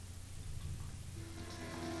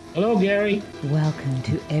Hello, Gary. Welcome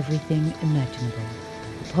to Everything Imaginable,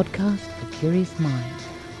 the podcast for curious minds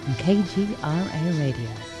on KGRA Radio.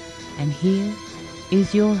 And here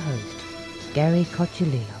is your host, Gary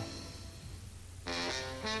Cocciolillo.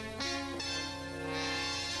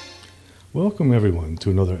 Welcome, everyone, to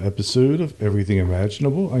another episode of Everything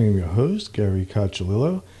Imaginable. I am your host, Gary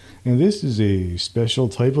Cocciolillo, and this is a special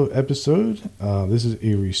type of episode. This is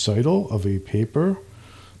a recital of a paper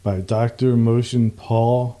by Dr. Mohsen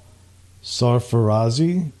Paul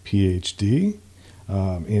Sarfarazi, PhD,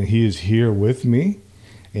 and he is here with me.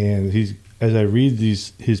 And as I read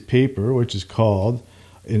his paper, which is called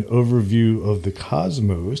An Overview of the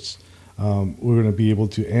Cosmos, we're going to be able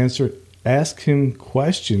to ask him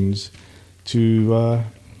questions to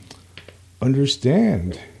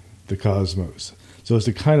understand the cosmos. So it's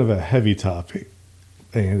a kind of a heavy topic,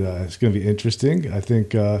 and it's going to be interesting. I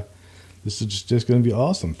think this is just going to be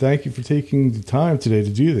awesome. Thank you for taking the time today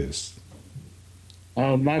to do this.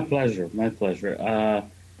 My pleasure. My pleasure.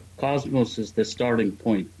 Cosmos is the starting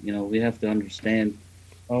point. We have to understand,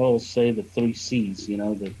 I'll say the three C's,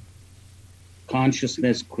 the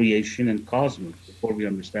consciousness, creation, and cosmos before we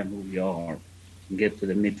understand who we are and get to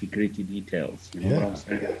the nitty-gritty details. You know what I'm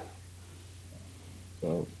saying?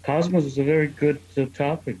 So cosmos is a very good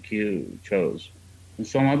topic you chose. And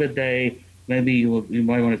some other day, maybe you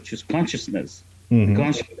might want to choose consciousness. Mm-hmm.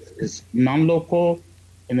 Consciousness is non-local,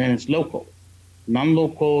 and then it's local.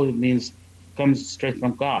 Non-local, it means comes straight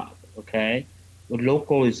from God, okay? But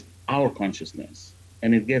local is our consciousness,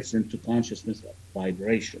 and it gets into consciousness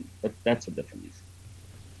vibration. But that's a different issue.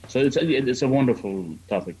 So it's a wonderful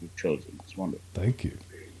topic you've chosen. It's wonderful. Thank you.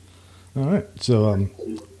 All right, so I'm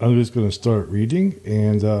just going to start reading,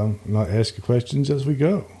 and I'll ask you questions as we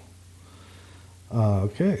go.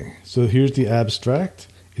 Okay, so here's the abstract.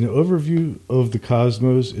 An overview of the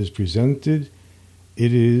cosmos is presented.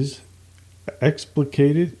 It is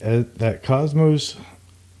explicated that cosmos,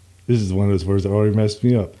 this is one of those words that already messed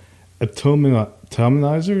me up,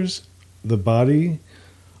 atomizers the body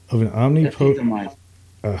of an omnipotent...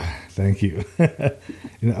 thank you.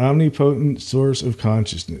 An omnipotent source of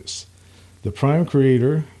consciousness. The prime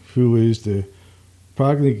creator, who is the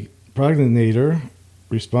progenitor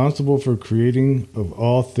responsible for creating of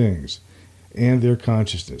all things and their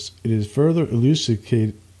consciousness. It is further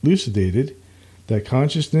elucidated that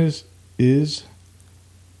consciousness is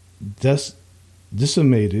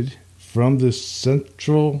disseminated from the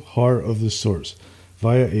central heart of the source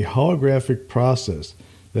via a holographic process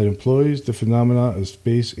that employs the phenomena of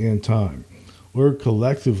space and time, or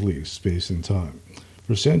collectively space and time,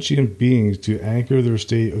 for sentient beings to anchor their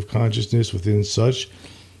state of consciousness within such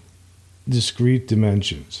discrete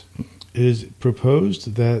dimensions. It is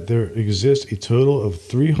proposed that there exists a total of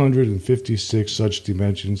 356 such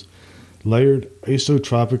dimensions, layered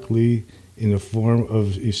isotropically in the form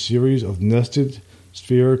of a series of nested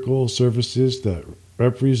spherical surfaces that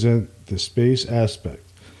represent the space aspect,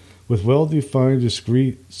 with well-defined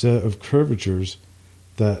discrete set of curvatures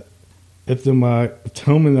that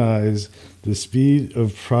atomize the speed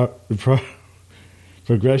of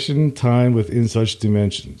progression time within such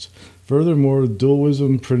dimensions. Furthermore, the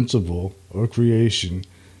dualism principle or creation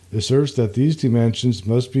asserts that these dimensions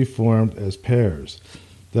must be formed as pairs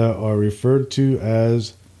that are referred to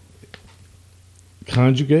as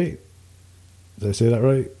conjugate. Did I say that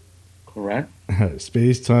right? Correct.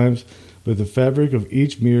 Space-times, with the fabric of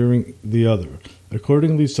each mirroring the other.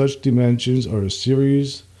 Accordingly, such dimensions are a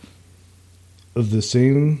series of the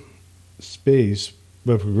same space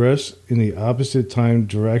but progress in the opposite time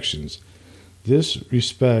directions. This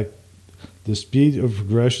respect, the speed of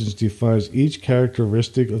progressions defines each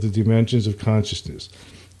characteristic of the dimensions of consciousness.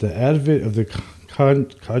 The advent of the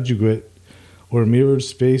conjugate or mirrored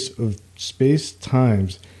space of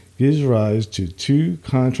space-times gives rise to two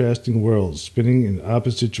contrasting worlds spinning in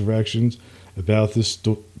opposite directions about the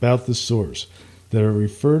source that are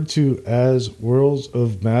referred to as worlds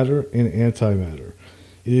of matter and antimatter.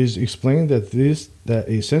 It is explained that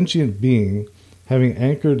a sentient being, having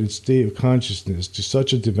anchored its state of consciousness to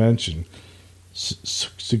such a dimension,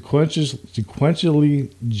 sequentially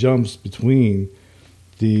jumps between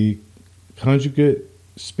the conjugate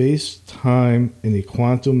space-time in a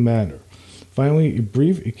quantum manner. Finally, a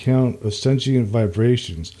brief account of sentient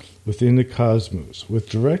vibrations within the cosmos, with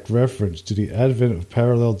direct reference to the advent of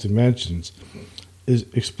parallel dimensions, is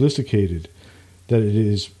explicated that it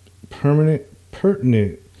is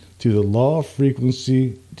pertinent to the law of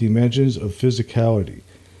frequency dimensions of physicality,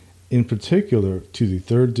 in particular to the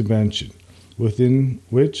third dimension, within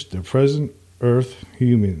which the present Earth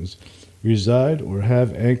humans reside or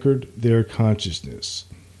have anchored their consciousness.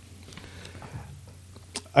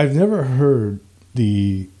 I've never heard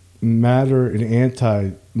the matter and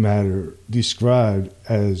antimatter described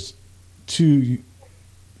as two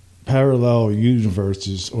parallel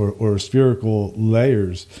universes or spherical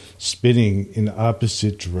layers spinning in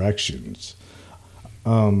opposite directions.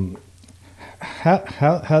 How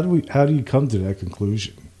do you come to that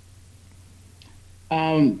conclusion?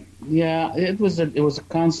 Yeah, it was a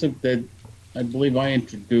concept that I believe I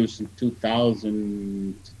introduced in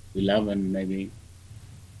 2011, maybe,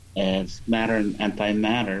 as matter and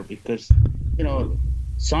antimatter, because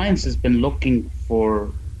science has been looking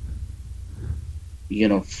for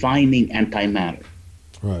finding antimatter.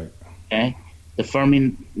 Right. Okay. The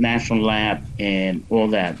Fermi National Lab and all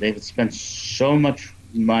that, they've spent so much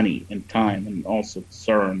money and time, and also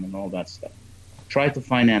CERN and all that stuff, try to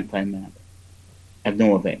find antimatter. Have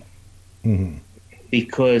no avail. Mm-hmm.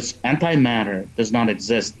 Because antimatter does not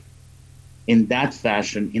exist in that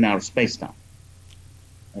fashion in our space-time.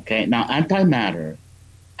 Okay? Now, antimatter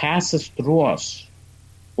passes through us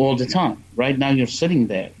all the time. Right now, you're sitting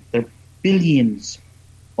there. There are billions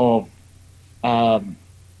of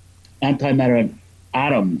antimatter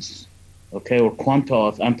atoms, okay, or quanta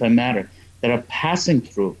of antimatter that are passing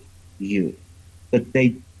through you, but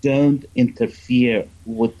they don't interfere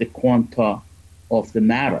with the quanta of the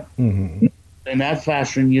matter. Mm-hmm. In that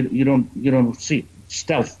fashion, you don't see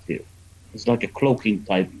stealth here. It's like a cloaking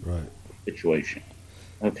type situation.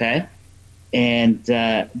 Okay, and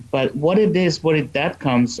but what it is, that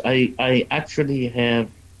comes, I actually have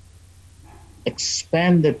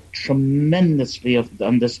expanded tremendously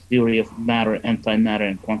on this theory of matter, antimatter,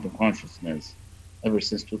 and quantum consciousness ever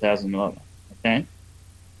since 2011. Okay,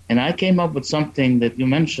 and I came up with something that you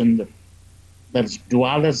mentioned, that's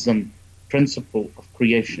dualism principle of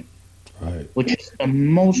creation, right, which is the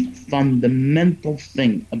most fundamental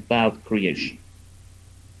thing about creation.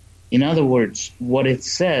 In other words, what it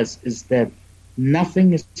says is that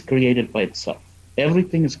nothing is created by itself.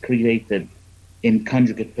 Everything is created in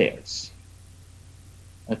conjugate pairs.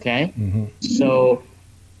 Okay? Mm-hmm. So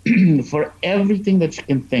for everything that you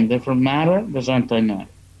can think, that for matter, there's antimatter.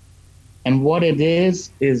 And what it is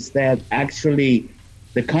that actually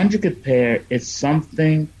the conjugate pair is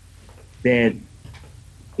something that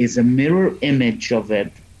is a mirror image of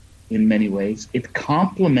it in many ways. It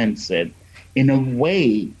complements it. In a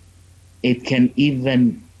way, it can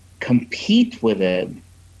even compete with it,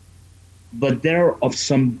 but they're of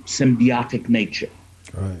some symbiotic nature.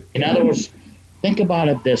 Right. In other words, think about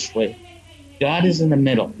it this way. God is in the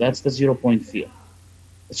middle. That's the 0-point field.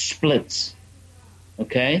 It splits.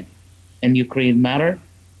 Okay? And you create matter,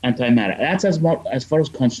 antimatter. That's as far as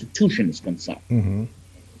constitution is concerned. Mm-hmm.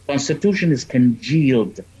 Constitution is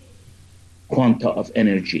congealed quanta of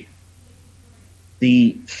energy.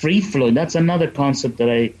 The free flow, that's another concept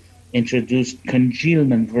that I introduced,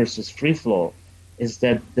 congealment versus free flow, is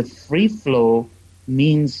that the free flow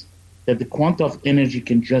means that the quanta of energy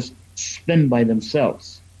can just spin by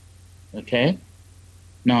themselves. Okay?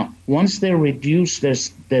 Now, once they reduce their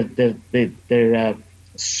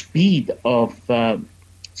speed of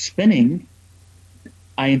spinning,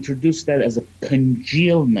 I introduced that as a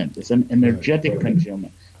congealment. It's an energetic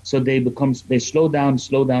congealment. So they slow down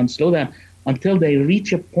until they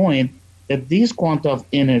reach a point that these quanta of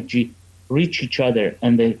energy reach each other,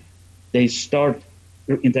 and they start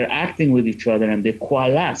interacting with each other, and they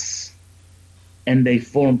coalesce, and they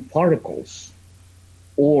form particles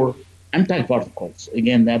or antiparticles.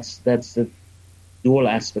 Again, that's the dual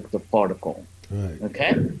aspect of particle. Right.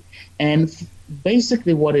 Okay? And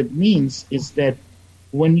basically what it means is that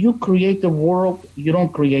when you create a world, you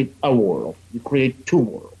don't create a world. You create two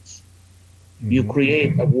worlds. Mm-hmm. You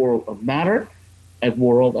create a world of matter, a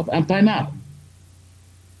world of antimatter.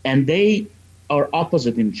 And they are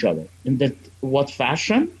opposite in each other. In what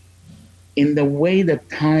fashion? In the way that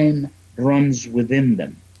time runs within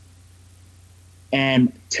them.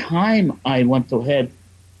 And time, I went ahead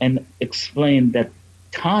and explained that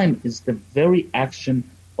time is the very action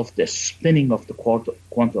of the spinning of the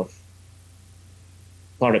quanta of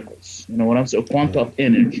particles. You know what I'm saying? Quanta of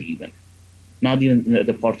energy even. Not even at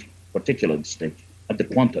the particular state, at the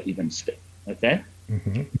quanta even state. Okay?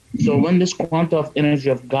 Mm-hmm. So when this quanta of energy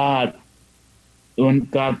of God, when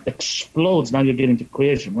God explodes, now you're getting to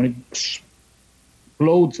creation. When it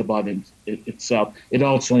explodes about itself, it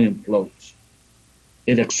also implodes.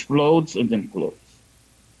 It explodes and implodes.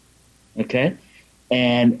 Okay?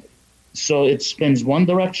 And so it spins one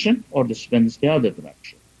direction or it spins the other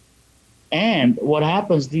direction. And what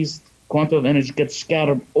happens, these quanta of energy get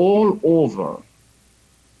scattered all over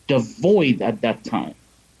the void at that time.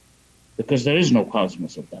 Because there is no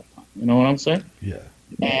cosmos at that time. You know what I'm saying? Yeah.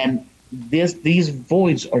 And these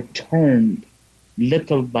voids are turned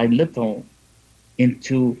little by little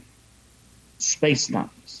into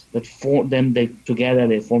space-times that together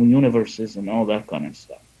they form universes and all that kind of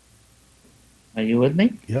stuff. Are you with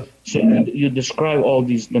me? Yep. So you describe all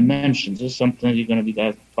these dimensions. This is something you're going to be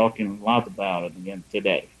guys talking a lot about it again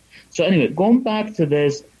today. So anyway, going back to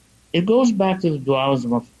this, it goes back to the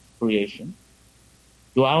dualism of creation.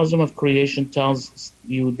 Dualism of creation tells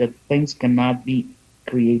you that things cannot be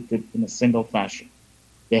created in a single fashion.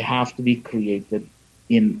 They have to be created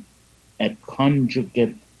in a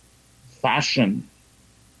conjugate fashion,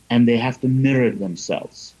 and they have to mirror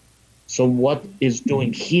themselves. So what is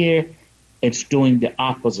doing here, it's doing the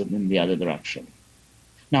opposite in the other direction.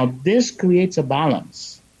 Now, this creates a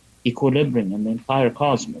balance, equilibrium in the entire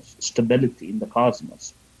cosmos, stability in the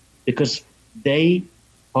cosmos, because they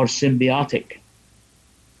are symbiotic.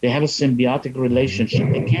 They have a symbiotic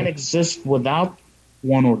relationship. They can't exist without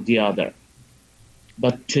one or the other.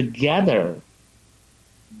 But together,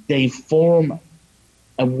 they form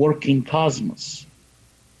a working cosmos.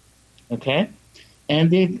 Okay? And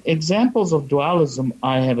the examples of dualism,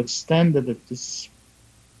 I have extended it to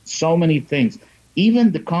so many things.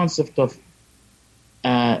 Even the concept of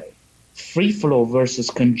free flow versus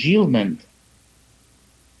congealment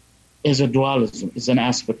is a dualism, is an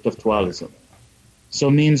aspect of dualism. So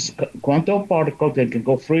it means quantum particles, they can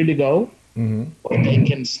go freely go, or they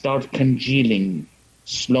can start congealing,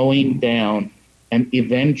 slowing down, and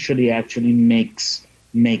eventually actually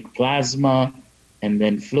make plasma and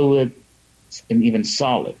then fluid and even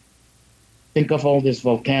solid. Think of all these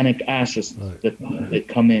volcanic ashes that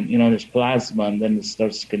come in. You know, there's plasma and then it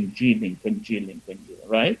starts congealing,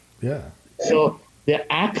 right? Yeah. So the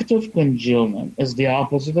act of congealment is the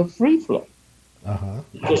opposite of free flow.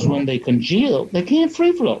 Because when they congeal, they can't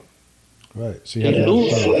free flow. Right. So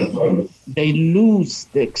they lose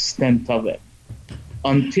the extent of it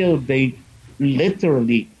until they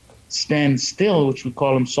literally stand still, which we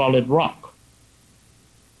call them solid rock.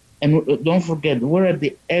 And don't forget, we're at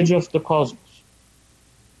the edge of the cosmos.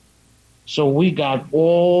 So we got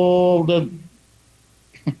all the,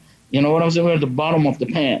 you know what I'm saying? We're at the bottom of the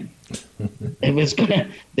pan. If it's going to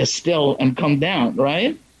distill and come down,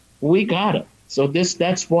 right? We got it. So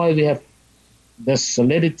that's why we have this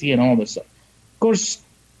solidity and all this stuff. Of course,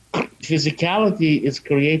 physicality is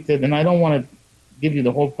created, and I don't want to give you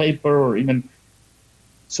the whole paper or even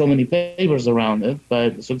so many papers around it,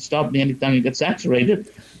 but so stop me anytime you get saturated,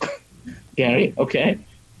 Gary, okay?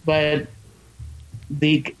 But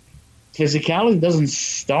the physicality doesn't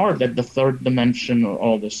start at the third dimension or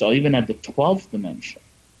all this, or even at the 12th dimension.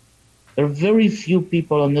 There are very few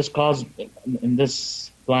people in this in this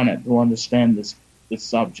planet who understand this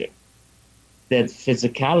subject, that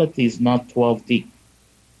physicality is not 12D.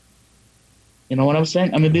 You know what I'm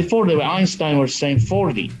saying? I mean, before Einstein was saying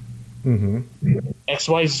 4D. X,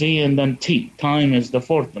 Y, Z, and then T. Time is the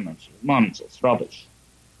fourth dimension. Nonsense, rubbish.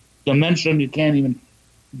 Dimension, you can't even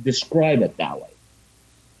describe it that way.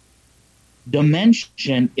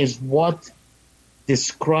 Dimension is what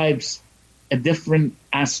describes a different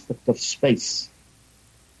aspect of space.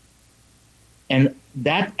 And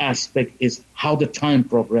that aspect is how the time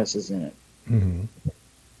progresses in it.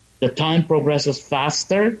 The time progresses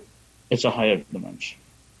faster, it's a higher dimension.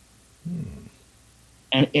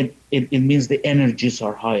 And it means the energies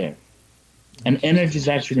are higher. And energies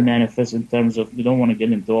actually manifest in terms of, we don't want to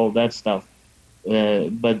get into all that stuff,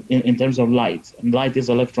 but in terms of light. And light is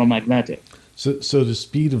electromagnetic. So the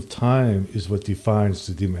speed of time is what defines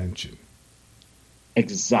the dimension.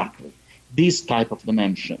 Exactly. These type of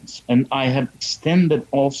dimensions. And I have extended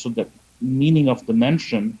also the meaning of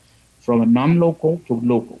dimension from a non-local to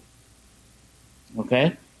local.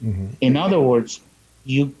 Okay? In other words,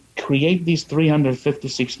 you create these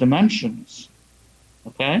 356 dimensions,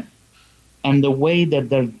 okay? And the way that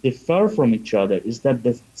they differ from each other is that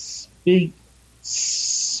the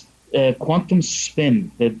quantum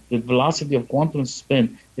spin, the velocity of quantum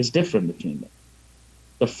spin is different between them.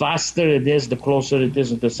 The faster it is, the closer it is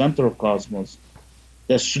to the center of cosmos,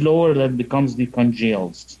 the slower that becomes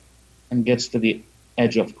decongeals and gets to the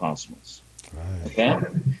edge of cosmos. Right. Okay?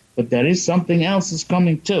 But there is something else is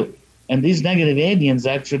coming too. And these negative aliens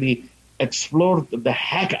actually explored the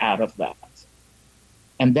heck out of that.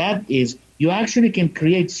 And that is, you actually can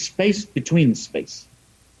create space between space.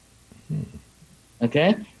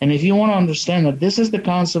 Okay? And if you want to understand that, this is the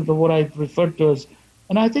concept of what I refer to as,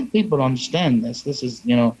 and I think people understand this. This is,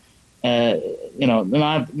 not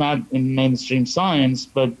in mainstream science,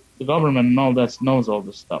 but the government and all that knows all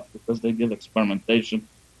this stuff because they did experimentation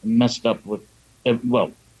and messed up with,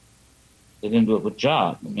 they didn't do it with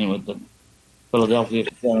John. I mean, with the Philadelphia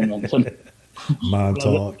experiment.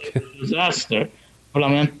 Montauk. Disaster.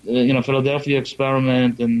 Philadelphia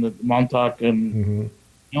experiment and the Montauk, and Mm-hmm.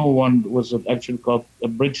 no one was actually called a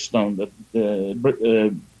Bridgestone.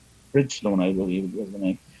 Bridgestone, I believe was the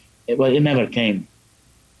name. But it never came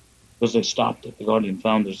because they stopped it. The Guardian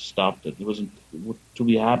founders stopped it. It wasn't to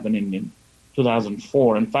be happening in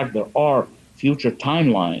 2004. In fact, there are future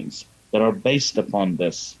timelines that are based upon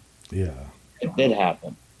this. Yeah. It did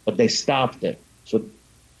happen, but they stopped it. So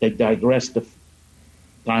they digressed the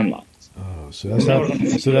timelines. Oh, so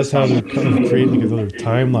that's how they're kind of creating another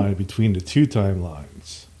timeline between the two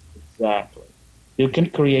timelines. Exactly. You can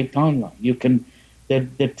create timeline. You can.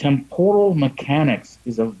 The temporal mechanics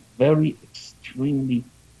is a very extremely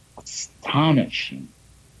astonishing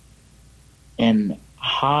and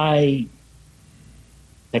high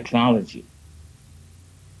technology.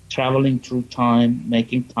 Traveling through time,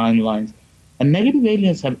 making timelines, and negative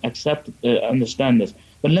aliens have understand this.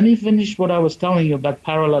 But let me finish what I was telling you about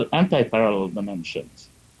parallel, anti-parallel dimensions.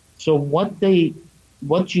 So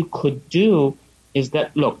what you could do is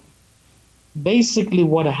that, look, basically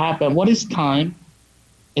what happened, what is time?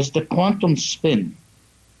 Is the quantum spin.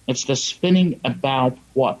 It's the spinning about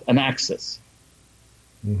what? An axis.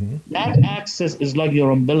 Mm-hmm. That axis is like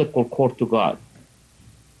your umbilical cord to God.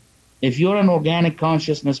 If you're an organic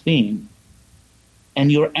consciousness being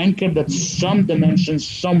and you're anchored at some dimension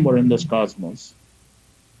somewhere in this cosmos,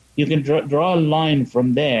 you can draw a line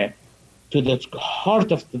from there to the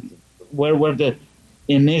heart of where the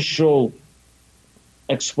initial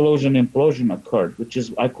explosion implosion occurred, which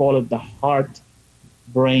is, I call it the heart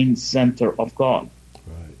brain center of God.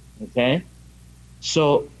 Right. Okay?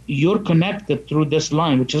 So you're connected through this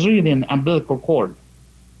line, which is really an umbilical cord.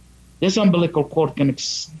 This umbilical cord can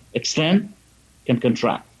extend, can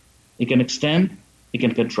contract. It can extend, it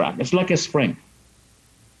can contract. It's like a spring.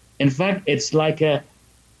 In fact, it's like a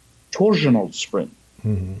torsional spring.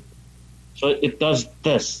 Mm-hmm. So it does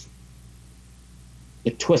this.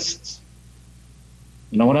 It twists.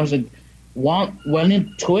 You know what I'm saying? When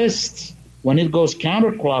it twists, when it goes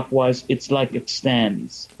counterclockwise, it's like it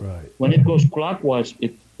stands. Right. When it goes clockwise,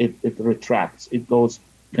 it retracts. It goes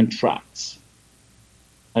contracts.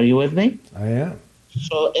 Are you with me? I am.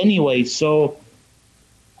 So anyway,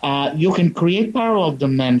 you can create parallel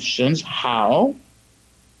dimensions. How?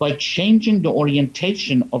 By changing the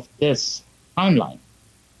orientation of this timeline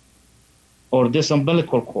or this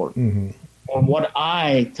umbilical cord, Mm-hmm. or what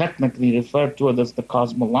I technically refer to it as the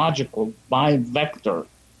cosmological bivector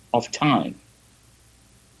of time.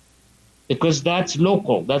 Because that's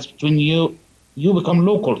local. That's between you become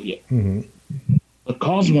local here. Mm-hmm. The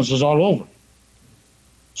cosmos is all over.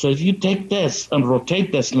 So if you take this and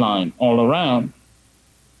rotate this line all around,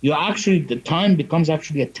 the time becomes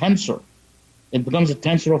actually a tensor. It becomes a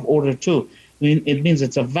tensor of order 2. It means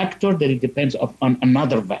it's a vector that it depends on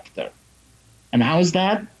another vector. And how is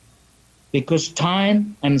that? Because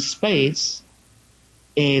time and space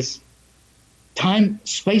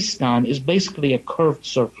space-time is basically a curved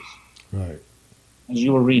surface. Right. As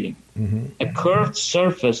you were reading. Mm-hmm. A curved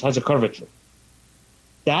surface has a curvature.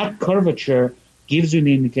 That curvature gives you an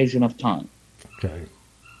indication of time. Okay.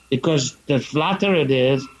 Because the flatter it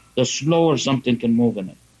is, the slower something can move in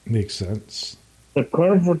it. Makes sense. The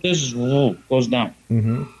curve for this goes down.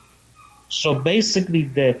 Mm-hmm. So basically,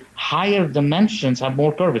 the higher dimensions have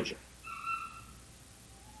more curvature.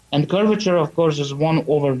 And curvature, of course, is 1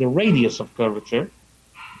 over the radius of curvature.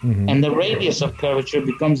 Mm-hmm. And the radius of curvature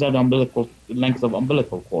becomes that length of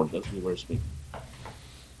umbilical cord, as we were speaking.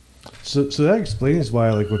 So that explains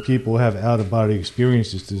why, like, when people have out-of-body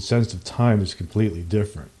experiences, the sense of time is completely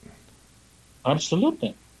different.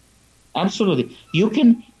 Absolutely. Absolutely. You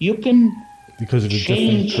can Because of the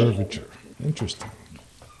change different curvature. Interesting.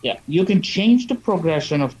 Yeah, you can change the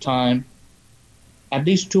progression of time at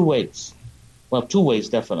least 2 ways. Well, 2 ways,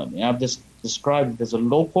 definitely. I've described it as a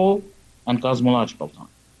local and cosmological time.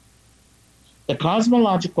 The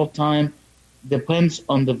cosmological time depends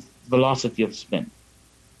on the velocity of spin.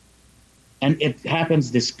 And it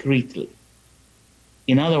happens discretely.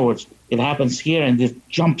 In other words, it happens here and it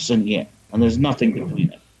jumps in here, and there's nothing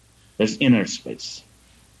between it. There's inner space,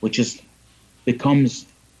 which becomes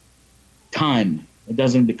time. It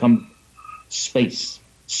doesn't become space.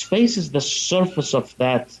 Space is the surface of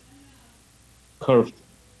that curved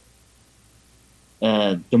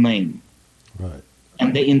domain. Right.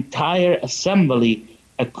 And the entire assembly,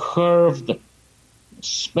 a curved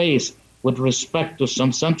space with respect to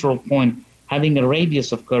some central point having a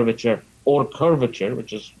radius of curvature or curvature,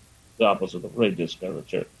 which is the opposite of radius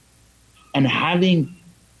curvature, and having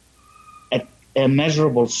a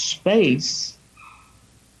measurable space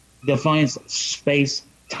defines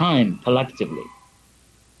space-time collectively.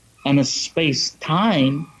 And a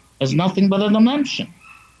space-time is nothing but a dimension.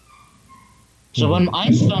 So when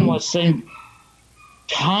Einstein was saying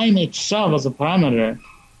time itself as a parameter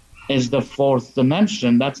is the fourth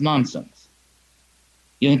dimension, that's nonsense.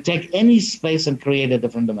 You can take any space and create a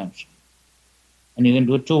different dimension. And you can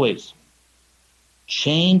do it two ways.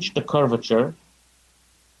 Change the curvature,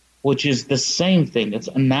 which is the same thing. It's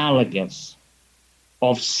analogous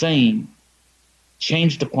of saying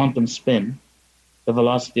change the quantum spin, the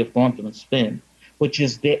velocity of quantum spin, which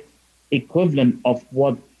is the equivalent of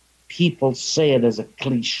what people say it as a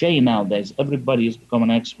cliche nowadays. Everybody has become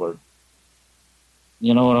an expert.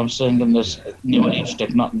 You know what I'm saying? In this new age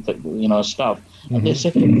technology, stuff. And they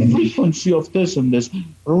say frequency of this and this,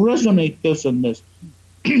 resonate this and this.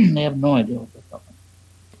 They have no idea what they're talking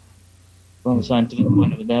about. From a scientific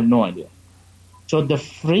point of view, they have no idea. So the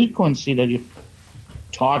frequency that you're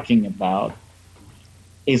talking about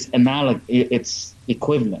is analogous. It's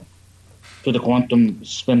equivalent to the quantum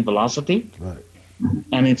spin velocity, right,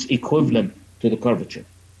 and it's equivalent to the curvature.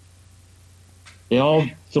 They're all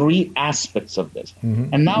three aspects of this.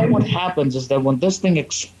 And now what happens is that when this thing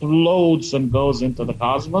explodes and goes into the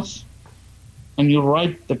cosmos, and you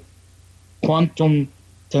write the quantum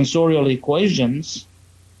tensorial equations,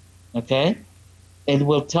 okay, it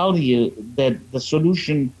will tell you that the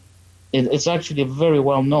solution, it's actually very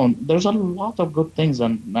well known. There's a lot of good things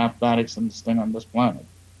on mathematics and this thing on this planet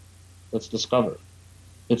that's discovered.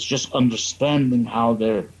 It's just understanding how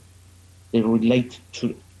they relate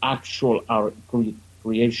to actual our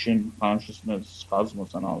creation, consciousness,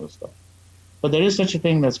 cosmos, and all this stuff. But there is such a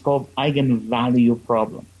thing that's called eigenvalue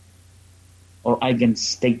problem or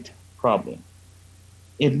eigenstate problem.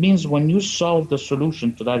 It means when you solve the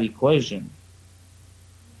solution to that equation,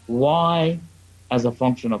 y as a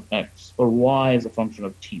function of x or y as a function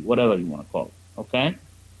of t, whatever you want to call it, okay?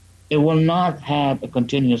 It will not have a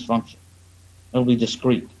continuous function. It will be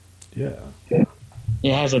discrete. Yeah.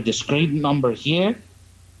 It has a discrete number here,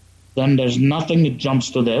 then there's nothing that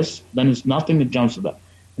jumps to this, then there's nothing that jumps to that.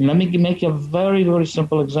 And let me make you a very, very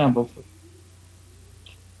simple example.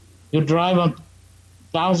 You drive on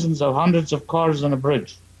thousands of hundreds of cars on a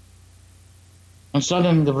bridge, and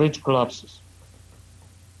suddenly the bridge collapses.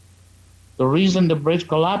 The reason the bridge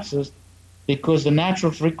collapses because the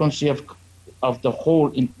natural frequency of the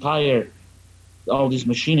whole entire, all this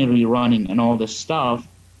machinery running and all this stuff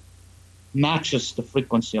matches the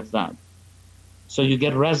frequency of that. So you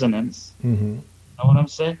get resonance. You know what I'm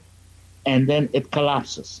saying? And then it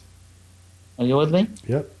collapses. Are you with me?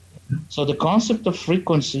 Yep. So the concept of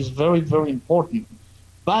frequency is very, very important.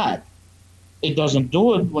 But it doesn't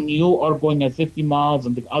do it when you are going at 50 miles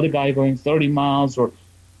and the other guy going 30 miles, or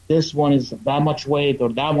this one is that much weight, or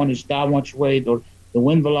that one is that much weight, or the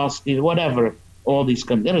wind velocity, whatever. All these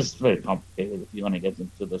it is very complicated if you want to get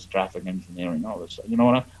into this traffic engineering, all this stuff. You know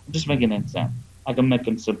what I'm just making an example. I can make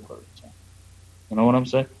it simpler. You know what I'm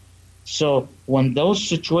saying? So when those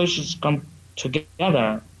situations come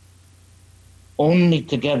together, only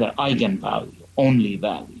together, eigenvalue, only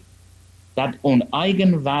value. That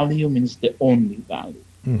eigenvalue means the only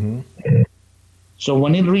value. So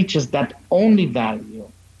when it reaches that only value,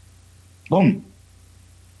 boom.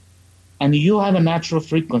 And you have a natural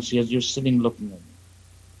frequency as you're sitting looking at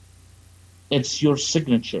me. It's your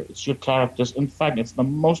signature. It's your characters. In fact, it's the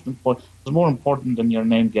most important. It's more important than your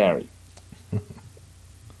name, Gary.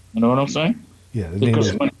 You know what I'm saying? Yeah,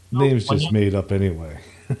 the name's just made up anyway.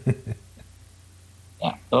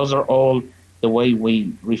 Yeah, those are all the way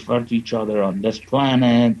we refer to each other on this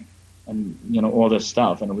planet and, all this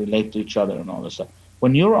stuff and relate to each other and all this stuff.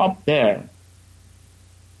 When you're up there,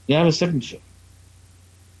 you have a signature.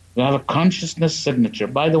 You have a consciousness signature.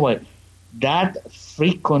 By the way, that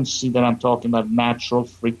frequency that I'm talking about, natural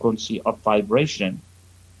frequency of vibration,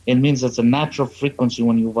 it means it's a natural frequency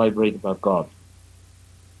when you vibrate about God.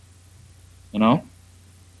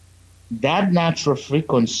 That natural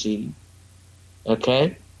frequency,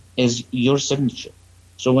 okay, is your signature.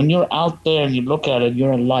 So when you're out there and you look at it,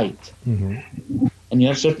 you're a light. And you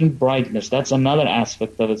have certain brightness. That's another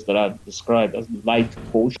aspect of it that I've described as light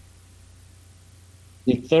quotient.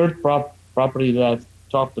 The third property that I've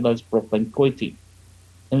talked about is propinquity.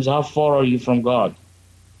 It means how far are you from God?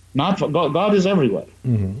 Not from God. God is everywhere.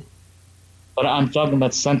 But I'm talking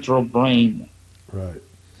about central brain. Right.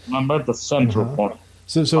 Remember the central point.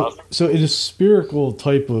 So in a spherical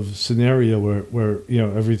type of scenario where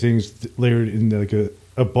everything's layered in like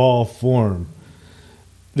a ball form,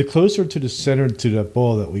 the closer to the center to that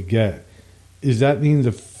ball that we get, does that mean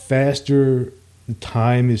the faster the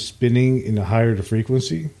time is spinning and the higher the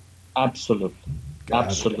frequency? Absolutely.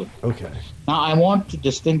 Absolutely. Okay. Now, I want to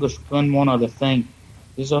distinguish one other thing.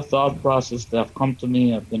 These are thought processes that have come to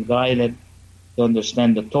me. I've been guided to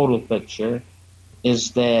understand the total picture.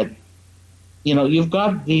 Is that, you've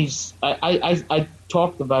got these. I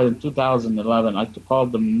talked about in 2011. I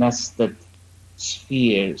called them nested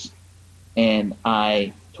spheres, and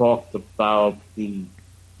I talked about the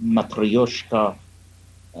matryoshka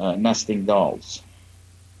nesting dolls.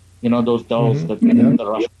 Those dolls that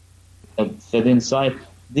fit inside.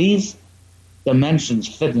 These dimensions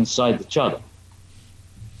fit inside each other.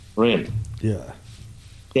 Really. Yeah.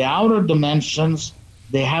 The outer dimensions,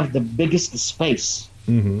 they have the biggest space,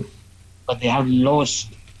 but they have lowest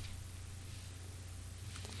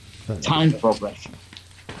time progression.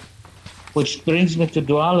 Which brings me to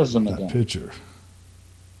dualism again. Picture.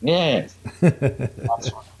 Yes.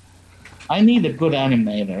 I need a good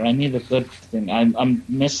animator. I need a good thing. I'm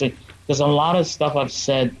missing, because a lot of stuff I've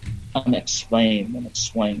said unexplained and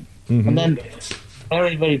explained. And then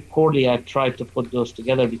very, very poorly I tried to put those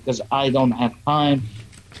together because I don't have time.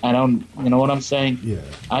 I don't, you know what I'm saying? Yeah.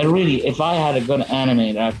 I really, if I had a good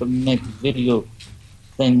animator, I could make video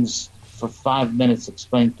things for 5 minutes,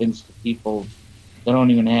 explain things to people. They don't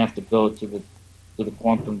even have to go to the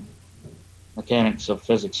quantum mechanics of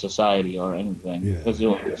physics society or anything, because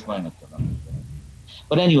you'll explain it to them.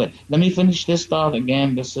 But anyway, let me finish this thought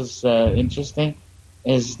again. This is interesting.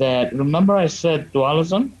 Is that, remember I said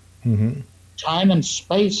dualism? Time and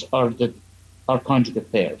space are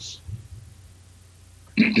conjugate pairs.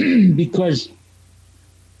 Because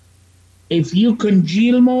if you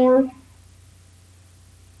congeal more,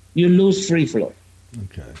 you lose free flow.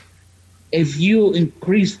 Okay. If you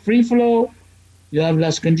increase free flow, you have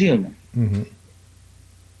less congealment.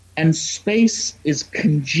 And space is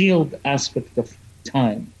congealed aspect of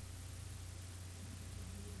time.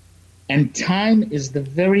 And time is the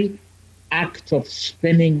very act of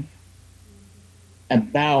spinning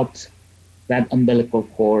about that umbilical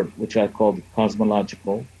cord, which I call the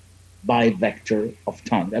cosmological bivector of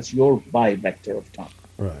time. That's your bivector of time.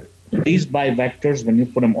 Right. These bivectors, when you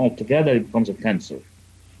put them all together, it becomes a tensor.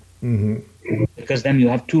 Because then you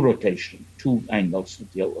have two rotation, two angles to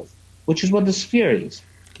deal with, which is what the sphere is.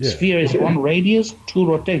 Yeah. Sphere is one radius, two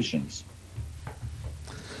rotations.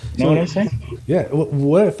 You know what I'm saying? Yeah.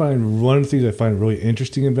 One of the things I find really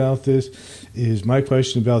interesting about this is my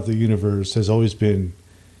question about the universe has always been,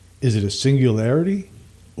 is it a singularity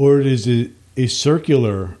or is it a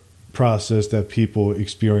circular process that people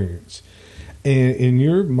experience? And in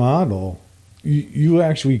your model, you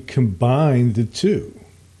actually combine the two.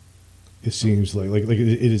 It seems like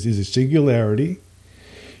it is a singularity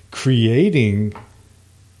creating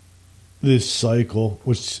this cycle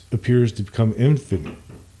which appears to become infinite.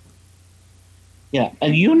 Yeah, a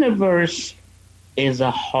universe is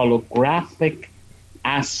a holographic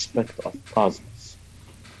aspect of cosmos.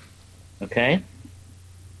 Okay?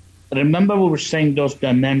 Remember we were saying those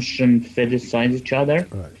dimensions fit inside each other?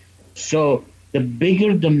 Right. So the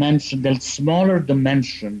bigger dimension, the smaller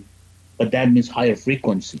dimension, but that means higher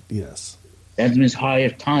frequency. Yes. That means higher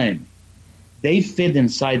time. They fit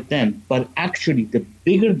inside them, but actually the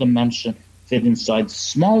bigger dimension fit inside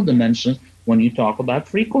small dimensions when you talk about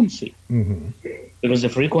frequency. Because the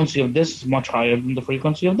frequency of this is much higher than the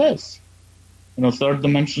frequency of this. Third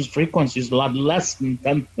dimension's frequency is a lot less than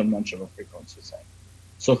 10th dimensional frequency.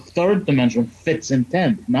 So third dimension fits in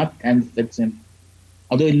 10th, not 10th fits in,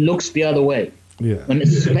 although it looks the other way. Yeah. When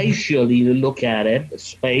spatially you look at it,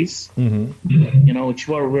 space, which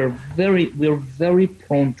we're very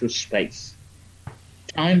prone to space.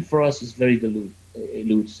 Time for us is very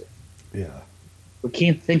elusive. Yeah. We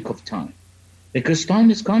can't think of time because time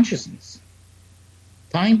is consciousness.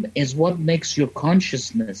 Time is what makes your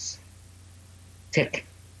consciousness tick.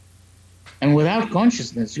 And without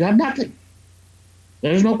consciousness, you have nothing.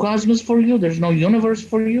 There's no cosmos for you. There's no universe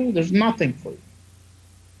for you. There's nothing for you.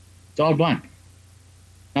 It's all blank.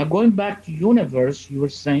 Now, going back to universe, you were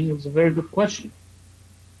saying it was a very good question.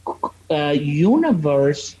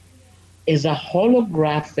 Universe is a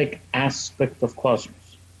holographic aspect of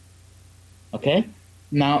cosmos. Okay?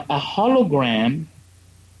 Now, a hologram,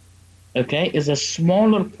 is a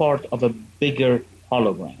smaller part of a bigger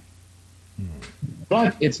hologram.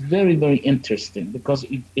 But it's very, very interesting because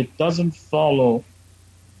it doesn't follow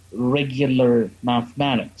regular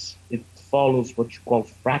mathematics. It follows what you call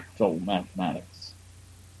fractal mathematics.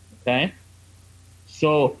 Okay?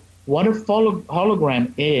 So what a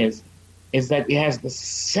hologram is that it has the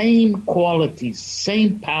same qualities,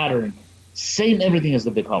 same pattern, same everything as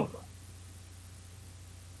the big hologram.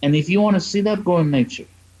 And if you want to see that, go in nature.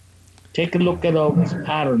 Take a look at all these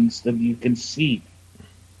patterns that you can see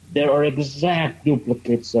there are exact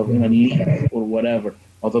duplicates of in a leaf or whatever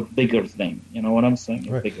of a bigger thing. You know what I'm saying?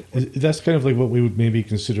 A Right. bigger That's kind of like what we would maybe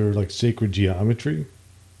consider like sacred geometry.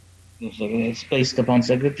 It's based upon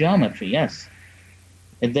sacred geometry, yes.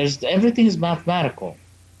 There's everything is mathematical.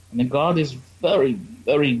 I mean, God is very,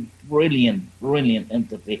 very brilliant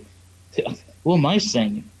entity. Who am I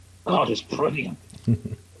saying? God is brilliant.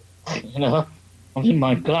 You know, I mean,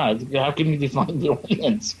 my God, how can you define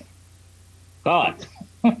brilliance? God,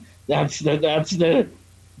 that's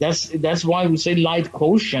why we say light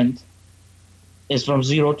quotient is from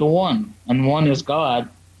 0 to 1, and 1 is God,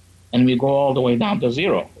 and we go all the way down to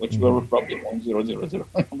 0, which we're probably 1, 0, 0, 0,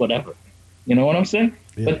 whatever. You know what I'm saying?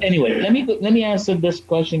 Yeah. But anyway, let me answer this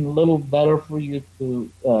question a little better for you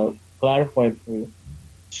to clarify it for you.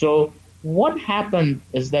 So what happened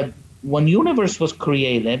is that when universe was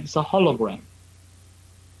created, it's a hologram.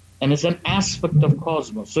 And it's an aspect of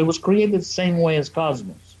cosmos. So it was created the same way as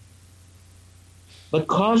cosmos. But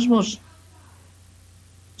cosmos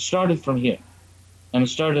started from here. And it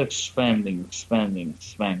started expanding,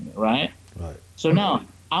 right? Right. So now,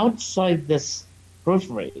 outside this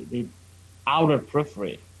periphery, the outer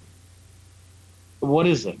periphery, what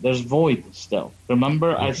is it? There's void still.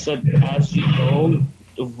 Remember I said as you go,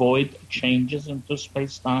 the void changes into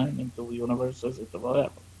space-time, into universes, into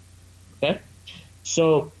whatever. Okay?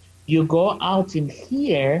 So you go out in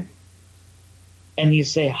here and you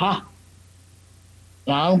say, now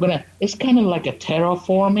I'm gonna, it's kind of like a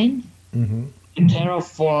terraforming. Mm-hmm.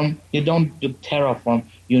 Terraform, you don't do terraform,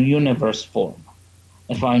 you universe form.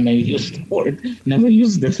 If I may use the word, never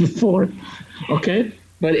used this before, okay?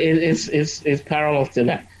 But it's parallel to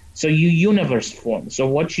that. So you universe form. So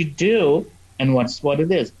what you do, and what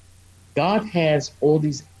it is, God has all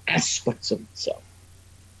these aspects of himself.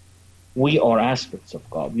 We are aspects of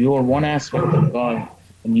God. You are one aspect of God,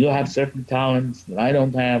 and you have certain talents that I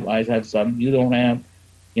don't have. I have some you don't have.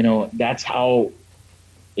 You know, that's how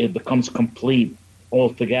it becomes complete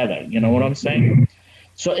altogether. You know what I'm saying?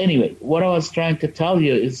 So anyway, what I was trying to tell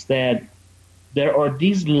you is that there are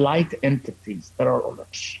these light entities that are of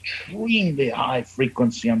extremely high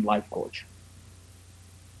frequency and light quotient.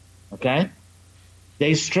 Okay?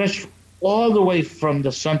 They stretch all the way from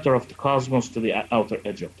the center of the cosmos to the outer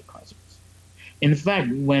edge of the cosmos. In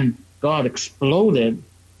fact, when God exploded,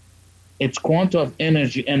 its quantum of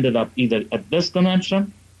energy ended up either at this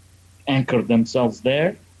dimension, anchored themselves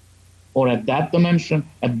there, or at that dimension,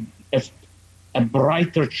 a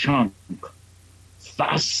brighter chunk,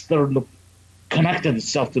 faster, connected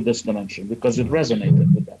itself to this dimension because it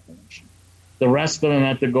resonated with that dimension. The rest of them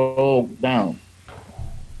had to go down,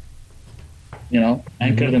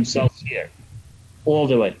 anchor themselves here, all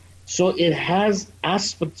the way. So it has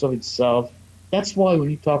aspects of itself. That's why when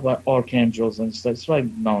you talk about archangels and stuff, it's like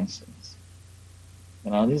nonsense.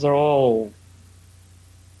 These are all,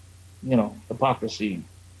 hypocrisy,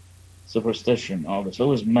 superstition, all this. It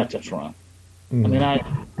was Metatron. It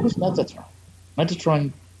was Metatron.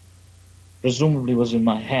 Metatron presumably was in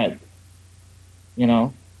my head,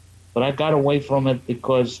 but I got away from it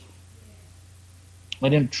because I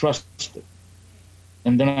didn't trust it.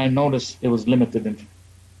 And then I noticed it was limited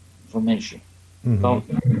information. Mm-hmm. So,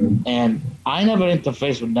 and I never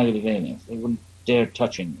interfaced with negative aliens. They wouldn't dare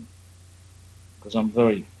touching me because I'm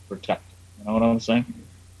very protective. You know what I'm saying?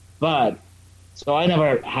 But, so I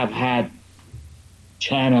never have had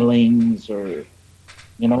channelings or,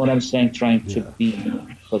 you know what I'm saying, trying to be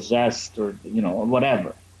possessed or, or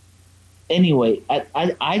whatever. Anyway,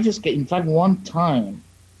 I just get, in fact, one time,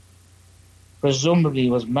 presumably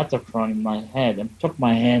it was Metatron in my head and took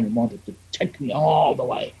my hand and wanted to take me all the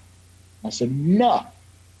way. I said, no.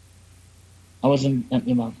 I was in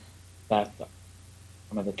my bathtub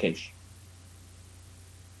on a vacation.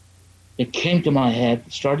 It came to my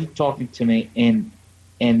head, started talking to me, and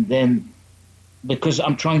then because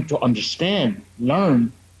I'm trying to understand,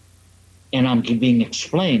 learn, and I'm being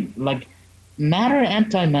explained. Like matter,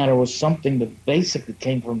 antimatter was something that basically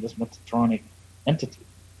came from this Metatronic entity.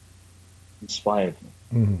 Inspired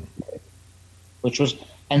me, which was,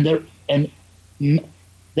 there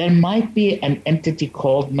might be an entity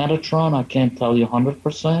called Metatron. I can't tell you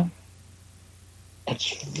 100%.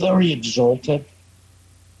 It's very exalted,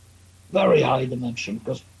 very high dimension,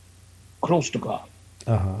 because close to God.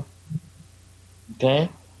 Okay,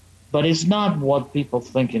 but it's not what people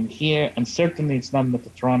think in here, and certainly it's not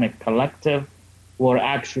Metatronic collective who are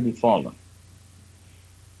actually fallen.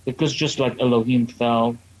 Because just like Elohim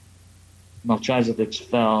fell, Melchizedek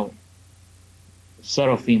fell,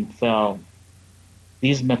 Seraphim fell,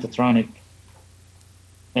 these Metatronic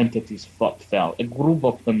entities fell. A group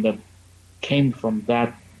of them that came from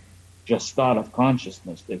that just thought of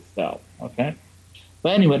consciousness, they fell. Okay?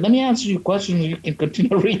 But anyway, let me answer your question. You can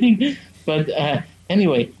continue reading. But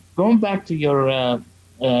anyway, going back to your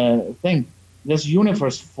thing, this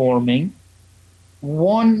universe forming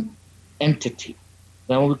one entity,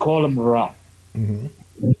 that we call him Ra,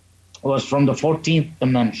 was from the 14th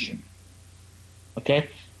dimension. Okay?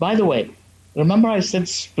 By the way, remember I said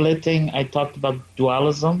splitting, I talked about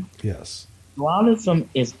dualism? Yes. Dualism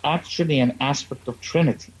is actually an aspect of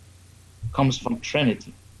Trinity, comes from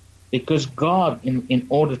Trinity. Because God, in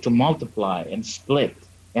order to multiply and split,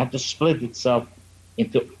 it had to split itself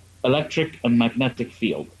into electric and magnetic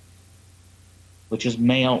field, which is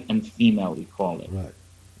male and female, we call it, Right.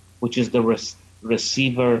 which is the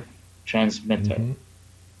receiver transmitter.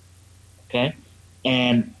 Okay?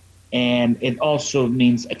 And it also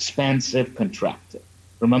means expansive, contractive.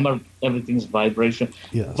 Remember, everything's vibration.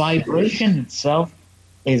 Yes. Vibration itself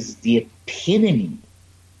is the epitome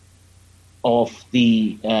of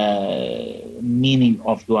the meaning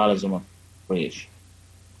of dualism of creation.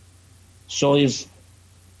 So is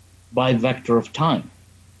by vector of time,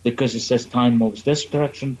 because it says time moves this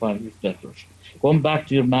direction, time moves that direction. Going back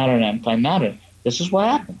to your matter and antimatter, this is what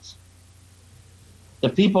happens. The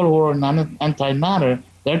people who are antimatter,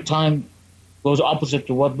 their time goes opposite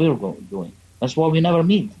to what we're doing. That's why we never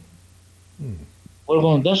meet. We're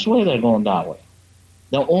going this way, they're going that way.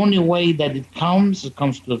 The only way that it comes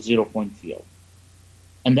to a 0 point field.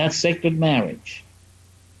 And that's sacred marriage.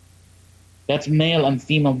 That's male and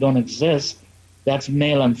female don't exist. That's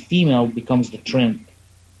male and female becomes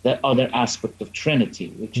the other aspect of Trinity,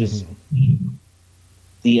 which is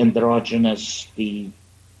the androgynous, you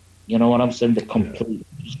know what I'm saying, the complete,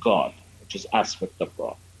 which is God, which is aspect of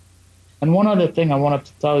God. And one other thing I wanted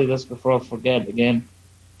to tell you this before I forget again,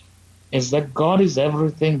 is that God is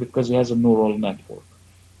everything because he has a neural network.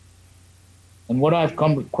 And what I've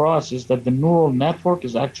come across is that the neural network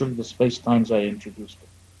is actually the space-times I introduced it.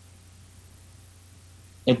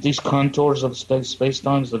 At these contours of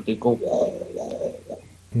space-times that they go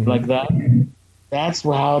like that, that's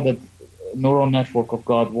how the neural network of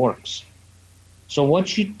God works. So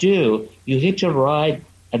what you do, you hitch a ride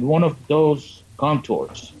at one of those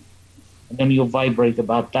contours, and then you vibrate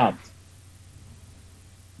about that.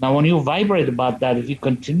 Now, when you vibrate about that, if you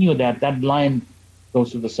continue that line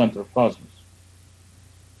goes to the center of cosmos.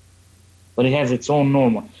 But it has its own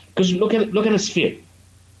normal. Because look at a sphere.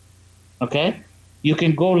 Okay? You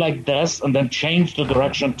can go like this and then change the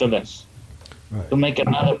direction to this. Right. To make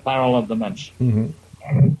another parallel dimension.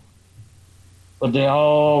 But they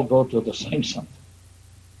all go to the same center.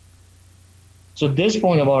 So this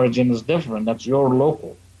point of origin is different. That's your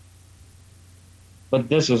local. But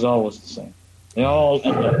this is always the same. They all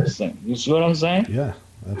end up the same. You see what I'm saying? Yeah,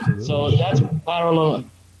 absolutely. So that's parallel.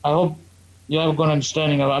 I hope you have a good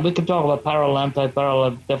understanding of it. We can talk about parallel,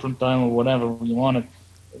 anti-parallel at different time or whatever we wanted.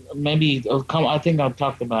 Maybe it'll come. I think I've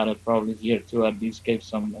talked about it probably here too. At least gave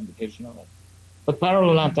some indication of it. But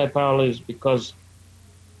parallel, anti-parallel is because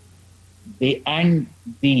the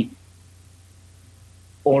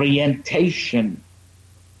orientation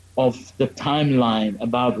of the timeline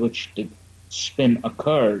about which the spin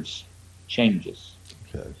occurs changes.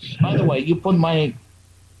 Okay. By the way, you put my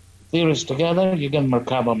theories together, you get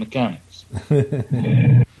Merkaba mechanics.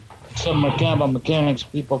 So Merkaba mechanics,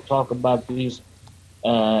 people talk about these,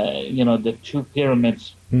 the two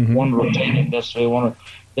pyramids, one rotating this way,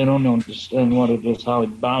 they don't understand what it is, how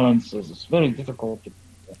it balances. It's very difficult to.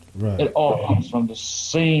 Right. It all comes from the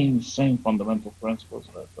same fundamental principles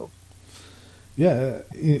that I built. Yeah,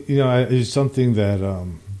 it's something that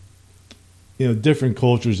different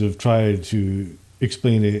cultures have tried to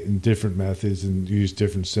explain it in different methods and use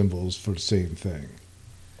different symbols for the same thing.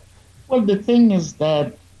 Well, the thing is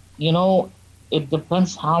that it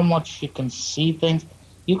depends how much you can see things.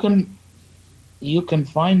 You can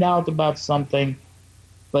find out about something,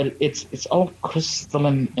 but it's all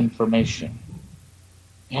crystalline information.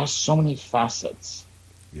 It has so many facets.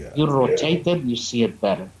 Yeah. You rotate it, you see it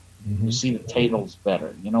better. You see the tables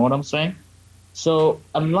better. You know what I'm saying? So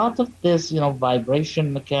a lot of this,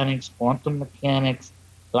 vibration mechanics, quantum mechanics,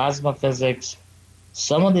 plasma physics,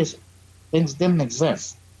 some of these things didn't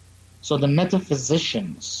exist. So the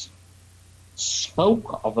metaphysicians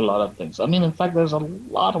spoke of a lot of things. I mean, in fact, there's a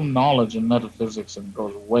lot of knowledge in metaphysics and it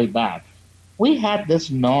goes way back. We had this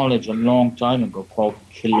knowledge a long time ago called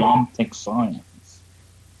Keylontic science.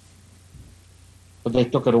 But they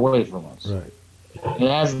took it away from us. Right. It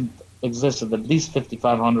hasn't existed at least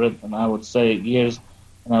 5,500, and I would say years,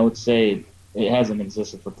 and I would say it hasn't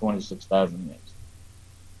existed for 26,000 years.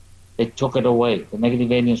 They took it away. The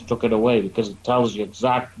negative aliens took it away because it tells you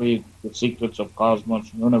exactly the secrets of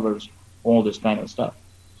cosmos, universe, all this kind of stuff.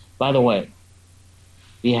 By the way,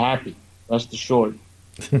 be happy. Rest assured.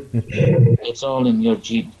 It's all in your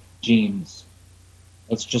genes.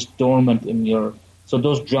 It's just dormant in your... So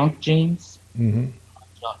those junk genes,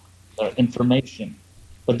 they're information,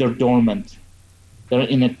 but they're dormant. They're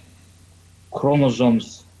in a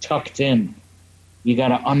chromosomes tucked in. You got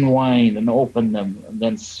to unwind and open them and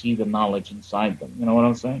then see the knowledge inside them. You know what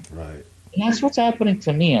I'm saying? Right. And that's what's happening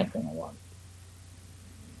to me at the moment.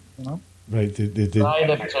 You know? Right. The genes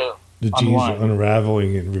unwind. are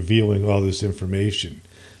unraveling and revealing all this information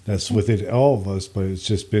that's within all of us, but it's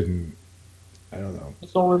just been, I don't know.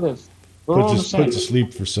 That's all it is. We're all the same. Put to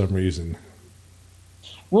sleep for some reason.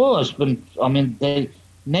 Well, it's been, I mean,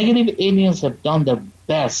 negative aliens have done their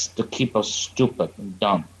best to keep us stupid and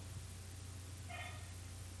dumb.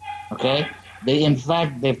 Okay? In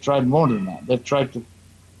fact, they've tried more than that. They've tried to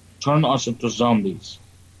turn us into zombies.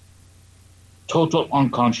 Total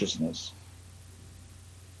unconsciousness.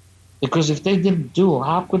 Because if they didn't do,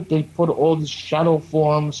 how could they put all these shadow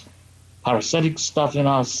forms, parasitic stuff in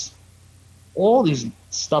us, all these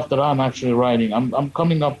stuff that I'm actually writing? I'm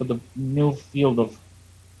coming up with a new field of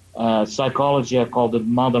psychology. I called it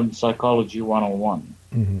Modern Psychology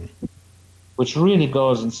 101, which really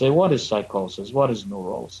goes and say, what is psychosis? What is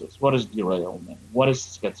neurosis? What is derailment? What is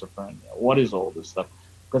schizophrenia? What is all this stuff?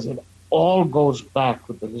 Because it all goes back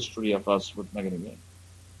with the history of us with negative aliens.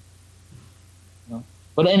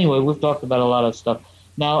 But anyway, we've talked about a lot of stuff.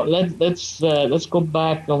 Now let's go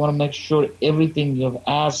back. I want to make sure everything you've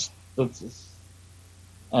asked has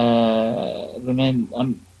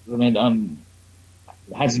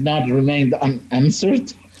not remained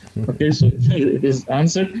unanswered. Okay, so it is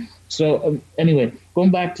answered. So anyway,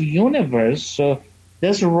 going back to universe. So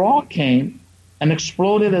this Ra came and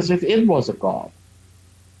exploded as if it was a god,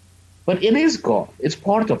 but it is God. It's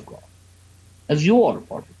part of God, as you are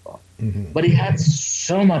part of God. But it had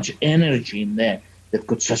so much energy in there that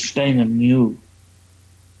could sustain a new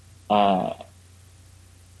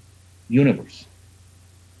universe.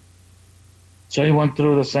 So he went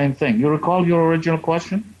through the same thing. You recall your original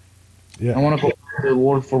question? Yeah. I want to go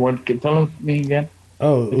word for word. Can you tell me again?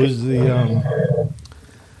 Oh, it was the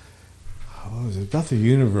what was it about the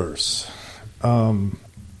universe?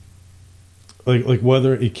 Like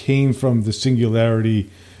whether it came from the singularity.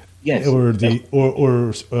 Yes. Or the or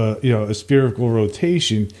a spherical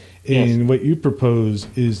rotation, and Yes. what you propose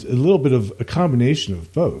is a little bit of a combination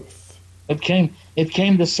of both. It came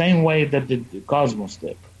the same way that the cosmos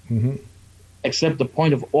did, except the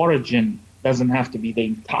point of origin doesn't have to be the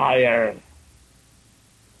entire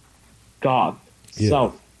God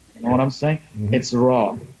self. You know what I'm saying? It's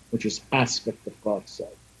Ra, which is aspect of God's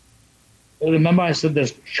self. Remember, I said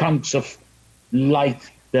there's chunks of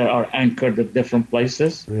light that are anchored at different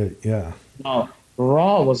places. Right. Yeah. Now,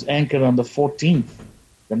 Ra was anchored on the 14th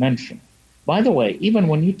dimension. By the way, even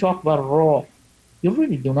when you talk about Ra, you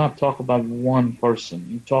really do not talk about one person.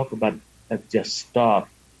 You talk about a gestalt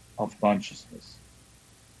of consciousness.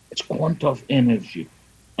 It's quantum of energy.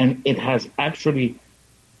 And it has actually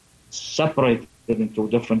separated into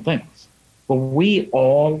different things. But we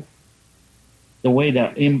all, the way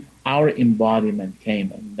that our embodiment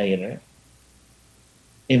came in later,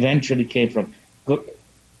 eventually came from...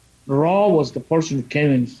 Ra was the person who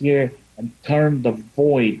came in here and turned the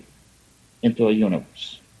void into a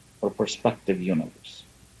universe, or perspective universe.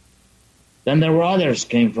 Then there were others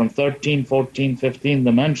came from 13, 14, 15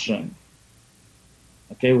 dimension,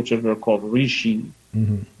 okay, which are called Rishi,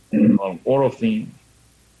 or Orophine,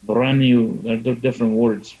 Brenu. There are different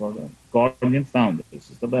words for them. Guardian Founders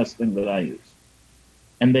is the best thing that I use.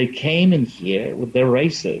 And they came in here with their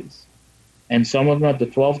races. And some of them at the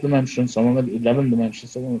 12th dimension, some of them at 11th dimension,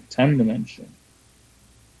 some of them at 10th dimension.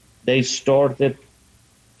 They started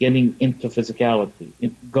getting into physicality.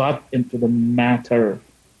 It got into the matter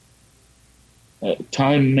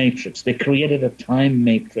time matrix. They created a time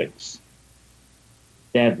matrix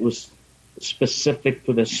that was specific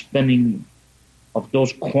to the spinning of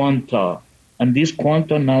those quanta. And these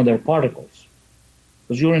quanta, now they're particles.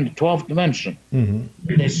 Because you're in the 12th dimension.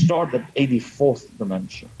 They start at 84th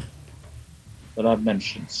dimension. That I've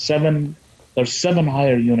mentioned. There's 7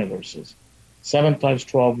 higher universes. 7 times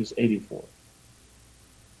 12 is 84.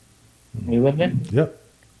 Are you with me? Yep.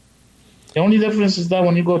 The only difference is that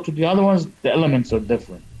when you go to the other ones, the elements are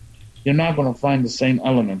different. You're not going to find the same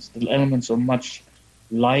elements. The elements are much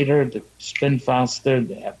lighter, they spin faster,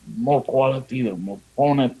 they have more quality, they're more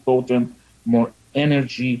potent, more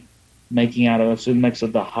energy making out of it. So it makes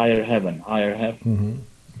it the higher heaven.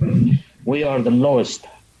 We are the lowest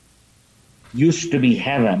used to be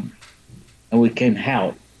heaven and became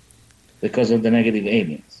hell because of the negative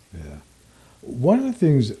aliens. Yeah. One of the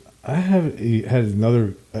things I have had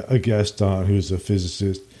a guest on who's a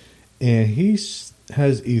physicist, and he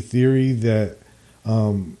has a theory that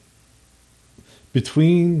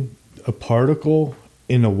between a particle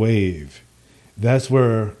and a wave, that's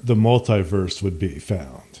where the multiverse would be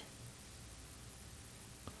found.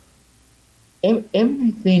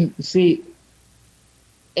 Everything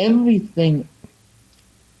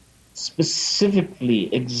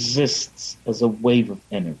specifically exists as a wave of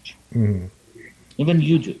energy. Mm-hmm. Even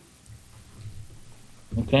you do.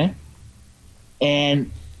 Okay?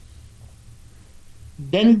 And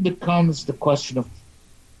then it becomes the question of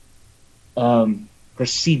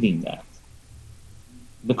perceiving that.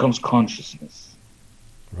 It becomes consciousness.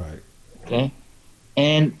 Right. Okay?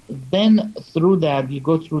 And then through that, you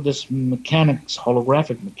go through this mechanics,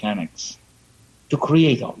 holographic mechanics, to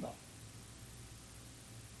create all that.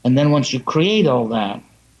 And then once you create all that,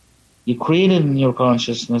 you create it in your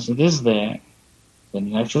consciousness, it is there, then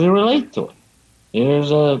you actually relate to it.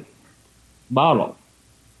 Here's a bottle.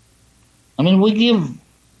 I mean, we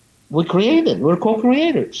created, we're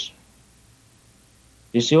co-creators.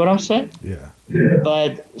 You see what I'm saying? Yeah.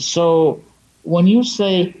 But so when you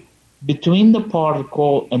say between the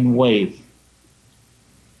particle and wave,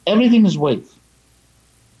 everything is wave.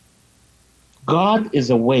 God is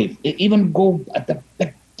a wave. Even go at the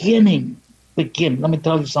beginning. Let me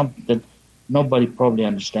tell you something that nobody probably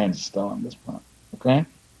understands still on this planet. Okay?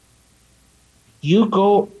 You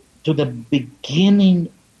go to the beginning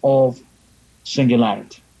of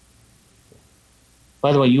singularity.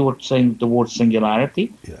 By the way, you were saying the word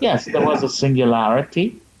singularity. Yeah. Yes, there was a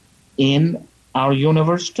singularity in our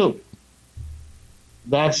universe too.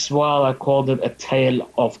 That's why I called it a tale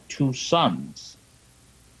of two suns.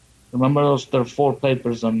 Remember there are 4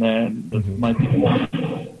 papers on there, that might be more.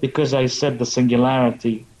 Because I said the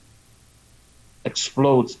singularity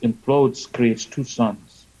explodes, implodes, creates 2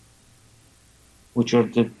 suns, which are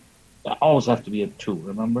always have to be a 2,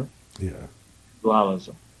 remember? Yeah.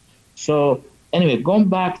 Dualism. So anyway, going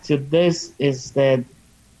back to this is that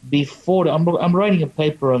before, I'm writing a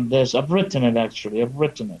paper on this. I've written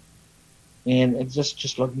it. And it's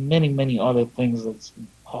just like many, many other things that's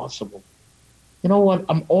impossible. You know what?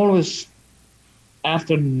 I'm always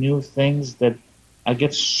after new things that I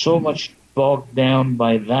get so much bogged down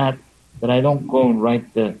by that I don't go and write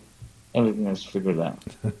everything that's figured out.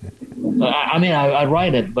 I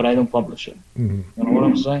write it, but I don't publish it. Mm-hmm. You know what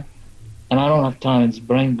I'm saying? And I don't have time. Its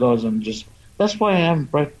brain goes and just... That's why I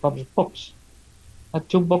haven't published books. I had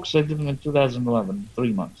 2 books I did in 2011,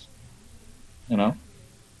 3 months. You know?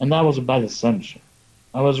 And that was about ascension.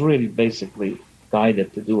 I was really basically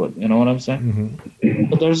guided to do it. You know what I'm saying? Mm-hmm.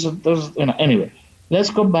 But there's anyway, let's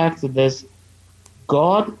go back to this.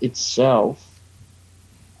 God itself,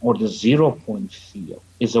 or the 0 point field,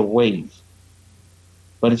 is a wave.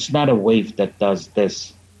 But it's not a wave that does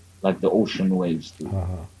this like the ocean waves do.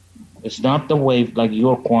 Uh-huh. It's not the wave like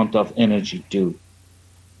your quanta of energy do.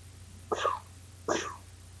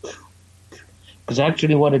 Because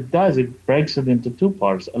actually what it does, it breaks it into 2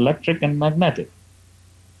 parts, electric and magnetic.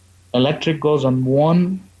 Electric goes on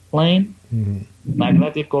one plane,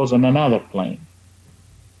 magnetic goes on another plane.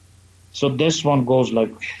 So this one goes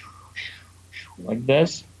like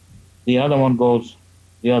this, the other one goes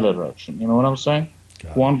the other direction. You know what I'm saying?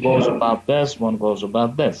 One goes about this, one goes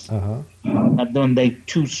about this. Uh-huh. And then they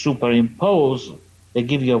 2 superimpose, they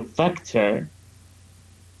give you a vector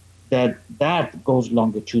that goes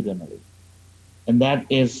longitudinally. And that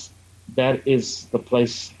is the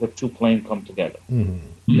place where 2 planes come together. Mm-hmm.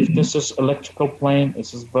 If this is electrical plane,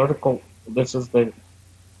 this is vertical, this is the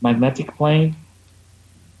magnetic plane,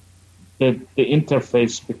 the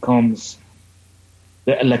interface becomes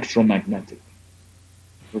the electromagnetic,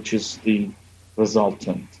 which is the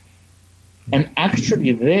resultant. And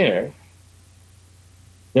actually there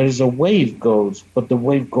is a wave goes, but the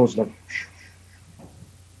wave goes like,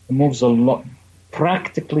 it moves a lot,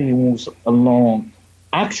 practically moves along.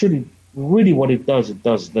 Actually, really what it does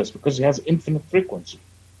this, because it has infinite frequency.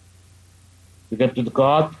 You get to the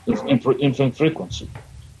God, it's infinite frequency.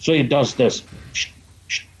 So it does this.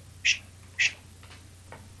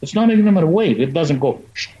 It's not even a wave. It doesn't go.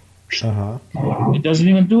 Uh-huh. It doesn't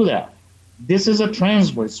even do that. This is a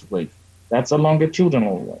transverse wave. That's a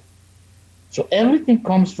longitudinal wave. So everything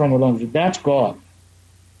comes from a longitude. That's God.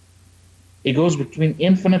 It goes between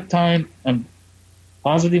infinite time and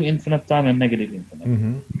positive infinite time and negative infinite.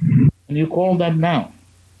 Mm-hmm. And you call that now.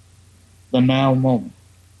 The now moment.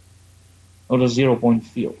 Or the 0 point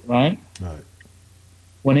field, right? Right.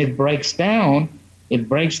 When it breaks down, it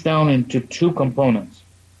breaks down into two components.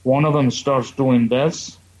 One of them starts doing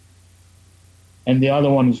this, and the other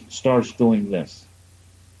one starts doing this.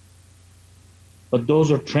 But those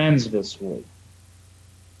are transverse waves.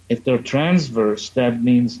 If they're transverse, that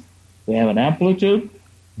means they have an amplitude,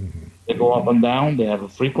 they go up and down, they have a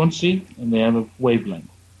frequency, and they have a wavelength.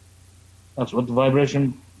 That's what the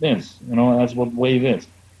vibration is. That's what wave is.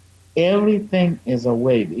 Everything is a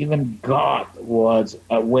wave. Even God was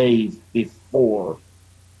a wave before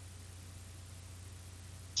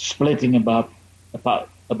splitting about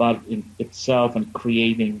in itself and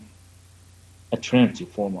creating a trinity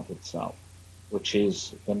form of itself, which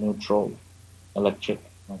is the neutral, electric,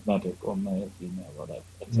 magnetic, or male, female, whatever.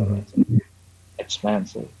 It's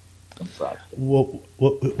expansive, contracted.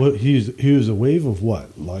 What? He was a wave of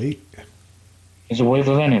what? Light? It's a wave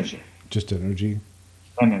of energy. Just energy.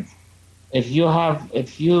 Energy.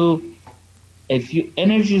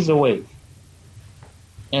 Energy is a wave,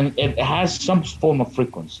 and it has some form of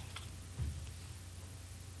frequency.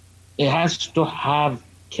 It has to have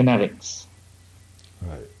kinetics.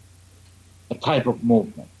 Right. A type of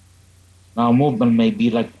movement. Now, movement may be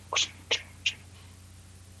like,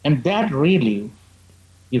 and that really,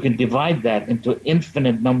 you can divide that into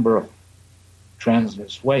infinite number of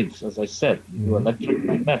transverse waves. As I said, you do electric,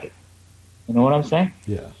 magnetic. You know what I'm saying?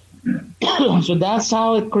 Yeah. So that's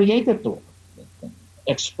how it created the world. It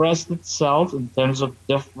expressed itself in terms of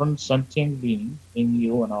different sentient beings, being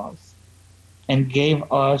you and us, and gave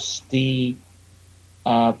us the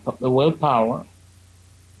willpower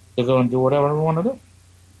to go and do whatever we want to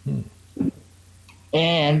do.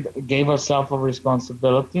 And gave us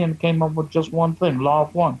self-responsibility and came up with just one thing, law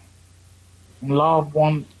of one. And law of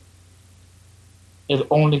one, it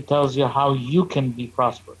only tells you how you can be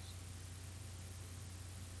prosperous.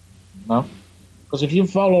 No? Because if you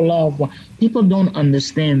follow law of one, people don't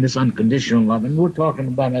understand this unconditional love, and we're talking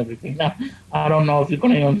about everything. Now, I don't know if you're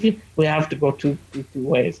going to, we have to go two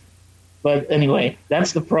ways. But anyway,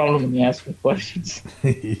 that's the problem when you ask me questions.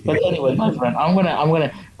 But anyway, my friend, I'm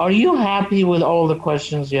gonna. Are you happy with all the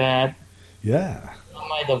questions you had? Yeah. I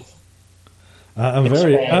might have. I'm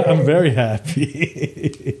very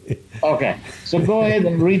happy. Okay, so go ahead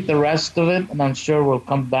and read the rest of it, and I'm sure we'll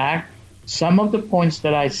come back. Some of the points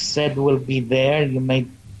that I said will be there. You may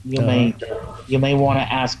want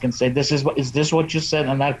to ask and say, is this what you said?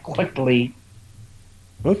 And I'll quickly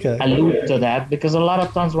allude to that, because a lot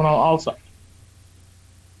of times when I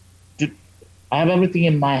have everything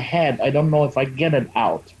in my head, I don't know if I get it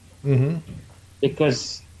out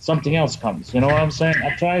because something else comes. You know what I'm saying?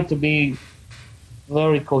 I try to be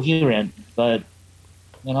very coherent, but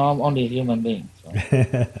I'm only a human being. So,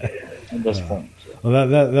 at this point. So. Well,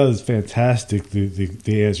 that was fantastic.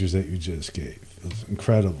 The answers that you just gave, it was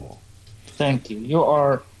incredible. Thank you.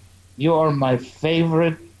 You are my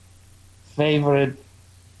favorite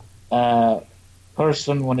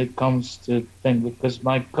person when it comes to things, because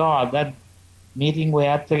my God, that meeting we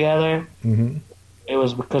had together, it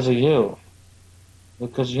was because of you.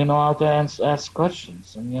 Because you know how to ask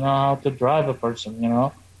questions, and you know how to drive a person,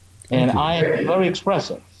 And I am very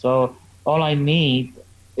expressive, so all I need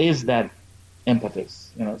is that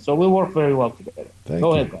impetus, So we work very well together.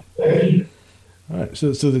 Go ahead, man. All right,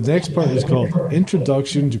 so the next part is called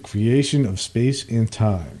Introduction to Creation of Space and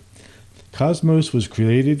Time. Cosmos was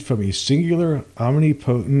created from a singular,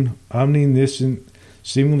 omnipotent, omniscient,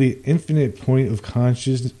 seemingly infinite point of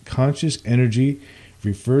conscious energy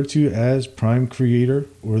referred to as Prime Creator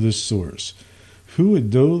or the Source, who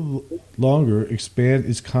would no longer expand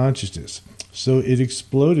its consciousness, so it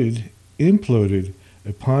imploded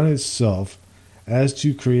upon itself as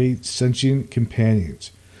to create sentient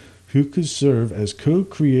companions, who could serve as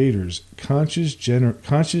co-creators,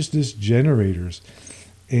 consciousness generators,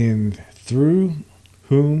 and through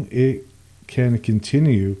whom it can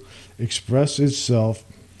continue express itself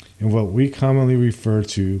in what we commonly refer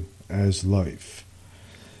to as life.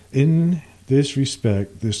 In this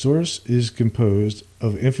respect, the Source is composed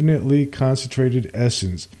of infinitely concentrated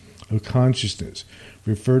essence of consciousness,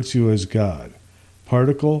 referred to as God,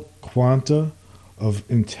 particle, quanta of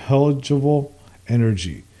intelligible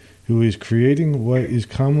energy, who is creating what is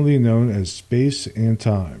commonly known as space and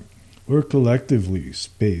time, or collectively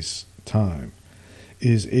space, time,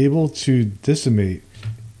 is able to disseminate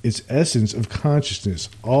its essence of consciousness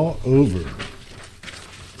all over.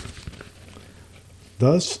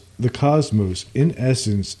 Thus, the cosmos, in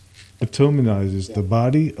essence, epitomizes the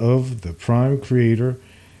body of the Prime Creator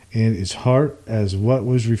and its heart as what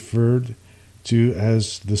was referred to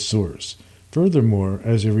as the Source. Furthermore,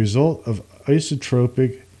 as a result of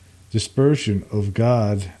isotropic dispersion of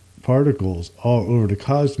God particles all over the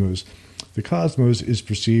cosmos, the cosmos is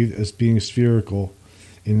perceived as being spherical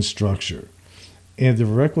in structure, and the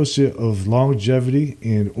requisite of longevity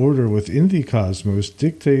and order within the cosmos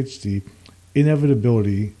dictates the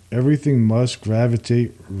inevitability everything must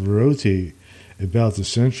rotate about the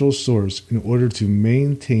central source in order to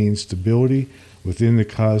maintain stability within the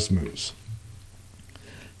cosmos.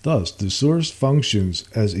 Thus, the source functions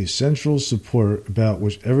as a central support about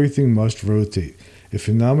which everything must rotate, a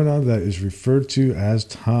phenomenon that is referred to as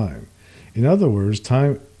time. In other words,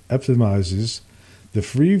 time epitomizes the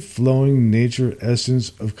free-flowing nature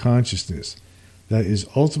essence of consciousness that is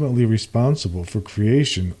ultimately responsible for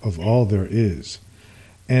creation of all there is.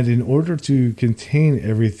 And in order to contain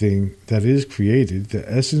everything that is created, the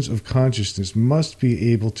essence of consciousness must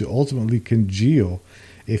be able to ultimately congeal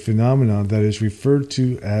a phenomenon that is referred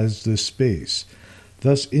to as the space.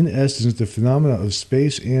 Thus, in essence, the phenomena of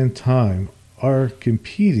space and time are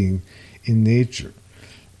competing in nature,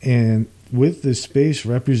 and with the space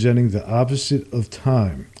representing the opposite of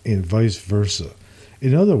time, and vice versa.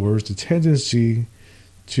 In other words, the tendency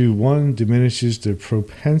to one diminishes the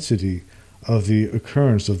propensity of the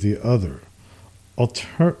occurrence of the other.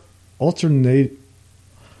 Alternatively,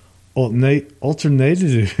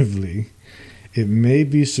 it may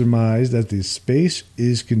be surmised that the space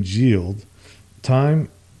is congealed, time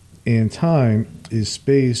is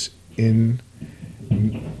space in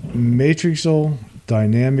matrixal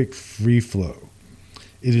dynamic free flow.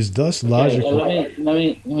 It is thus logical. Let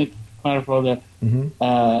me clarify that.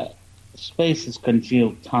 Mm-hmm. Space is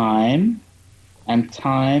congealed time, and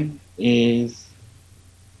time is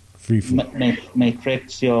Free flow.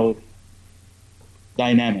 Matrixal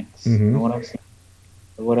dynamics. Mm-hmm. You know what I'm saying?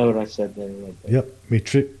 Whatever I said there. Yep,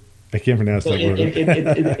 matrix. I can't pronounce that word.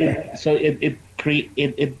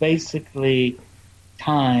 It basically,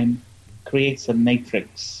 time creates a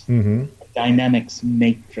matrix, Mm-hmm. a dynamics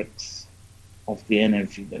matrix of the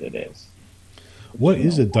energy that it is. What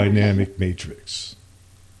is a dynamic matrix?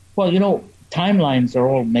 Well, timelines are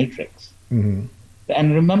all matrix. Mm-hmm.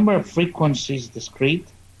 And remember, frequency is discrete.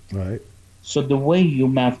 Right. So the way you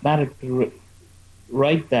mathematically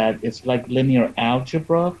write that, it's like linear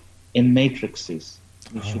algebra in matrices.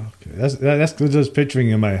 Okay. That's just picturing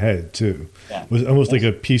in my head too. Yeah. It was almost like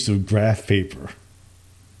a piece of graph paper.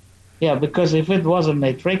 Yeah, because if it wasn't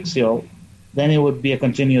matrixial, then it would be a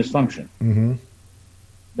continuous function. Mm-hmm.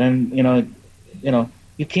 Then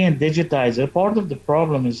you can't digitize it. Part of the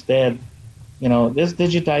problem is that this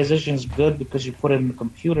digitization is good because you put it in the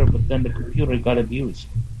computer, but then the computer got abused.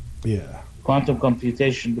 Yeah. Quantum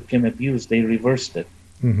computation became abused. They reversed it.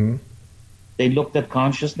 Mm-hmm. They looked at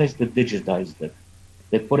consciousness, they digitized it.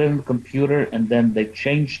 They put it in the computer, and then they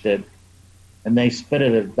changed it, and they spit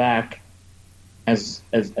it back as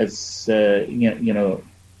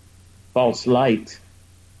false light,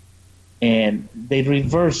 and they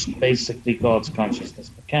reversed basically God's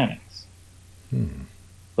consciousness mechanics,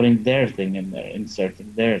 putting their thing in there,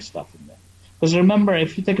 inserting their stuff in there. Because remember,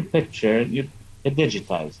 if you take a picture, it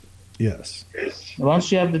digitized it. Yes.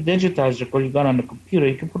 Once you have the digitizer, or you got on the computer,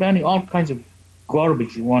 you can put all kinds of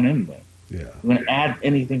garbage you want in there. Yeah. You want to add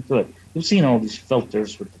anything to it. You've seen all these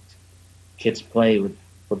filters with the kids play with,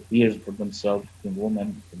 put beers for themselves, between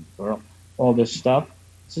woman and girl, all this stuff.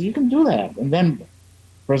 So you can do that, and then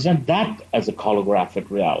present that as a holographic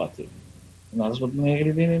reality. And that's what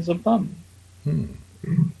negative aliens have done.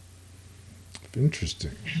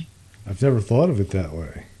 Interesting. I've never thought of it that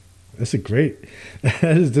way. That's a great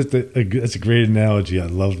analogy. I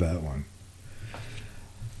love that one.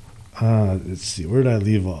 Let's see, where did I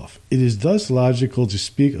leave off? It is thus logical to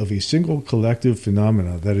speak of a single collective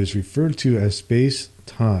phenomena that is referred to as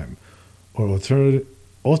space-time, or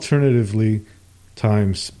alternatively,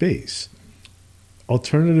 time-space.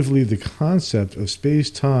 Alternatively, the concept of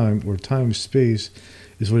space-time or time-space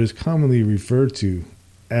is what is commonly referred to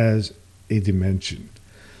as a dimension.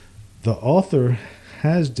 The author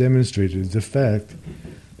has demonstrated the fact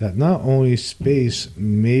that not only space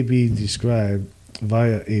may be described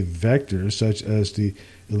via a vector such as the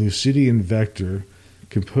Euclidean vector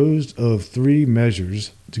composed of three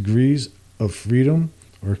measures, degrees of freedom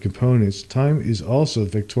or components, time is also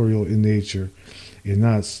vectorial in nature and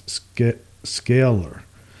not scalar,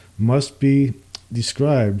 must be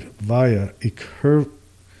described via a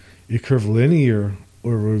curvilinear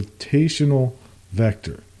or rotational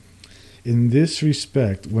vector. In this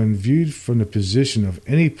respect, when viewed from the position of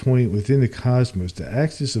any point within the cosmos, the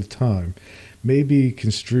axis of time may be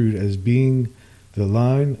construed as being the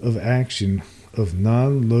line of action of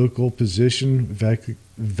non-local position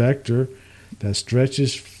vector that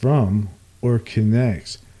stretches from or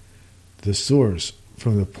connects the source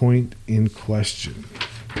from the point in question.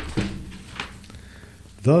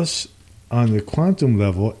 Thus, on the quantum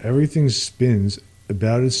level, everything spins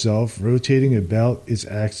about itself, rotating about its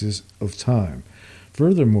axis of time.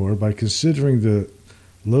 Furthermore, by considering the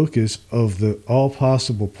locus of all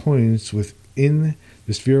possible points within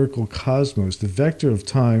the spherical cosmos, the vector of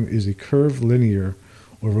time is a curved linear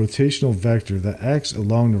or rotational vector that acts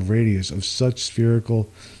along the radius of such spherical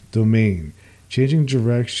domain, changing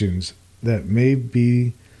directions that may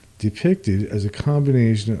be depicted as a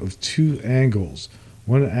combination of two angles,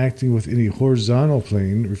 one acting within a horizontal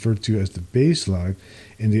plane, referred to as the baseline,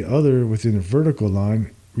 and the other within a vertical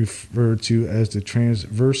line, referred to as the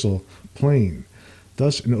transversal plane.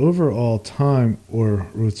 Thus, an overall time or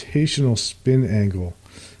rotational spin angle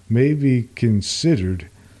may be considered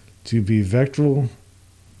to be vectoral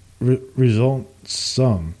result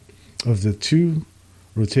sum of the two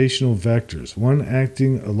rotational vectors, one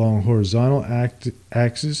acting along horizontal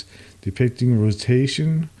axis depicting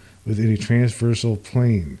rotation within a transversal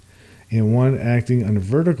plane, and one acting on a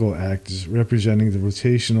vertical axis representing the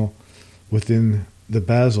rotational within the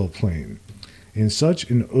basal plane. And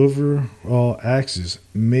such an overall axis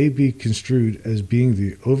may be construed as being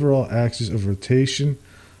the overall axis of rotation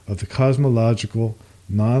of the cosmological,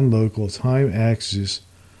 non-local time axis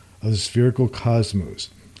of the spherical cosmos.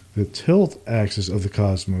 The tilt axis of the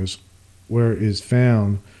cosmos, where it is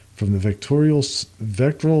found from the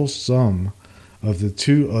vectoral sum of the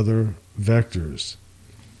two other vectors.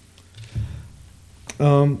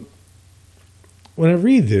 When I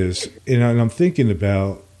read this, and I'm thinking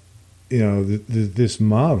about, this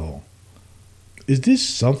model, is this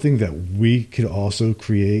something that we could also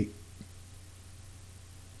create?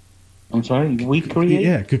 I'm sorry, we create?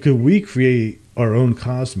 Yeah, could we create our own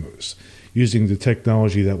cosmos using the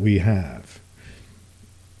technology that we have?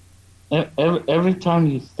 Every time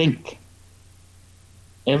you think,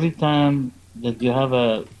 every time that you have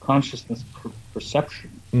a consciousness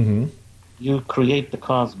perception, Mm-hmm. you create the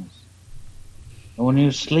cosmos. And when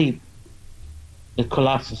you sleep, it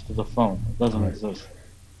collapses to the phone. It doesn't exist.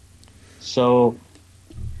 So,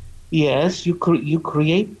 yes, you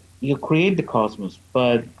create the cosmos,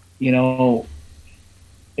 but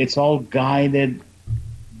it's all guided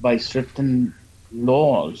by certain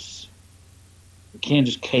laws. You can't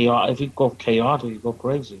just chaotic. If you go chaotic, you go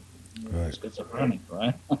crazy. Right. Schizophrenic,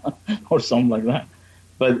 right? Or something like that.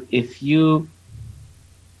 But if you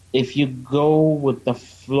go with the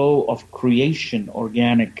flow of creation,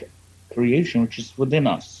 organic creation, which is within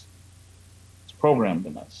us, it's programmed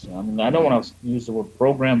in us. I mean, I don't want to use the word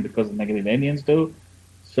program because the negative aliens do.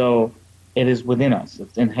 So it is within us.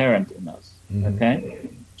 It's inherent in us. Mm-hmm. Okay?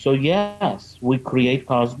 So yes, we create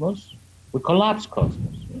cosmos. We collapse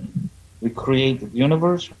cosmos. We create the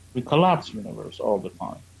universe. We collapse universe all the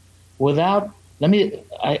time. I've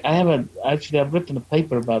written a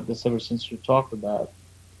paper about this ever since you talked about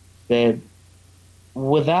that.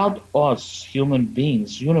 Without us, human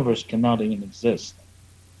beings, universe cannot even exist.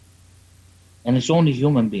 And it's only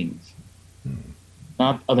human beings,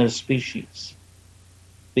 not other species,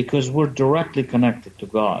 because we're directly connected to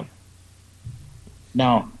God.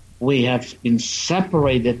 Now, we have been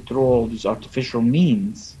separated through all these artificial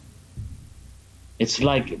means. It's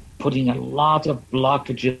like putting a lot of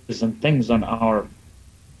blockages and things on our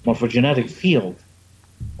morphogenetic field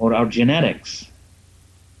or our genetics.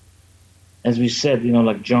 As we said,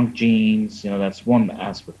 like junk genes, that's one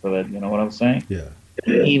aspect of it, you know what I'm saying? Yeah.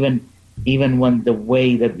 Even when the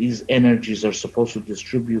way that these energies are supposed to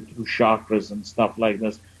distribute through chakras and stuff like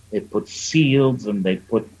this, they put seals and they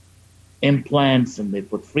put implants and they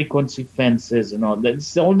put frequency fences and all that.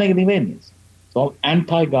 It's all negative aliens. It's all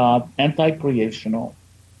anti-God, anti-creational,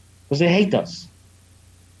 because they hate us.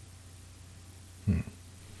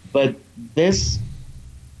 But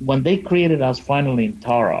when they created us finally in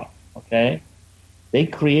Tara, okay, they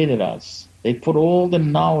created us. They put all the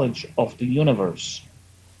knowledge of the universe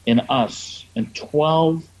in us in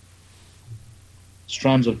 12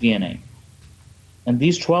 strands of DNA. And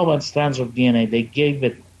these 12 strands of DNA, they gave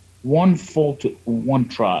it one fold to one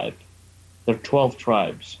tribe. There are 12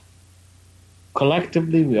 tribes.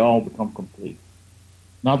 Collectively, we all become complete.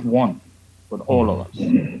 Not one, but all of us.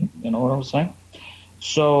 You know what I'm saying?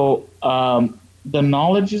 So the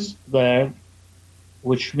knowledge is there,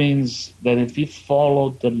 which means that if we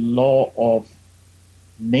follow the law of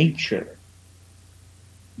nature,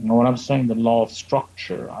 you know what I'm saying? The law of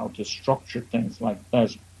structure, how to structure things like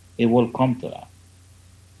this, it will come to that.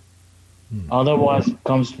 Otherwise, it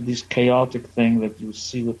comes to this chaotic thing that you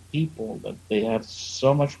see with people, that they have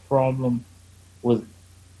so much problem with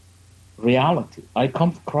reality. I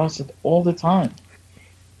come across it all the time.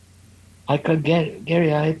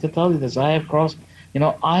 Gary, I hate to tell you this. I have crossed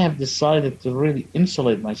I have decided to really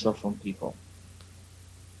insulate myself from people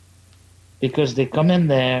because they come in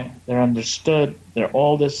there, they're understood, they're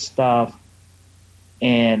all this stuff,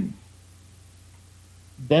 and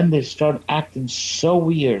then they start acting so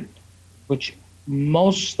weird, which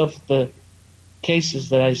most of the cases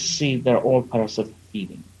that I see, they're all parasitic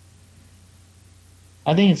feeding.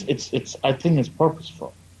 I think it's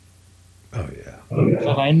purposeful. Oh yeah.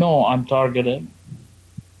 So I know I'm targeted,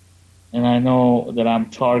 and I know that I'm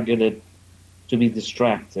targeted to be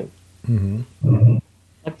distracted. Mm-hmm.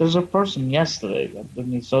 Like there's a person yesterday that made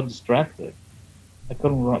me so distracted, I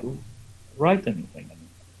couldn't write anything.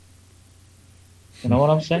 You know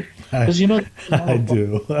what I'm saying? Because I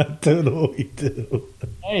do. I totally do.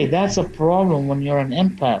 Hey, that's a problem when you're an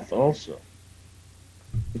empath also,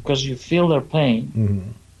 because you feel their pain,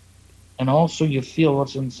 Mm-hmm. and also you feel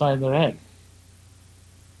what's inside their head.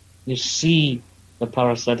 You see the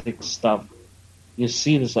parasitic stuff. You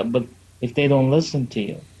see the stuff, but if they don't listen to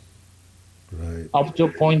you, Right. up to a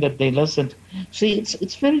point that they listen, see,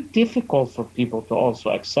 it's very difficult for people to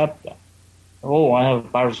also accept that. Oh, I have a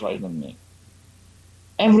parasite in me.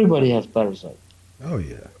 Everybody has parasite. Oh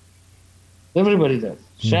yeah. Everybody does.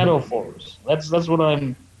 Shadow force. That's what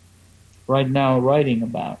I'm right now writing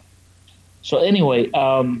about. So anyway,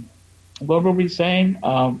 what were we saying?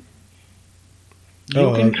 I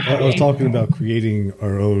was talking about creating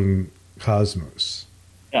our own cosmos.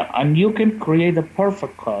 Yeah, and you can create a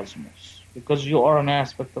perfect cosmos because you are an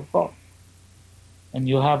aspect of God. And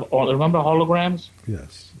you have all. Remember holograms?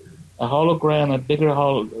 Yes. A hologram,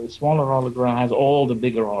 a smaller hologram has all the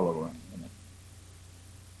bigger holograms in it.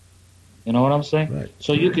 You know what I'm saying? Right.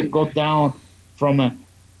 So you can go down from a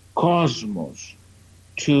cosmos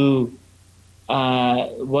to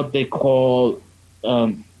what they call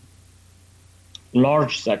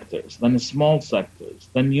large sectors, then small sectors,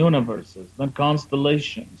 then universes, then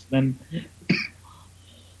constellations, then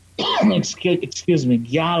excuse me,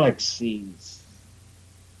 galaxies,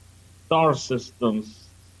 star systems,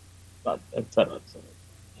 etc., etc.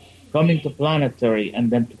 Coming to planetary and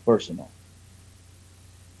then to personal.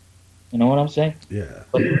 You know what I'm saying? Yeah.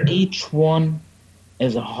 But each one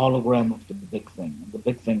is a hologram of the big thing. And the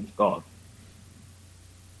big thing is God.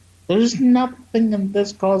 There is nothing in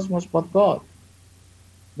this cosmos but God.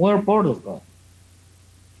 We're part of God.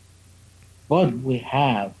 But we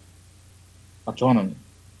have autonomy.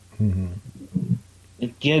 Mm-hmm.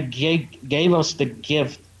 It gave us the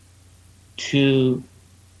gift to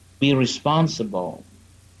be responsible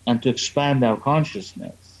and to expand our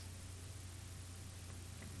consciousness.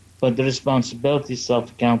 But the responsibility,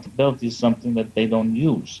 self-accountability is something that they don't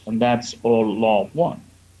use. And that's all law of one.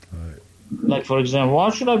 Right. Like, for example,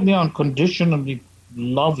 why should I be unconditionally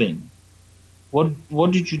loving?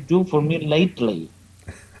 What did you do for me lately?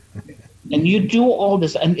 And you do all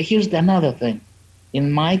this. And here's another thing.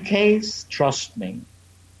 In my case, trust me,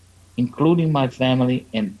 including my family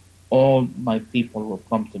and all my people who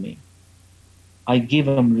come to me, I give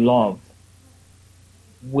them love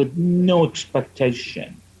with no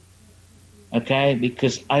expectation. Okay?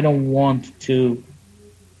 Because I don't want to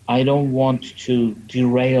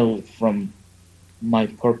derail from my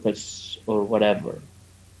purpose or whatever.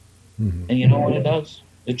 Mm-hmm. And you know what it does?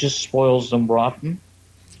 It just spoils them rotten.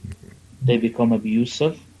 They become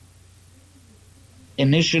abusive.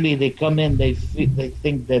 Initially, they come in, they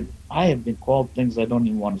think that I have been called things I don't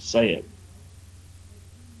even want to say it.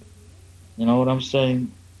 You know what I'm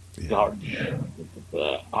saying? Yeah. Guardian,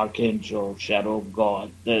 Archangel, Shadow of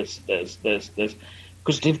God, this.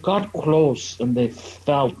 Because they've got close and they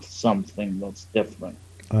felt something that's different.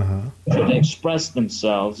 Uh-huh. So they express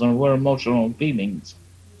themselves, and we're emotional beings.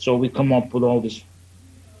 So we come up with all these,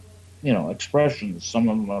 expressions. Some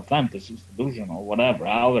of them are fantasies, delusional, whatever,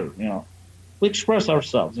 however, we express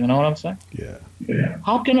ourselves. You know what I'm saying? Yeah.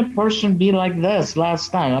 How can a person be like this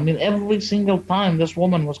last time? I mean, every single time this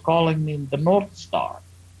woman was calling me the North Star.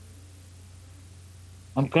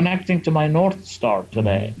 I'm connecting to my North Star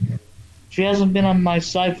today. She hasn't been on my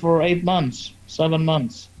side for 8 months, 7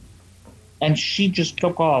 months. And she just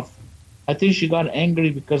took off. I think she got angry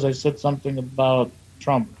because I said something about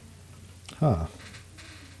Trump. Huh.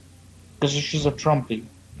 Because she's a Trumpy.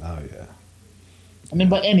 Oh yeah. I mean,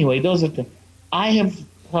 but anyway, those are the... I have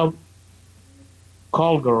helped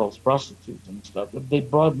call girls, prostitutes and stuff. They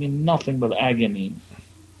brought me nothing but agony.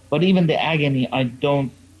 But even the agony, I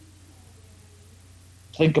don't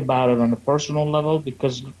think about it on a personal level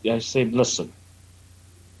because I say, listen,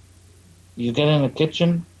 you get in the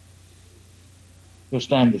kitchen, you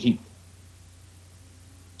stand the heat.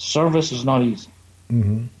 Service is not easy.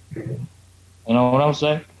 Mm-hmm. You know what I'm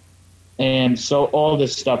saying? And so all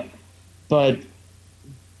this stuff. But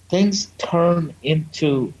things turn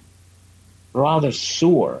into rather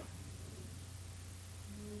sewer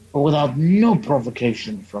without no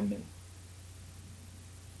provocation from me.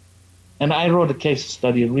 And I wrote a case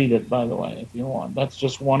study. Read it, by the way, if you want. That's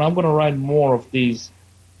just one. I'm going to write more of these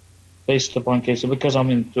based upon cases because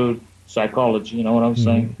I'm into psychology. You know what I'm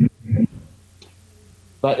saying?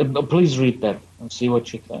 But please read that and see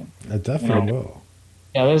what you think. I definitely will.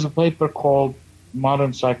 Yeah, there's a paper called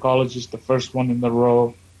Modern Psychology. It's the first one in the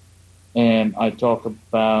row. And I talk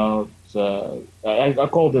about, I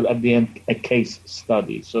called it at the end a case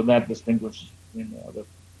study. So that distinguishes between the other,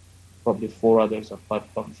 probably 4 others or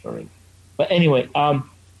 5 published already. But anyway,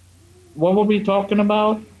 what were we talking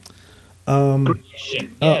about?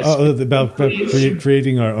 Creation. Yes. About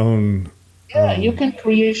creating our own. Yeah, you can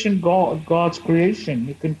creation God's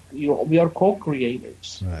creation. We are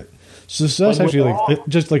co-creators. Right. So that's actually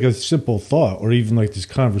just like a simple thought, or even like this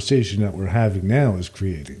conversation that we're having now is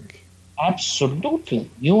creating. Absolutely,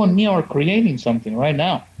 you and me are creating something right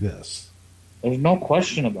now. Yes. There's no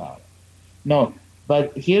question about it. No,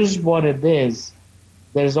 but here's what it is.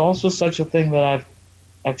 There's also such a thing that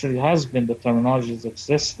has been, the terminology has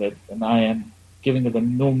existed, and I am giving it a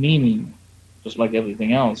new meaning, just like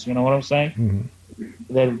everything else. You know what I'm saying?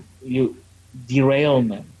 Mm-hmm. That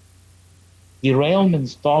derailment.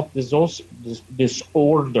 Derailment's thought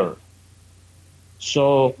disorder.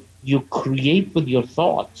 So you create with your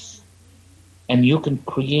thoughts, and you can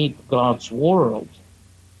create God's world.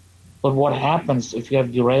 But what happens if you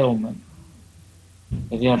have derailment?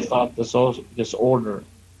 If you have thought disorder,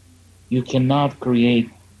 you cannot create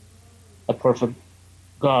a perfect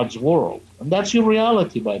God's world. And that's your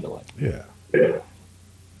reality, by the way. Yeah.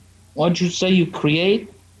 What you say you create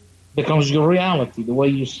becomes your reality. The way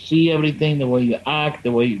you see everything, the way you act,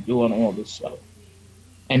 the way you do, and all this stuff.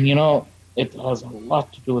 And it has a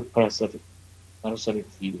lot to do with parasitic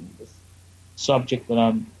feeding. This subject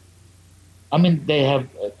that they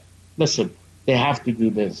have to do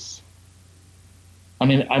this. I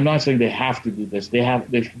mean, I'm not saying they have to do this.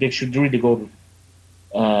 They should really go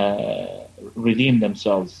to redeem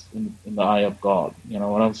themselves in the eye of God. You know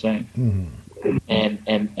what I'm saying? Mm-hmm.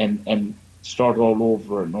 And start all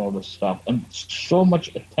over and all this stuff. And so much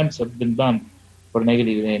attempts have been done for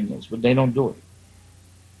negative aliens, but they don't do it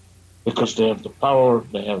because they have the power,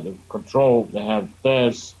 they have the control, they have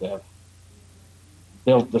this, they have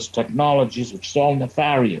built this technologies which is all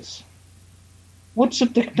nefarious. What's the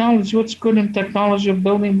technology? What's good in technology of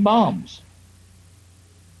building bombs?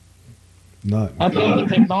 None. I build the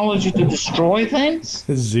technology to destroy things?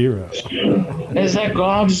 Zero. Is that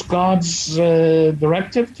God's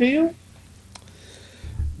directive to you?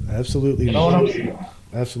 Absolutely you know not. What I'm saying?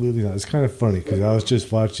 Absolutely not. It's kind of funny because I was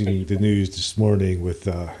just watching the news this morning with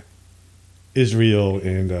Israel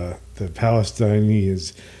and the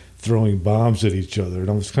Palestinians throwing bombs at each other, and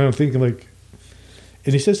I was kind of thinking and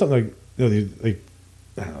he said something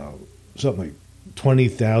something like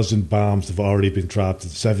 20,000 bombs have already been dropped in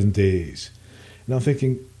 7 days, and I'm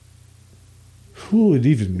thinking, who would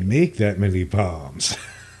even make that many bombs,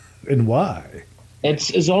 and why?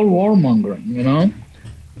 It's all warmongering,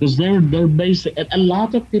 because they're basic. A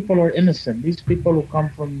lot of people are innocent. These people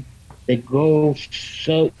who they go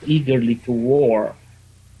so eagerly to war.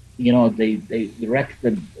 They direct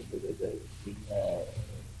the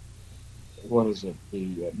what is it?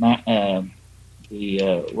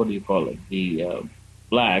 What do you call it? The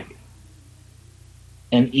flag,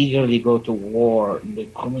 and eagerly go to war. And they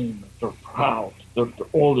come in. They're proud. They're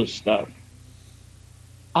all this stuff.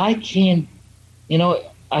 I can't.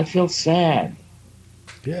 I feel sad.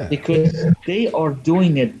 Yeah. Because they are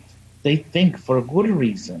doing it, they think, for a good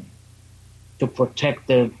reason, to protect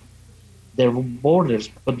their borders.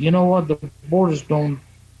 But you know what? The borders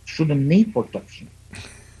shouldn't need protection.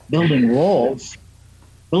 Building walls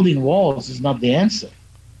is not the answer.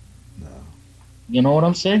 No. You know what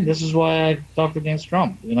I'm saying? This is why I talked against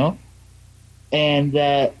Trump,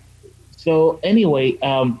 And so anyway,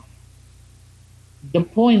 the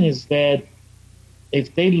point is that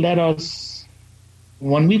if they let us,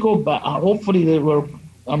 when we go back, hopefully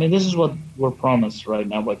this is what we're promised right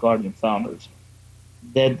now by Guardian founders,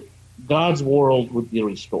 that God's world would be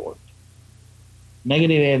restored.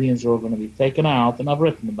 Negative aliens are going to be taken out, and I've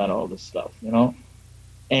written about all this stuff,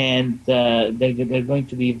 and they're going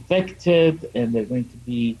to be evicted, and they're going to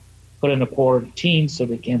be put in a quarantine so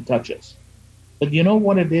they can't touch us. But you know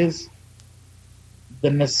what it is?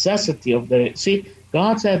 The necessity of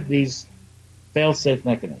God's had these fail-safe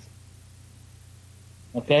mechanisms,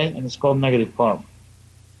 okay? And it's called negative karma,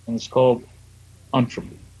 and it's called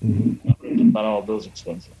entropy. Mm-hmm. I've written about all those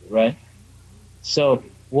extensively, right? So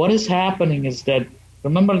what is happening is that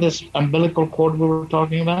Remember this umbilical cord we were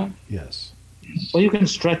talking about? Yes. Well, you can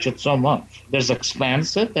stretch it so much. There's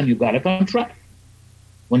expansive, and you got to contract.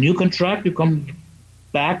 When you contract, you come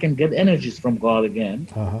back and get energies from God again.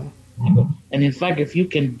 And in fact, if you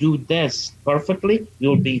can do this perfectly,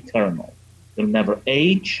 you'll be eternal. You'll never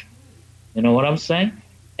age. You know what I'm saying?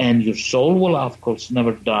 And your soul will, of course,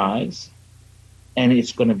 never dies. And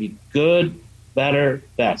it's going to be good, better,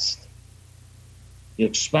 best. You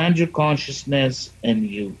expand your consciousness and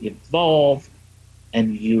you evolve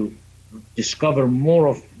and you discover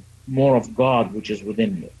more of God, which is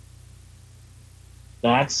within you.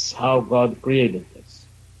 That's how God created this.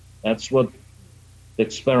 That's what the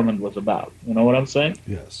experiment was about. You know what I'm saying?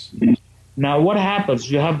 Yes. Now, what happens?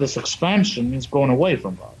 You have this expansion, it's going away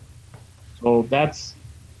from God. So that's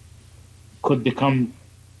could become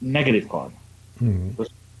negative karma.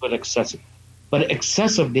 But excessive. But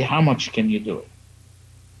excessively, how much can you do it?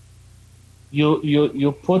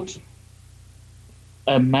 You put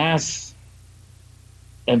a mass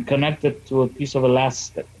and connect it to a piece of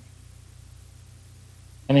elastic,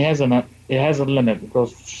 and it has a limit. It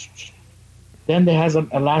goes. Then there has an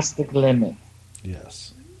elastic limit.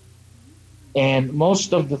 Yes. And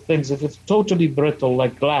most of the things, if it's totally brittle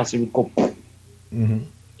like glass, it would go.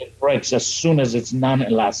 It breaks as soon as it's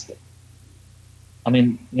non-elastic. I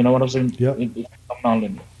mean, you know what I'm saying? Yep. It's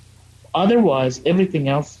non-linear. Otherwise, everything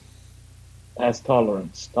else has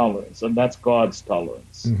tolerance, and that's God's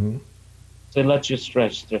tolerance. So it lets you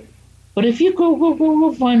stretch through. But if you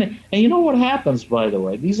go find it, and you know what happens, by the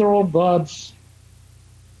way? These are all God's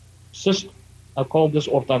system. I call this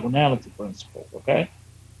orthogonality principle, okay?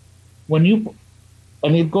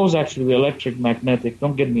 And it goes actually with electric, magnetic,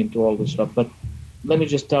 don't get me into all this stuff, but let me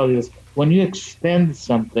just tell you this. When you extend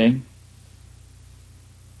something,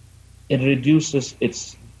 it reduces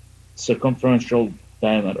its circumferential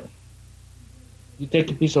diameter. You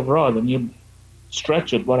take a piece of rod and you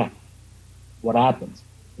stretch it, what happens?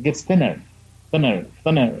 It gets thinner. How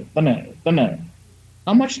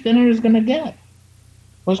much thinner is it going to get?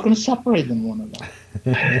 Well, it's going to separate them one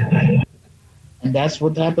another. And that's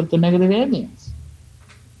what happened to negative aliens.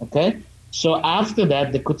 Okay? So after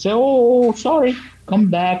that, they could say, oh, sorry, come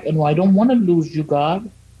back. And I don't want to lose you, God.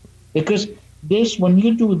 Because when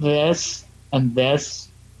you do this and this,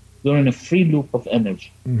 you're in a free loop of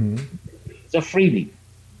energy. It's a freebie.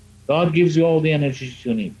 God gives you all the energies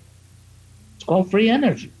you need. It's called free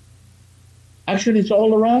energy. Actually, it's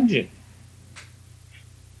all around you.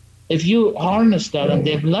 If you harness that, and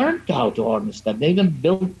they've learned how to harness that, they even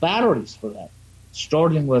built batteries for that,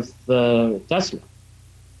 starting with Tesla.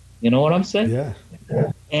 You know what I'm saying? Yeah.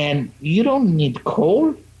 And you don't need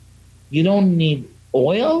coal. You don't need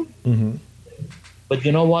oil. But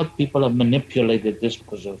you know what? People have manipulated this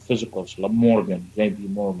because of physicals, like Morgan, J.P.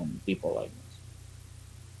 Morgan, people like this.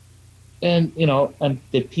 And, and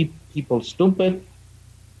the people stupid,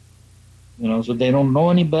 so they don't know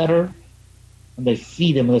any better. And they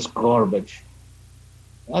feed them this garbage.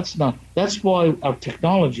 That's why our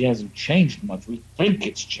technology hasn't changed much. We think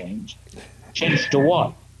it's changed. Changed to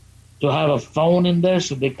what? To have a phone in there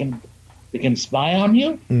so they can spy on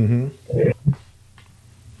you?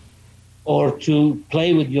 Or to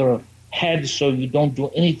play with your head so you don't do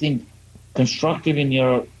anything constructive in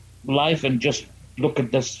your life and just look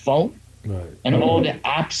at this phone? Right. And all the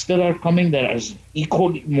apps that are coming that are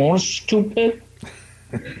equally more stupid?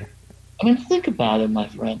 I mean, think about it, my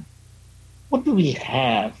friend. What do we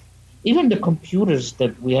have? Even the computers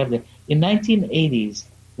that we have there. In 1980s,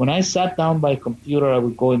 when I sat down by a computer, I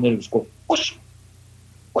would go in there and just go, whoosh,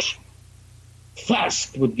 whoosh.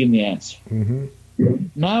 Fast would give me an answer.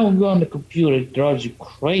 Now when you go on the computer, it drives you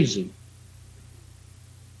crazy.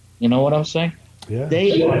 You know what I'm saying? Yeah.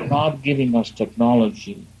 They are not giving us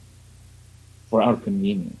technology for our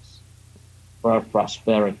convenience, for our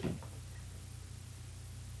prosperity.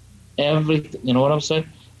 Everything, you know what I'm saying?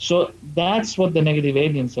 So that's what the negative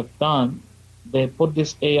aliens have done. They put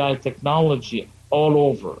this AI technology all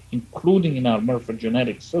over, including in our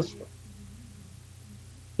morphogenetic system.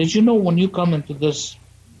 Did you know when you come into this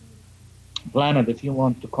planet, if you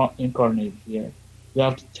want to incarnate here, you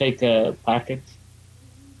have to take a package?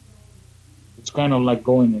 It's kind of like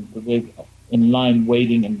going in line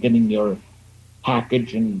waiting and getting your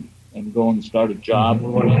package and go and start a job or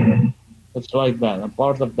whatever. It's like that. And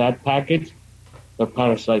part of that package, there are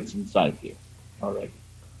parasites inside here already.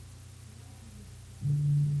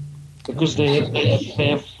 Because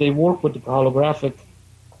they work with the holographic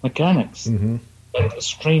mechanics that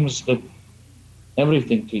streams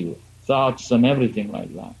everything to you, thoughts and everything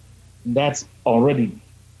like that. And that's already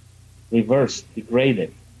reversed,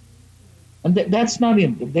 degraded. And that's not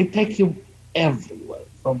in. They take you everywhere.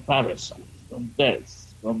 from parasites, from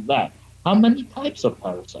this, from that. How many types of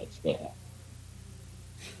parasites they have?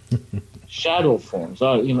 Shadow forms.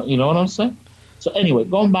 You know what I'm saying? So anyway,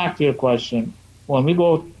 going back to your question, when we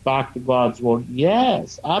go back to God's word,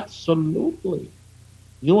 yes, absolutely.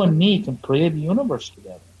 You and me can create a universe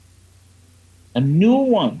together. A new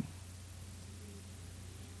one.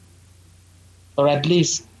 Or at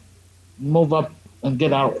least move up and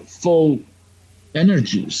get our full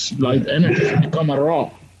energies, light energies, become a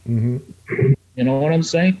raw. Mm-hmm. You know what I'm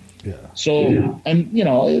saying? Yeah. So, and,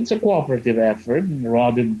 it's a cooperative effort. And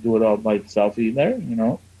Raw didn't do it all by itself either,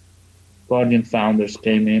 Guardian founders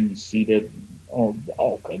came in and seeded. Oh,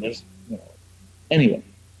 okay, Anyway,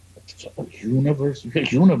 so universe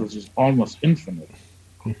is almost infinite.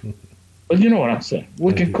 But you know what I'm saying?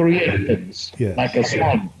 We can create things like a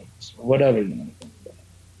song, whatever you want to think about.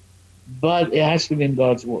 But it has to be in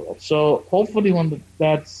God's world. So hopefully when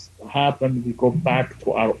that's happened, we go back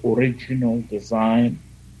to our original design,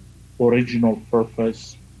 original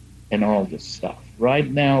purpose, and all this stuff. Right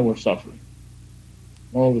now, we're suffering.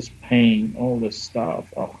 All this pain, all this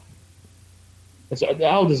stuff. Oh.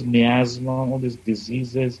 All this miasma, all these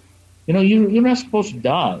diseases. You're not supposed to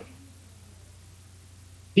die.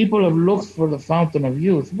 People have looked for the fountain of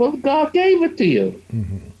youth. Well, God gave it to you.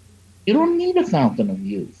 Mm-hmm. You don't need a fountain of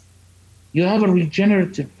youth. You have a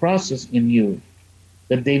regenerative process in you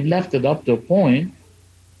that they've left it up to a point,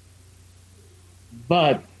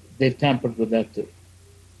 but they've tampered with that too.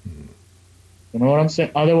 Mm-hmm. You know what I'm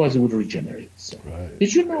saying? Otherwise, it would regenerate. So. Right.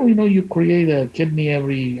 Did you know, you create a kidney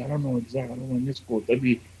every, I don't know exactly, I don't know in this quote,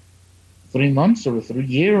 every 3 months or 3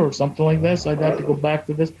 years or something like this? I'd have to go back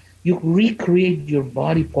to this. You recreate your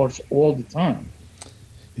body parts all the time.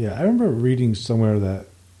 Yeah, I remember reading somewhere that,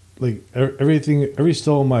 like, every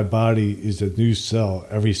cell in my body is a new cell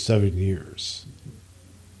every 7 years.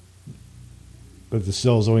 But the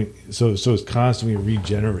cell's only, so it's constantly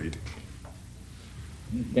regenerating.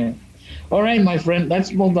 Okay. All right, my friend,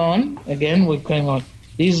 let's move on. Again, we came on.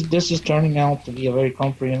 This is turning out to be a very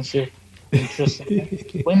comprehensive,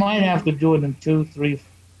 interesting. We might have to do it in 2, 3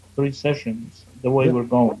 sessions, the way we're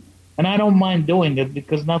going. And I don't mind doing it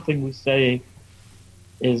because nothing we say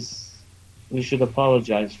we should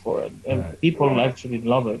apologize for it. And right. People actually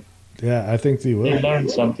love it. Yeah, I think they will. They learn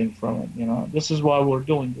something from it, This is why we're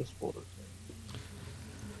doing this for it.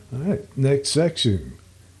 All right, next section.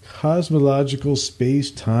 Cosmological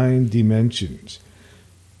space-time dimensions.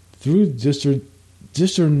 Through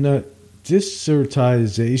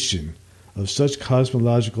discretization of such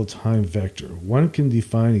cosmological time vector, one can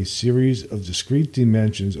define a series of discrete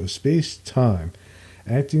dimensions of space-time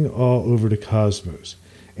acting all over the cosmos.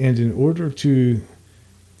 And in order to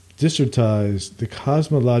discretize the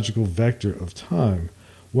cosmological vector of time,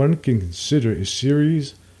 one can consider a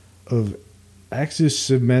series of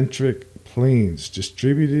axisymmetric planes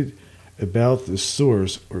distributed about the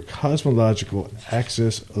source or cosmological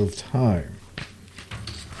axis of time.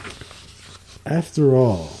 After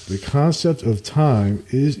all, the concept of time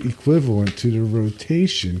is equivalent to the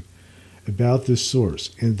rotation about the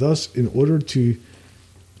source, and thus, in order to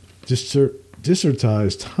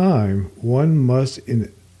discretize time, one must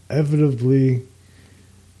inevitably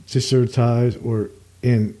discretize or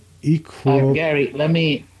in equal. Gary, let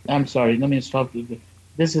me stop you.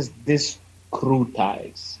 This is discretize.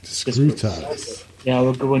 Discretize.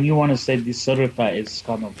 Yeah, when you want to say discretize, it's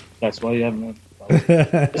kind of, that's why you haven't.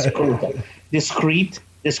 Discretize. Discretize.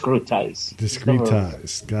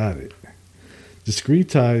 Discretize. Got it.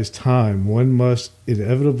 Discretize time, one must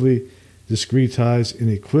inevitably discretize an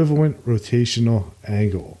equivalent rotational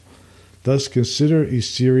angle. Thus, consider a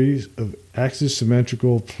series of symmetric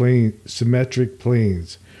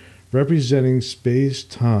planes representing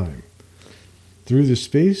space-time. Through the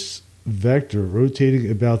space vector rotating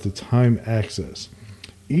about the time axis,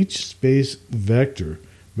 each space vector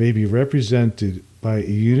may be represented by a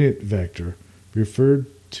unit vector referred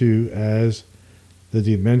to as the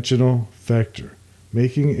dimensional vector,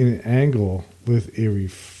 making an angle with a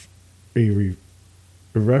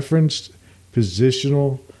referenced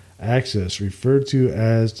positional axis referred to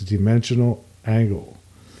as the dimensional angle.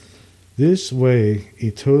 This way,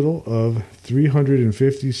 a total of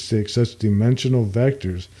 356 such dimensional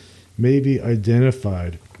vectors may be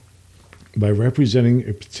identified by representing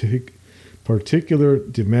a particular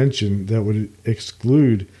dimension that would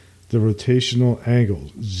exclude the rotational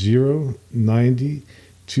angles 0, 90,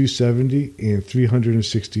 270, and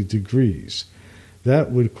 360 degrees.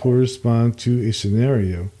 That would correspond to a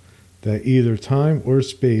scenario that either time or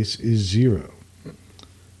space is 0.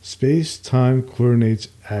 Space-time coordinates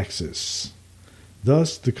axis.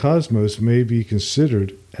 Thus, the cosmos may be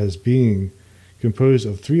considered as being composed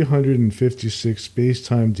of 356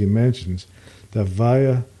 space-time dimensions that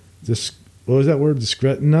via this, what was that word?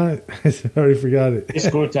 Discretization? I already forgot it.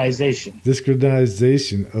 Discretization.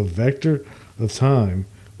 Discretization of vector of time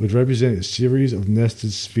would represent a series of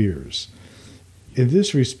nested spheres. In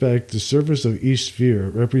this respect, the surface of each sphere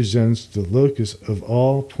represents the locus of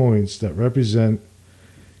all points that represent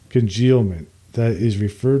congealment, that is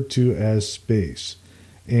referred to as space,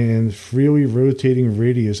 and freely rotating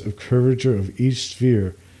radius of curvature of each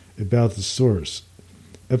sphere about the source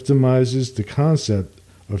optimizes the concept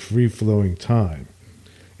of free-flowing time.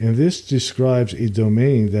 And this describes a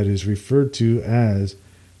domain that is referred to as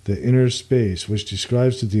the inner space, which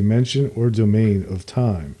describes the dimension or domain of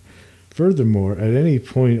time. Furthermore, at any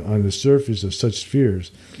point on the surface of such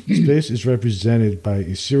spheres, space is represented by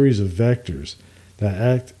a series of vectors that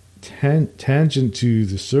act tangent to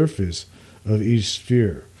the surface of each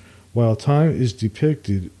sphere, while time is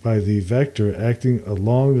depicted by the vector acting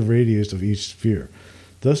along the radius of each sphere.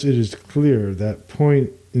 Thus, it is clear that at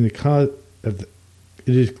point in the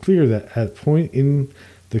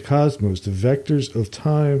cosmos, the vectors of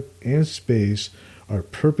time and space are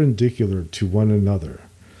perpendicular to one another.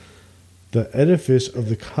 The edifice of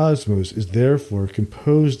the cosmos is therefore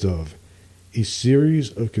composed of a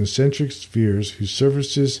series of concentric spheres whose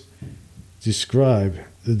surfaces describe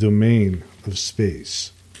the domain of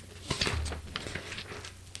space.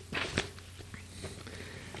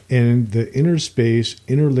 And the inner space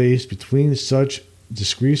interlaced between such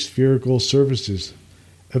discrete spherical surfaces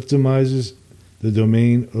optimizes the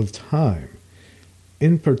domain of time.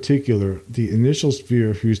 In particular, the initial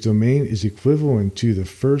sphere, whose domain is equivalent to the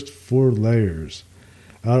first 4 layers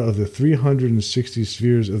out of the 360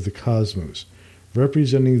 spheres of the cosmos,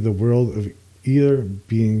 representing the world of either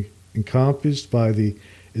being encompassed by the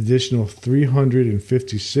additional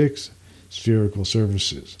 356 spherical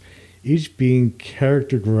surfaces, each being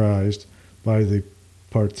characterized by the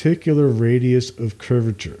particular radius of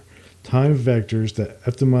curvature, time vectors that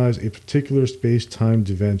optimize a particular space-time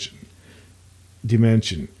dimension.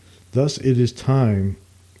 Thus, it is time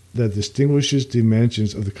that distinguishes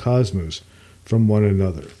dimensions of the cosmos from one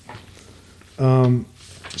another. So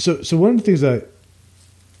one of the things that,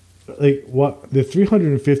 like, what the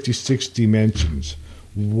 356 dimensions,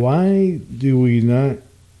 why do we not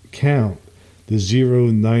count the 0,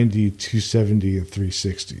 90, 270, and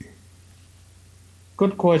 360?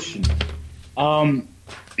 Good question.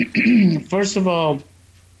 First of all,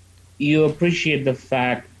 you appreciate the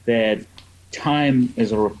fact that time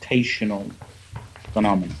is a rotational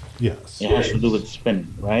phenomenon. Yes. It has to do with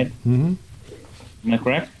spinning, right? Mm-hmm. Am I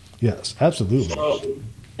correct? Yes, absolutely.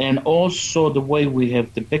 And also the way we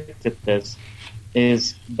have depicted this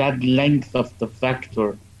is that length of the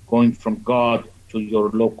vector going from God to your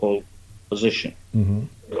local position,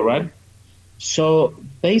 correct? So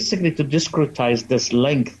basically, to discretize this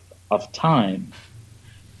length of time,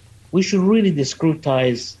 we should really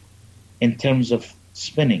discretize in terms of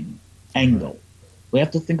spinning angle. We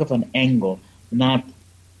have to think of an angle, not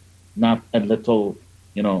a little,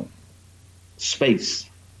 space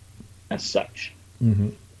as such.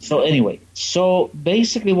 So anyway, so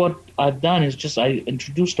basically what I've done is just I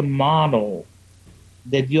introduced a model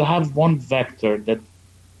that you have one vector that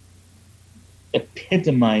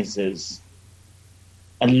epitomizes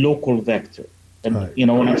a local vector. And right.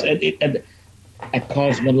 When I'm saying a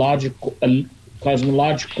cosmological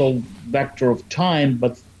vector of time,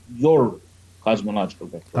 but your cosmological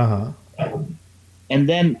vector. And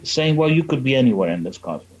then saying, well, you could be anywhere in this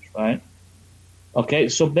cosmos, right? Okay,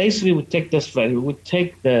 so basically we take this value, we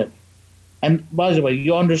take and by the way,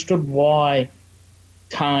 you understood why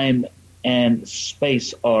time and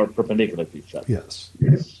space are perpendicular to each other. Yes.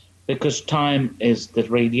 Because time is the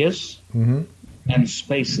radius and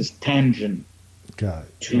space is tangent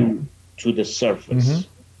to the surface.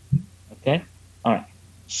 Okay? All right.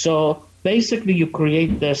 So basically you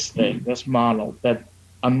create this model that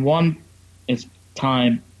on one is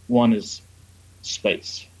time, one is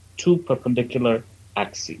space. 2 perpendicular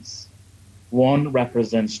axes. One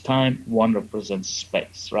represents time, one represents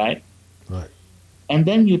space, right? Right. And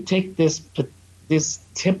then you take this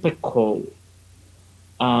typical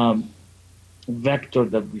vector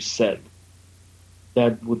that we said,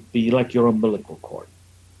 that would be like your umbilical cord.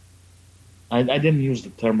 I didn't use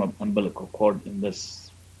the term umbilical cord in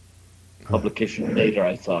this publication. Later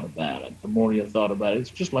I thought about it. The more you thought about it,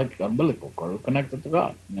 it's just like umbilical cord. We're connected to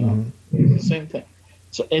God. It's the same thing.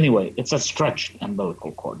 So anyway, it's a stretched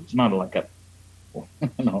umbilical cord. It's not like a, you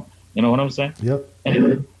know what I'm saying? Yep.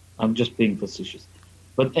 Anyway, I'm just being facetious.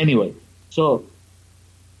 But anyway, so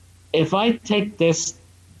if I take this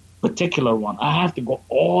particular one, I have to go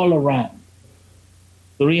all around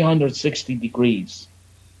 360 degrees,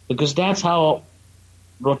 because that's how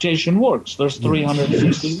rotation works. There's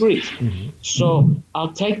 360 degrees. Mm-hmm. So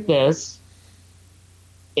I'll take this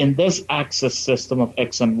in this axis system of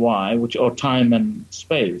X and Y, which are time and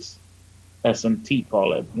space, S and T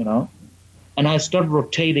call it, and I start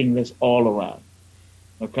rotating this all around.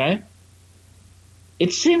 Okay?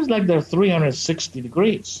 It seems like they're 360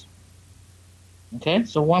 degrees. Okay?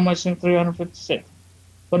 So why am I saying 356?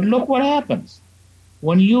 But look what happens.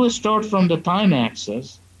 When you start from the time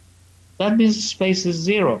axis, that means space is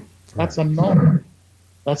zero. That's a null.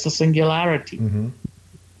 That's a singularity. Mm-hmm.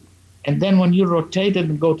 And then when you rotate it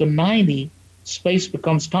and go to 90, space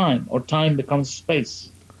becomes time, or time becomes space.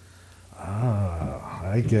 Ah,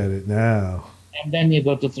 I get it now. And then you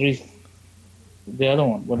go to the other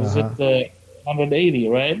one. What is it? 180,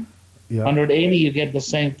 right? Yeah. 180, you get the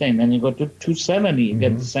same thing. Then you go to 270, you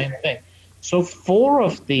get the same thing. So 4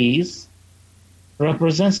 of these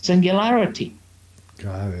represent singularity.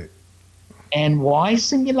 Got it. And why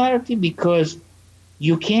singularity? Because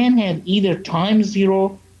you can have either time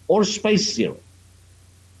zero or space zero.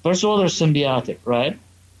 First of all, they're symbiotic, right?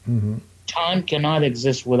 Mm-hmm. Time cannot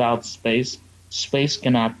exist without space. Space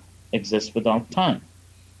cannot exist without time.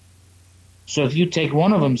 So if you take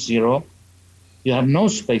one of them zero, you have no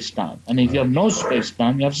space-time. And if you have no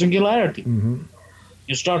space-time, you have singularity. Mm-hmm.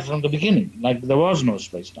 You start from the beginning, like there was no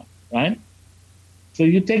space-time, right? So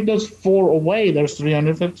you take those 4 away, there's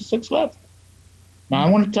 356 left. Now, I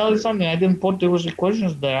want to tell you something. I didn't put those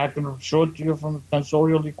equations there. I can show it to you from the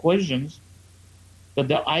tensorial equations that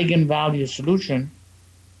the eigenvalue solution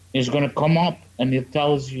is going to come up, and it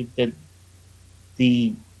tells you that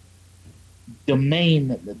the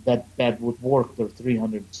domain that would work, the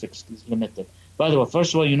 360 is limited. By the way,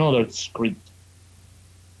 first of all, they're discrete.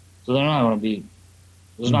 So they're not going to be,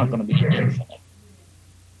 there's not going to be infinite.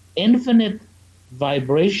 Infinite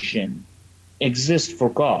vibration exists for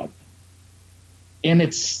God in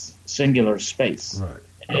its singular space. Right.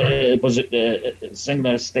 It was a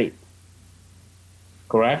singular state.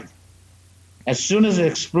 Correct? As soon as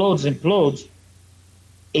it implodes,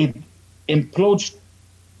 it implodes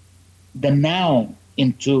the now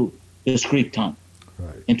into discrete time,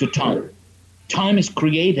 into time. Time is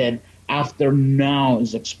created after now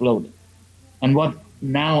is exploded. And what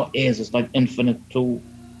now is like infinite to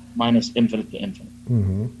minus infinite to infinite.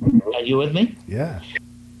 Mm-hmm. Are you with me? Yeah.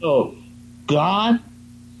 So God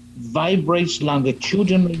vibrates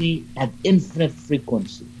longitudinally at infinite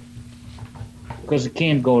frequency because it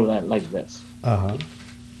can't go like this. Uh-huh.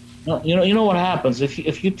 You know what happens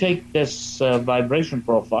if you take this vibration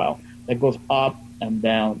profile that goes up and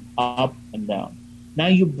down, up and down. Now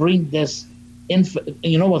you bring this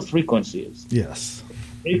you know what frequency is? Yes.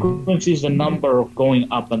 Frequency is the number of going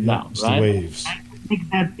up and down, it's right? the waves. Make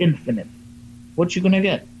that infinite. What you gonna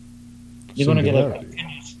get? You're gonna get a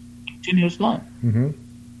continuous line,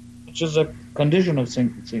 which is a condition of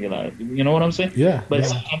singularity. You know what I'm saying? Yeah. But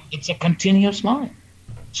it's a continuous line.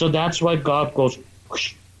 So that's why God goes.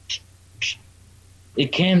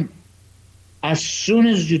 It can, as soon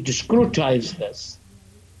as you discretize this,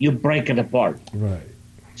 you break it apart. Right.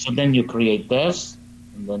 So then you create this,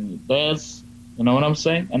 and then this. You know what I'm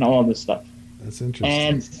saying? And all this stuff. That's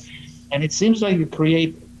interesting. And it seems like you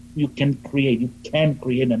can create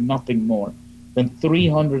a nothing more than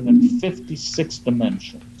 356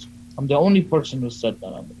 dimensions. I'm the only person who said that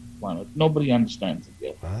on the planet. Nobody understands it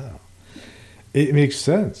yet. Wow. It makes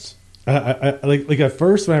sense. I like at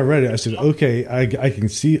first when I read it, I said, okay, I can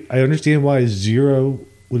see, I understand why 0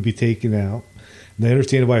 would be taken out, and I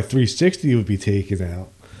understand why 360 would be taken out.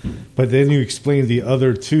 But then you explained the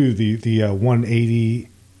other two, the 180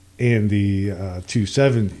 and the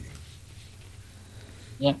 270.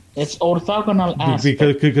 Yeah, it's orthogonal aspect.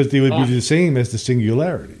 Because they would be the same as the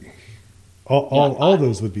singularity. All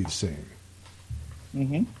those would be the same.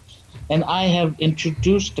 Mm-hmm. And I have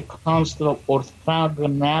introduced the concept of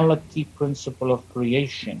orthogonality principle of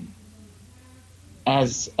creation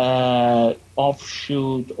as an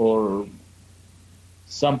offshoot or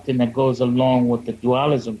something that goes along with the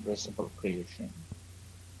dualism principle of creation.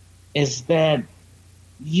 Is that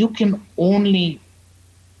you can only,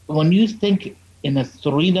 when you think in a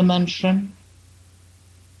 3-dimension,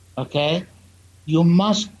 okay, you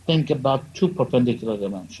must think about 2 perpendicular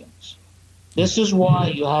dimensions. This is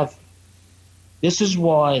why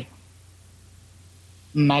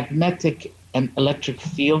magnetic and electric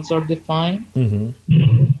fields are defined.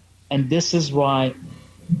 Mm-hmm. And this is why,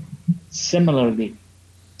 similarly,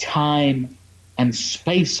 time and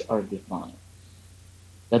space are defined,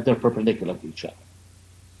 that they're perpendicular to each other.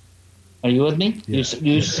 Are you with me? Yeah.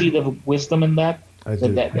 You see the wisdom in that? I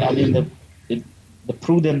do. the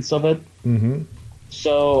prudence of it. Mm-hmm.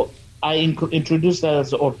 So I introduced that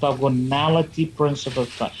as the orthogonality principle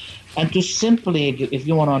of time. And to simply, if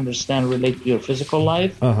you want to understand, relate to your physical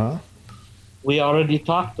life, Uh-huh. we already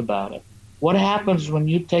talked about it. What happens when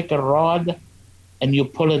you take a rod and you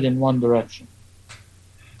pull it in one direction?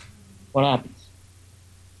 What happens?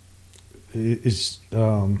 It's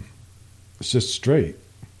just straight.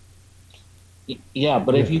 Yeah,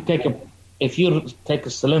 but Yeah. if you take a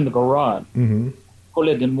cylindrical rod, Mm-hmm. pull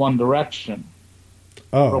it in one direction,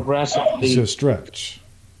 Oh, progressively, it's a stretch.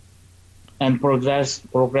 and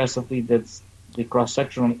progressively, the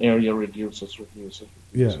cross-sectional area reduces,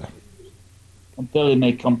 Yeah. until it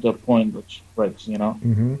may come to a point which breaks.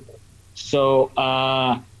 Mm-hmm. So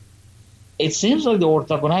it seems like the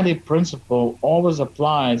orthogonality principle always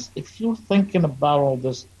applies if you're thinking about all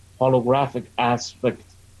this holographic aspect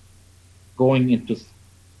going into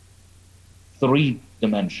 3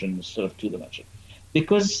 dimensions instead of 2 dimensions.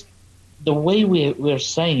 Because the way we're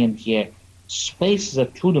saying it here, space is a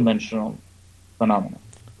 2-dimensional phenomenon.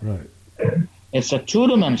 Right. It's a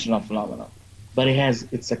 2-dimensional phenomenon, but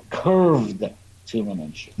it's a curved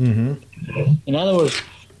 2-dimension. Mm-hmm. In other words,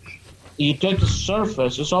 you take the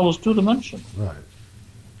surface, it's always 2-dimensional. Right.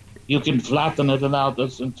 You can flatten it out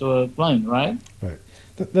into a plane, right? Right.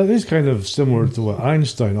 That is kind of similar to what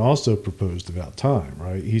Einstein also proposed about time,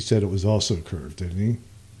 right? He said it was also curved, didn't he?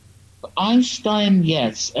 Einstein,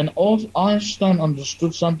 yes. And Einstein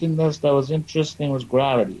understood something else that was interesting, was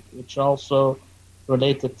gravity, which also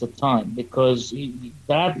related to time, because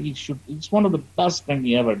it's one of the best things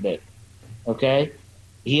he ever did. Okay?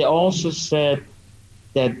 He also said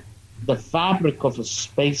that the fabric of a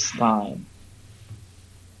space-time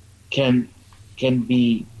can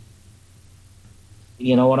be,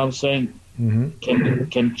 you know what I'm saying? Mm-hmm.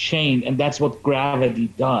 Can change, and that's what gravity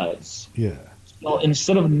does. Yeah. So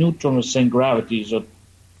instead of Newton was saying gravity is a,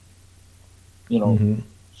 Mm-hmm.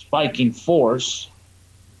 spiking force,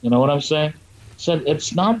 you know what I'm saying? Said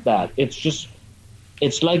it's not that.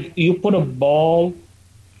 It's like you put a ball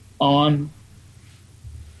on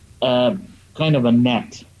kind of a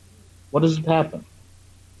net. What does it happen?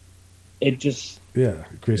 It just Yeah.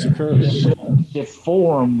 It creates a curve.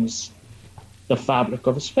 deforms the fabric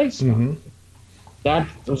of a space. Mm-hmm. That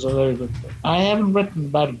was a very good thing. I haven't written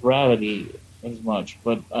about gravity as much,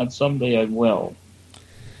 but someday I will.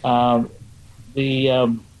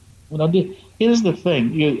 Here's the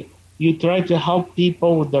thing: you try to help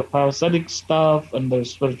people with their parasitic stuff and their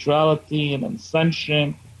spirituality and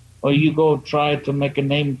ascension, or you go try to make a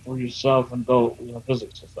name for yourself and go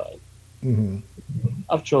physics aside. Mm-hmm.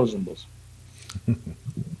 I've chosen this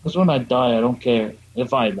because when I die, I don't care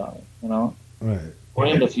if I die, Right. or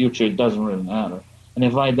in the future, it doesn't really matter. And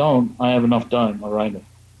if I don't, I have enough time. I'll write it.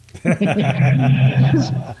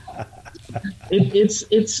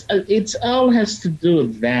 It's all has to do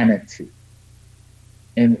with vanity,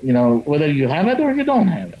 and whether you have it or you don't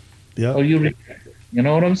have it, Yeah. or you reject it. You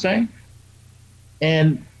know what I'm saying?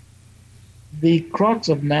 And the crux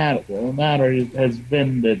of matter has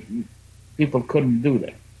been that people couldn't do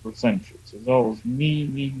that for centuries. It's always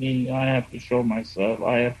me. I have to show myself.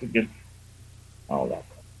 I have to get all that.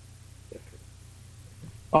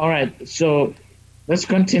 All right, so let's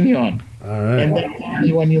continue on. All right. And then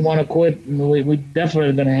when you want to quit, we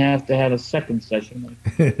definitely going to have a second session.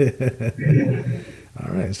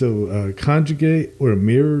 All right. So conjugate or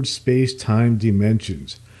mirrored space-time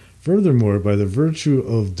dimensions. Furthermore, by the virtue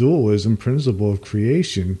of dualism principle of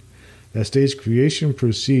creation, that states creation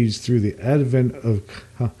proceeds through the advent of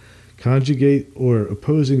conjugate or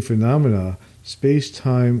opposing phenomena,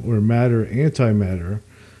 space-time or matter-antimatter,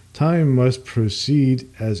 time must proceed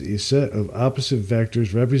as a set of opposite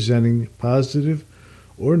vectors representing positive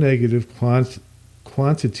or negative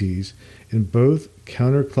quantities in both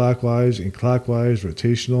counterclockwise and clockwise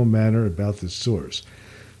rotational manner about the source.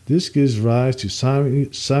 This gives rise to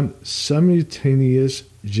simultaneous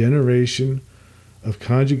generation of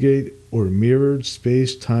conjugate or mirrored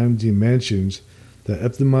space-time dimensions that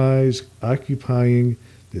optimize occupying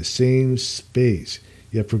the same space,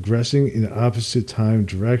 yet progressing in opposite time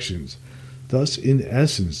directions. Thus, in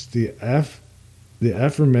essence, the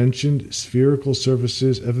aforementioned spherical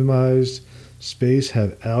surfaces optimized space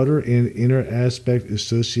have outer and inner aspect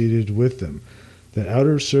associated with them. The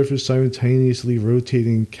outer surface simultaneously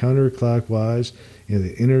rotating counterclockwise and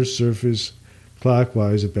the inner surface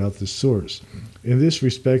clockwise about the source. In this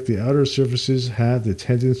respect, the outer surfaces have the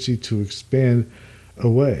tendency to expand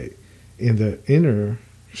away, and the inner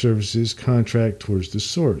surfaces contract towards the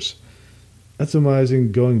source,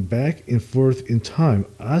 optimizing going back and forth in time,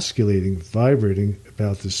 oscillating, vibrating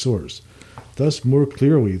about the source. Thus, more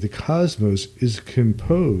clearly, the cosmos is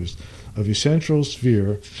composed of a central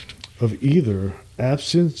sphere of either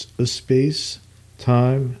absence of space,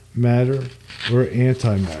 time, matter, or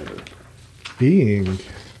antimatter, being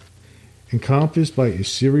encompassed by a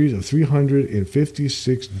series of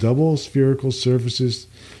 356 double spherical surface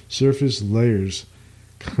layers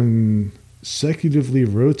consecutively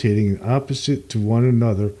rotating in opposite to one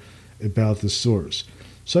another about the source.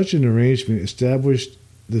 Such an arrangement established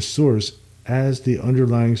the source as the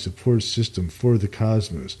underlying support system for the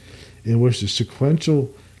cosmos, in which the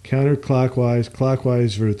sequential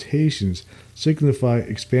counterclockwise rotations signify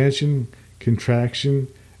expansion, contraction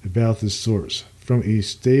about the source, from a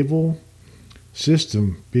stable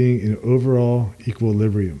system being in overall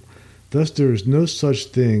equilibrium. Thus, there is no such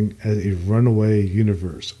thing as a runaway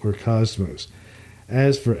universe or cosmos.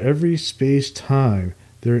 As for every space-time,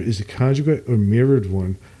 there is a conjugate or mirrored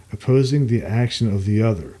one opposing the action of the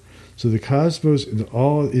other. So the cosmos and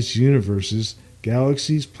all its universes,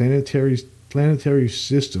 galaxies, planetary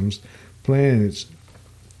systems, planets,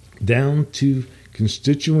 down to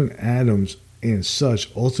constituent atoms and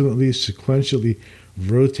such, ultimately sequentially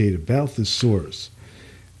rotate about the source.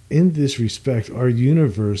 In this respect, our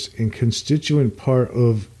universe and constituent part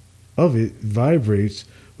of it vibrates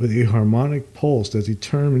with a harmonic pulse that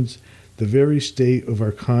determines the very state of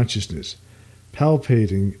our consciousness,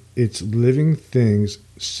 palpating its living things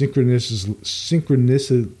synchronously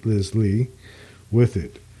with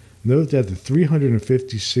it. Note that the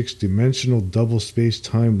 356 dimensional double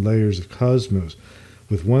space-time layers of cosmos,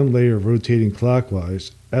 with one layer rotating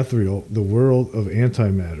clockwise, ethereal, the world of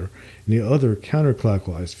antimatter, and the other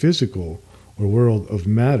counterclockwise, physical, or world of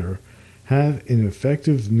matter, have an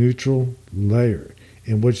effective neutral layer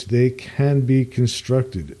in which they can be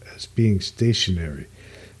constructed as being stationary.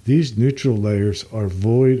 These neutral layers are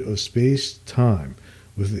void of space-time,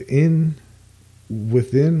 within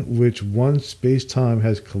which one space-time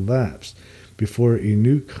has collapsed before a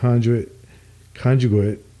new conjugate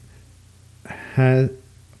had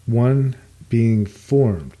one being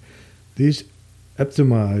formed. These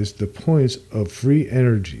optimize the points of free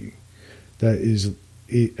energy, that is,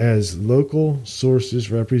 as local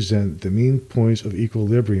sources represent the mean points of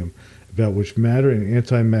equilibrium about which matter and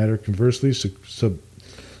antimatter conversely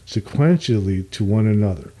sequentially to one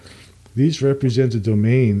another. These represent the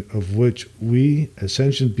domain of which we, as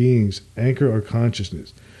sentient beings, anchor our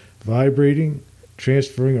consciousness, vibrating,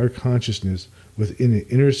 transferring our consciousness within the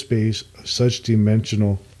inner space of such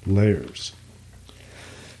dimensional layers.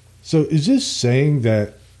 So is this saying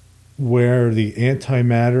that where the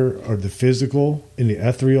antimatter or the physical and the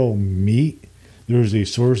ethereal meet, there is a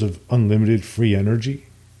source of unlimited free energy?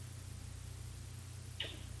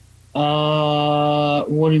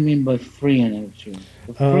 What do you mean by free energy?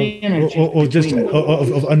 Free energy just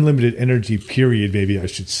of unlimited energy, period, maybe I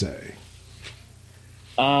should say.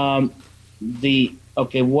 What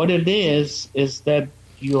it is that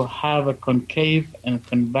you have a concave and a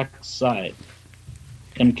convex side.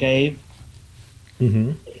 Concave,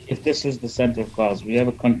 if this is the center of cause, we have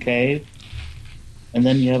a concave, and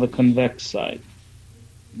then you have a convex side,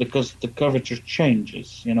 because the curvature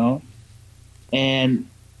changes, and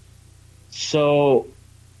so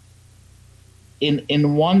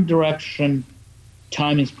in one direction,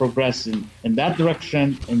 time is progressing in that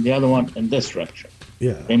direction, and the other one in this direction.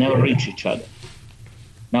 Yeah, they never reach each other.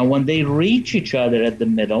 Now, when they reach each other at the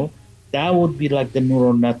middle, that would be like the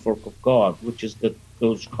neural network of God, which is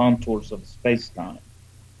those contours of space-time.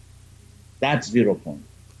 That's 0 point.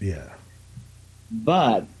 Yeah.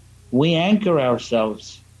 But we anchor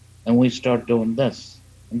ourselves and we start doing this.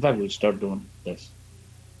 In fact, we start doing this.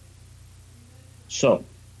 So,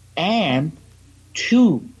 and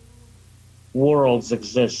two worlds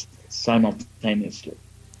exist simultaneously.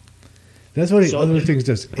 That's one of the other things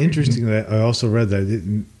that's interesting that I also read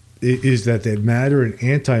that is that matter and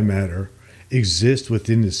antimatter exist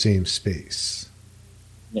within the same space.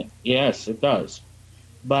 Yeah, yes, it does.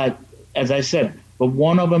 But as I said,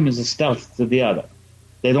 one of them is a stealth to the other.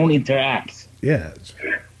 They don't interact. Yeah.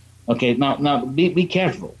 Okay, now be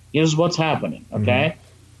careful. Here's what's happening, okay?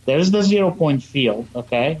 There's the 0 point field,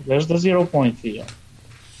 okay? There's the 0 point field,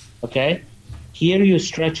 okay? Here you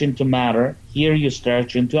stretch into matter. Here you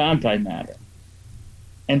stretch into antimatter.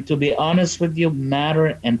 And to be honest with you,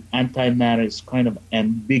 matter and antimatter is kind of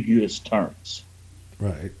ambiguous terms.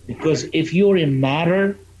 Right. Because if you're in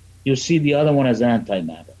matter, you see the other one as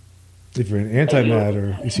antimatter. If you're in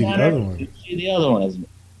antimatter, you see the other one. You see the other one as,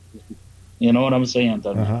 you know what I'm saying?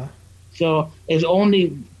 Uh-huh. So it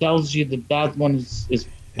only tells you that one is.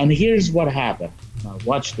 And here's what happened. Now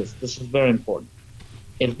watch this. This is very important.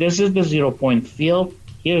 If this is the 0 point field,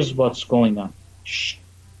 Here's what's going on. Shh,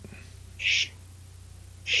 shh,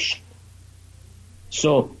 shh.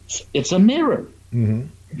 So it's a mirror. Mm-hmm.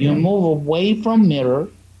 You move away from mirror,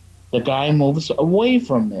 the guy moves away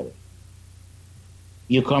from mirror.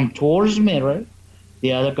 You come towards mirror,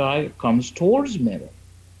 the other guy comes towards mirror.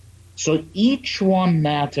 So each one,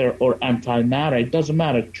 matter or antimatter, it doesn't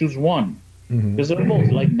matter, choose one. Because they're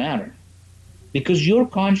both like matter. Because your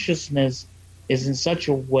consciousness is in such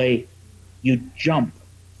a way you jump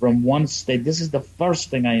from one state. This is the first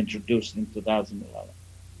thing I introduced in 2011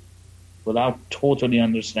 without totally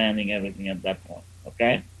understanding everything at that point,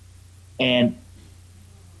 okay? And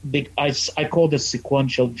I call this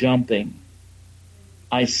sequential jumping.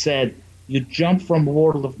 I said you jump from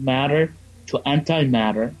world of matter to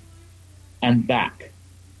antimatter and back.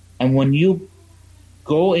 And when you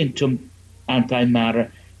go into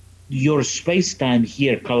antimatter, your space-time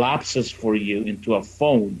here collapses for you into a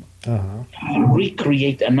foam. You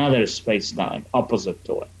recreate another space-time opposite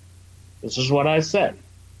to it. This is what I said,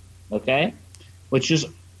 okay? Which is,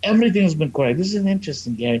 everything has been correct. This is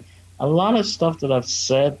interesting, Gary. A lot of stuff that I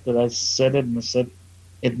said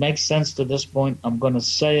it makes sense to this point. I'm going to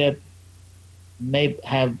say it, may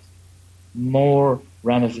have more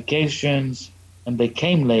ramifications, and they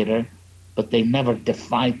came later, but they never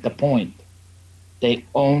defined the point. They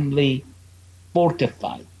only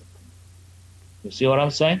fortified. You see what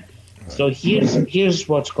I'm saying? So here's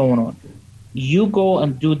what's going on. You go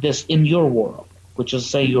and do this in your world, which is,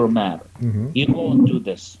 say, your matter. You go and do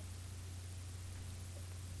this.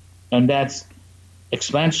 And that's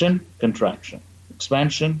expansion, contraction.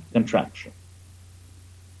 Expansion, contraction.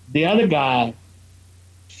 The other guy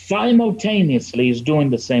simultaneously is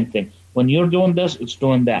doing the same thing. When you're doing this, it's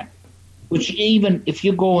doing that. Which, even if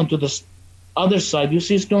you go into this other side, you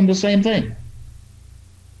see it's doing the same thing.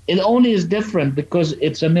 It only is different because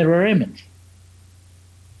it's a mirror image.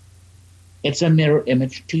 It's a mirror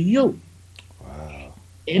image to you. Wow.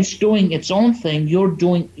 It's doing its own thing. You're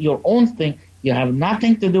doing your own thing. You have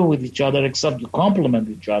nothing to do with each other except you complement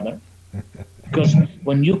each other. Because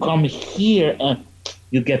when you come here,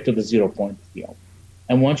 you get to the 0 point field.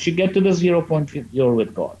 And once you get to the 0 point field, you're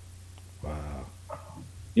with God. Wow.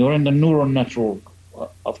 You're in the neural network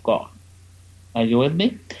of God. Are you with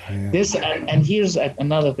me? This and here's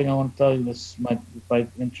another thing I want to tell you. This might be quite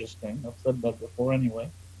interesting. I've said that before anyway.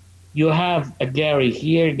 You have a Gary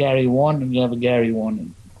here, Gary 1, and you have a Gary 1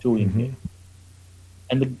 and 2 in here.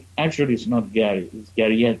 And actually, it's not Gary. It's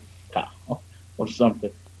Garyetta or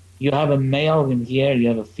something. You have a male in here, you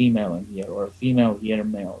have a female in here, or a female here, a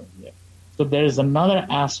male in here. So there is another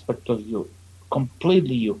aspect of you,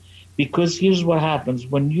 completely you. Because here's what happens.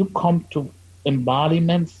 When you come to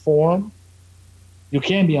embodiment form, you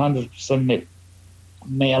can't be 100%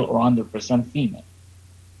 male or 100% female.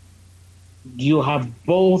 You have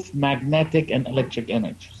both magnetic and electric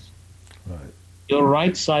energies. Right. Your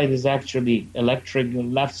right side is actually electric, your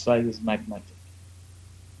left side is magnetic.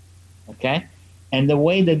 Okay? And the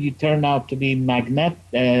way that you turn out to be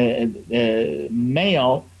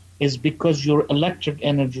male is because your electric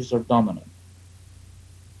energies are dominant.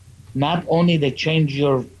 Not only they change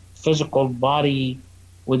your physical body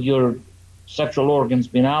with your sexual organs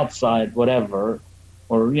being outside, whatever,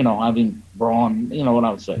 or, having brawn, what I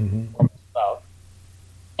would say.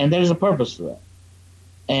 And there's a purpose to that.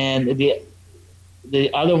 And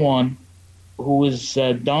the other one, who is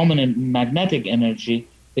dominant magnetic energy,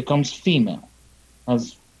 becomes female,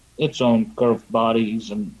 has its own curved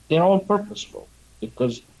bodies, and they're all purposeful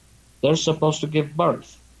because they're supposed to give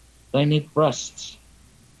birth. They need breasts.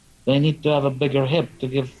 They need to have a bigger hip to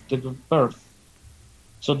give birth.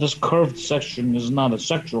 So this curved section is not a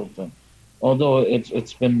sexual thing, although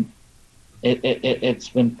it's been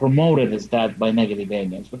promoted as that by negative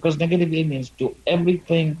aliens, because negative aliens do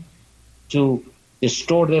everything to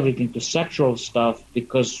distort everything to sexual stuff,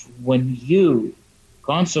 because when you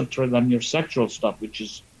concentrate on your sexual stuff, which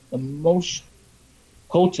is the most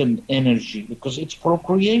potent energy, because it's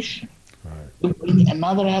procreation. Right. You bring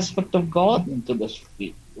another aspect of God into this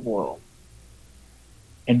world.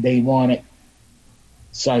 And they want it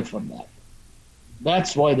aside from that.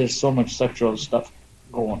 That's why there's so much sexual stuff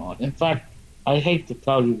going on. In fact, I hate to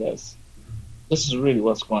tell you this. This is really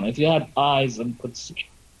what's going on. If you had eyes and could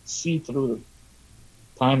see through the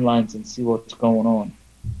timelines and see what's going on,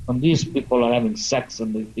 when these people are having sex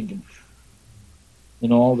and they're thinking,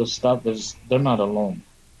 all the stuff, they're not alone.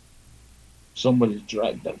 Somebody's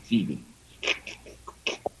dragged their feet in.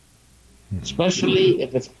 Especially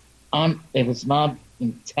if it's not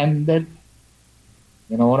intended.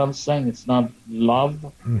 You know what I'm saying? It's not love,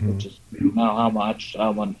 which is now how much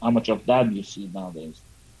of that you see nowadays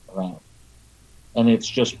around. and it's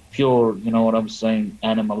just pure, you know what I'm saying,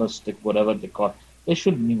 animalistic, whatever they call it. They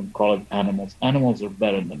shouldn't even call it animals. Animals are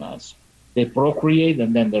better than us. They procreate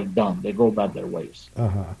and then they're done. They go about their ways.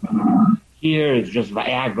 Here it's just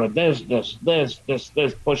Viagra, this,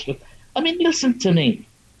 push this. I mean, listen to me.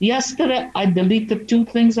 Yesterday I deleted 2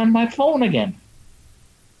 things on my phone again.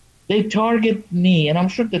 They target me, and I'm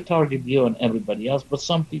sure they target you and everybody else, but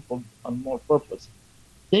some people on more purpose.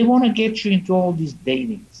 They want to get you into all these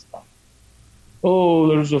dating stuff. Oh,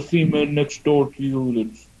 there's a female next door to you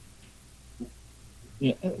that's...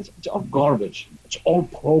 Yeah, it's all garbage. It's all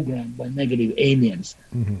programmed by negative aliens.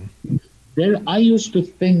 I used to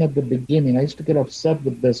think at the beginning, I used to get upset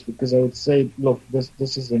with this because I would say, look, this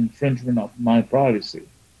is an infringement of my privacy.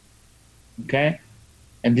 Okay?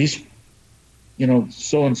 And these,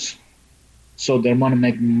 so they want to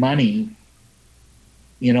make money,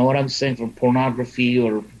 you know what I'm saying, from pornography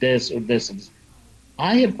or this or this.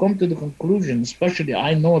 I have come to the conclusion, especially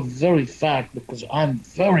I know a very fact because I'm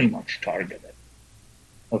very much targeted.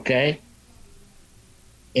 Okay?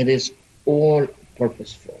 It is all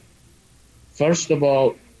purposeful. First of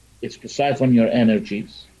all, it's to siphon your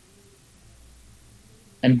energies.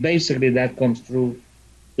 And basically that comes through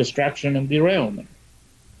distraction and derailment.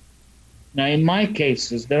 Now, in my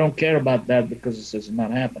cases, they don't care about that because it says it's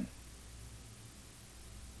not happening.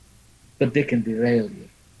 But they can derail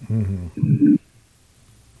you.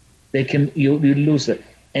 They can, you lose it.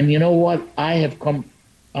 And you know what? I've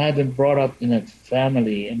been brought up in a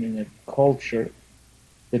family and in a culture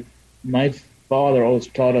that my father always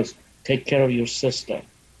taught us, take care of your sister.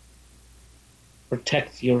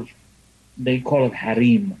 Protect they call it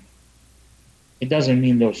harem. It doesn't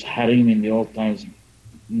mean there was harem in the old times,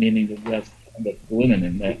 meaning that we have women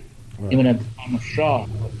in there. Right. Even at the time of Shah,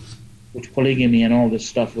 which polygamy and all this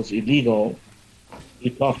stuff was illegal, he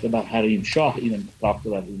talked about harem. Shah even talked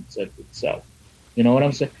about it itself. You know what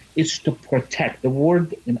I'm saying? It's to protect. The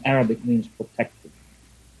word in Arabic means protected.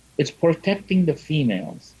 It's protecting the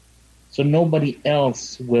females. So nobody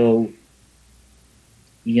else will,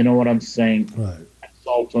 you know what I'm saying, right,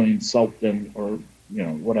 assault or insult them or,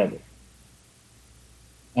 whatever.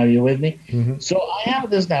 Are you with me? So I have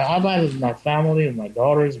this now. I've had it in my family, with my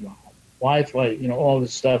daughters, my wife, all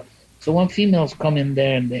this stuff. So when females come in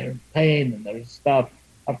there and they're in pain and there's stuff,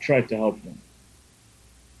 I've tried to help them.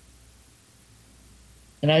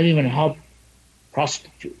 And I've even helped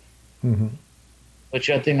prostitute, which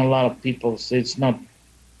I think a lot of people say it's not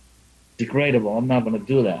degradable. I'm not going to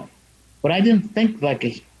do that. But I didn't think like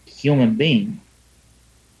a human being.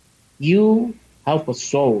 You help a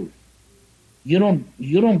soul. You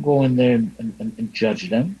don't go in there and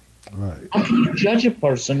judge them. Right. How can you judge a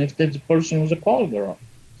person if the person was a call girl?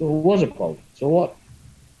 So who was a call? So what?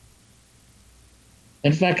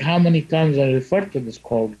 In fact, how many times I refer to this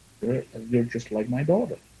call girl as you're just like my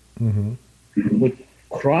daughter. Would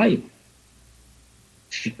cry.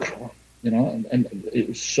 She cried, and it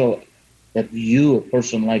was so that a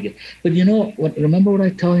person like it. But remember what I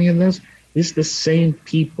telling you this? It's the same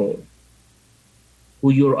people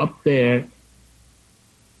who you're up there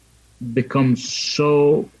become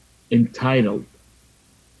so entitled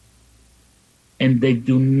and they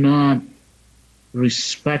do not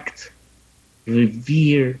respect,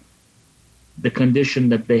 revere the condition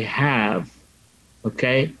that they have,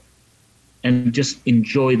 okay, and just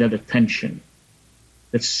enjoy that attention,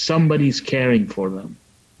 that somebody's caring for them.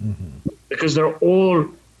 Because they're all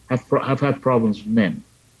have had problems with men.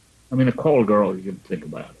 I mean, a call girl, you can think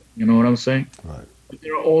about it. You know what I'm saying? Right. But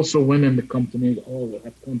there are also women that come to me, that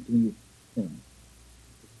have come to me, I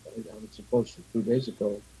was supposed to 2 days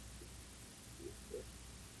ago.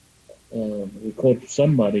 We called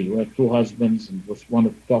somebody who had 2 husbands and just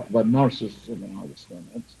wanted to talk about narcissism and all this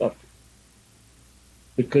stuff.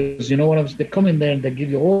 Because you know what I'm saying? They come in there and they give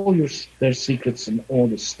you all their secrets and all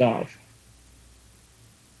this stuff.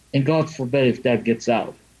 And God forbid if that gets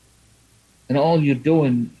out. And all you're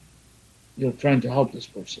doing, you're trying to help this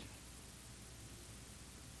person.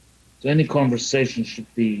 So any conversation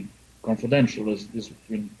should be confidential, as this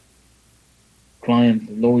between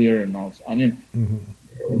client, lawyer, and all. I mean,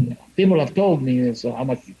 people have told me so how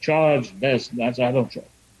much you charge, this, that. I don't charge.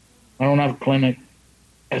 I don't have a clinic.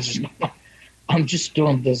 I'm just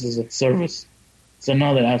doing this as a service. It's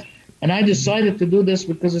another aspect. And I decided to do this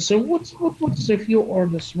because I said, what's if you are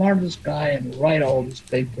the smartest guy and write all these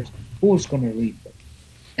papers, who's going to read them?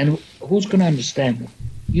 And who's going to understand them?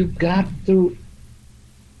 You've got to...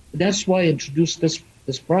 That's why I introduced this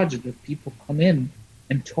project, that people come in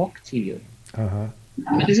and talk to you.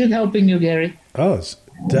 Is it helping you, Gary? Oh, it's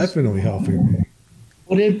definitely helping me.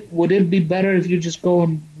 Would it be better if you just go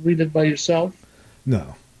and read it by yourself?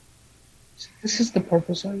 No. This is the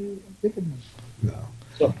purpose I've given them. No.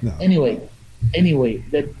 So No. anyway,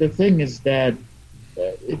 the thing is that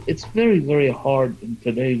it's very, very hard in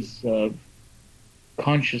today's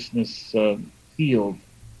consciousness field,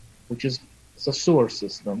 which is a sewer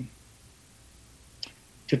system,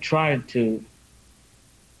 to try to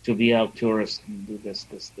be out tourist and do this.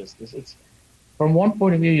 It's from one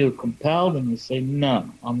point of view you're compelled, and you say, no,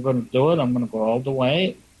 I'm going to do it. I'm going to go all the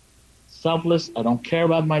way. Selfless. I don't care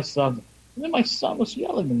about myself. And then my son was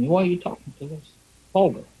yelling at me. Why are you talking to this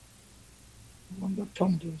Holger? I'm not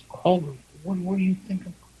talking to this Holger. What do you think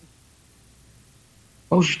of?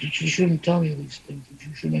 Oh, she shouldn't tell you these things.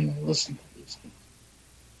 You shouldn't even listen to these things.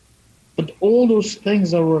 But all those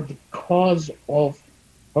things are the cause of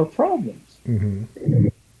her problems. Mm-hmm.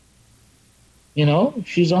 You know,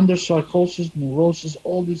 she's under psychosis, neurosis,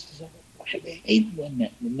 all these things. They hate women,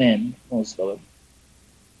 men, most of them.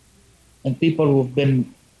 And people who've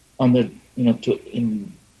been under,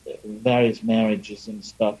 in various marriages and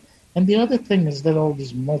stuff. And the other thing is that all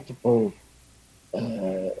these multiple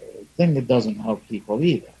thing that doesn't help people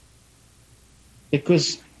either.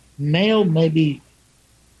 Because male maybe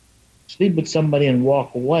sleep with somebody and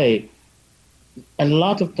walk away. A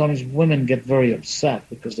lot of times women get very upset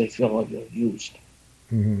because they feel like they're used.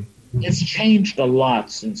 Mm-hmm. It's changed a lot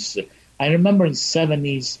since. I remember in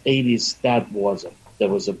 70s, 80s,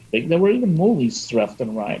 there were even movies left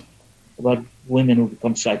and right about women who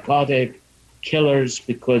become psychotic, killers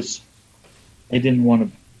because they didn't want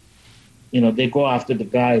to, they go after the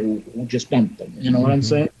guy who just dumped them. You know what I'm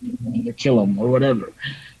saying? They kill him or whatever.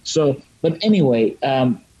 So, but anyway,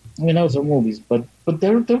 those are movies, but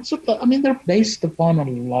they're based upon a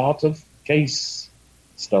lot of case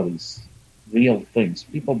studies, real things.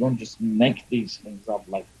 People don't just make these things up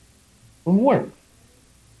like from where.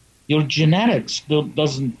 Your genetics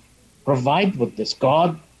doesn't provide with this.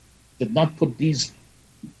 God did not put these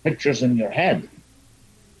pictures in your head.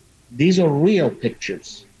 These are real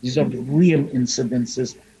pictures. These are real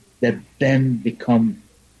incidences that then become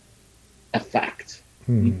a fact.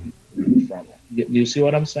 You see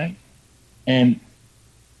what I'm saying? And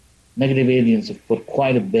negative aliens have put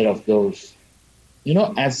quite a bit of those,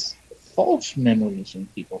 as false memories in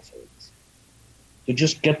people's heads. To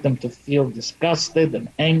just get them to feel disgusted and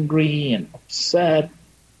angry and upset.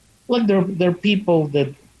 Like there are people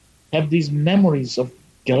that have these memories of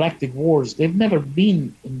galactic wars. They've never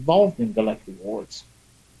been involved in galactic wars.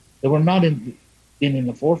 They were not in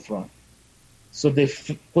the forefront. So they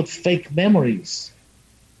put fake memories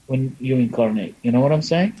when you incarnate. You know what I'm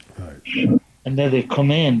saying? Right. And then they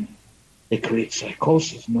come in, they create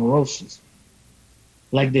psychosis, neurosis.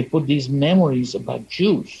 Like they put these memories about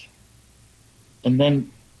Jews. And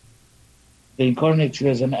then they incarnate you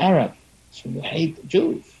as an Arab. So you hate the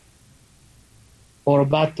Jews. Or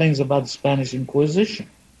about things about the Spanish Inquisition.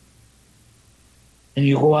 And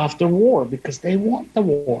you go after war because they want the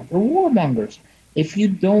war. They're warmongers. If you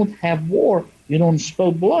don't have war, you don't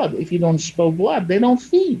spill blood. If you don't spill blood, they don't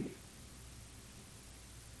feed.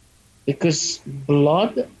 Because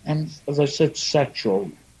blood and, as I said,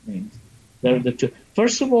 sexual means they're the two.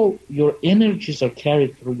 First of all, your energies are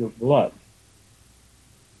carried through your blood.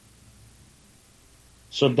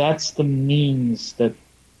 So that's the means that,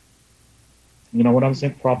 you know what I'm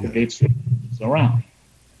saying, propagates around.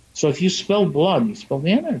 So if you spill blood, you spill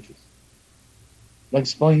the energies. Like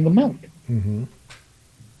spilling the milk. Mm-hmm.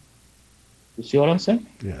 You see what I'm saying?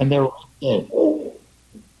 Yeah. And they're right there.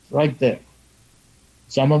 Right there.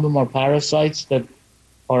 Some of them are parasites that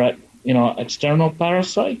are, external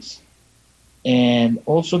parasites. And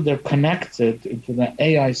also they're connected into the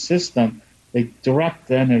AI system. They direct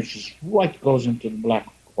the energies right goes into the black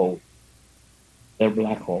hole. Their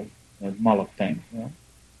black hole. Their Moloch thing.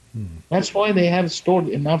 That's why they have stored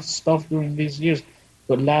enough stuff during these years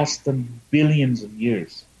to last them billions of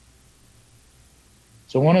years.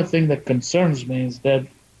 So one of the things that concerns me is that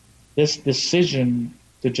this decision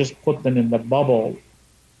to just put them in the bubble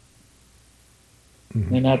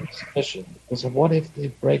may not be sufficient. Because what if they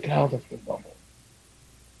break out of the bubble?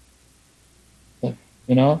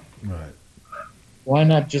 Right. Why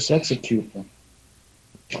not just execute them?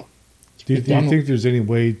 Do you think there's any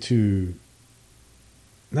way to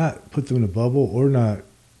not put them in a bubble or not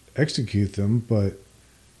execute them, but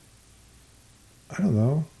I don't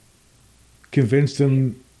know, convince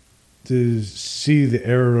them to see the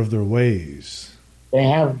error of their ways? They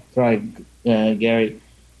have tried, Gary.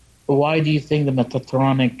 Why do you think the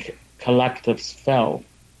Metatronic collectives fell?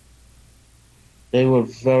 They were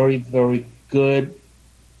very, very good,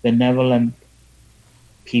 benevolent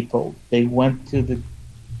people. They went to the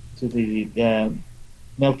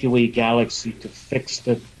Milky Way galaxy to fix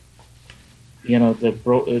the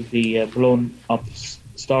the blown up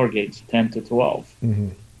stargates 10 to 12,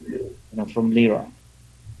 from Lyra.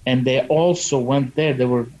 And they also went there.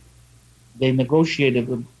 They negotiated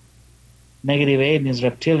with negative aliens,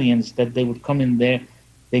 reptilians, that they would come in there.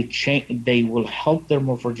 They will help their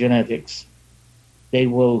morphogenetics. They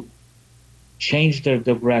will change their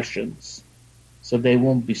digressions, so they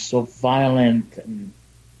won't be so violent and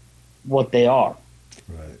what they are.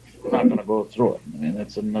 Right. We're not going to go through it. I mean,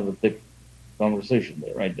 that's another big conversation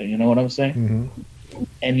there, right there. You know what I'm saying? Mm-hmm.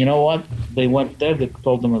 And you know what? They went there. They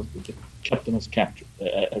told them, they kept them as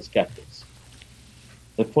captives.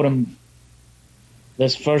 They put them.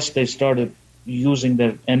 This first, they started using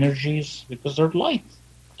their energies because they're light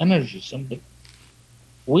energies, and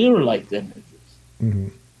we're light energies. Mm-hmm.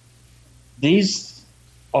 These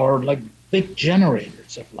are like big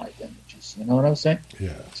generators of light energies. You know what I'm saying?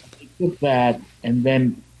 Yeah. So they took that, and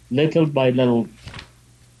then little by little,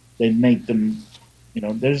 they make them.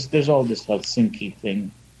 There's all this Helsinki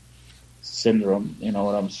syndrome. You know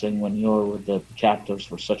what I'm saying? When you're with the captors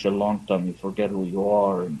for such a long time, you forget who you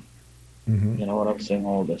are, and you know what I'm saying?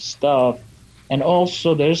 All this stuff. And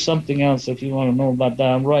also, there's something else. If you want to know about that,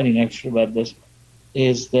 I'm writing actually about this.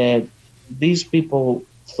 Is that these people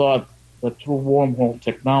thought that through wormhole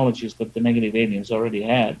technologies that the negative aliens already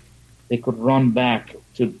had, they could run back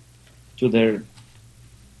to their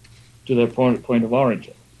point of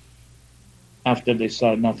origin after they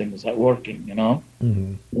saw nothing was working,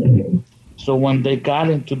 Mm-hmm. So when they got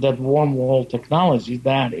into that wormhole technology,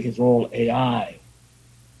 that is all AI.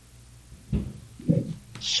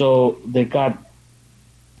 So they got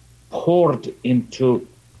poured into,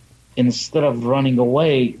 instead of running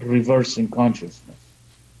away, reversing consciousness.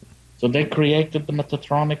 So they created the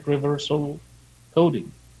Metatronic reversal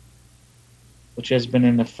coding, which has been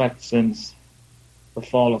in effect since the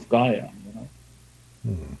fall of Gaia.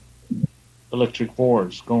 Electric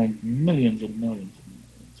wars going millions and millions and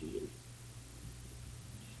millions of years.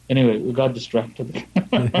 Anyway, we got distracted.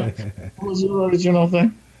 What was your original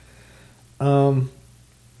thing?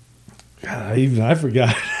 I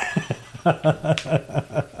forgot.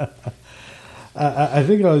 I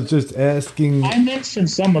think I was just asking. I mentioned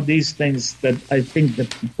some of these things that I think that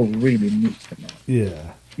people really need to know.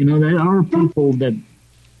 Yeah. There are people that,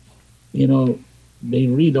 they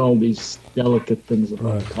read all these delicate things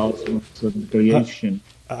about cosmos and creation.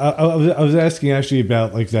 I was asking actually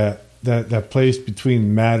about like that place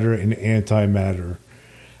between matter and antimatter,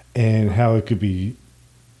 and how it could be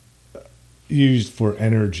used for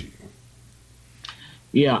energy.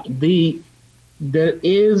 Yeah, there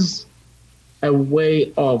is a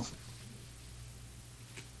way of,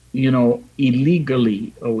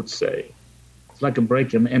 illegally, I would say, it's like a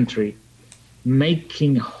break and entry,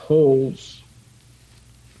 making holes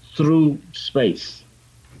through space.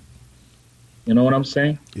 You know what I'm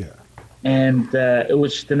saying? Yeah. And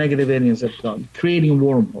which the negative aliens have done, creating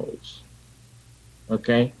wormholes.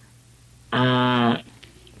 Okay? And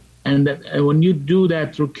when you do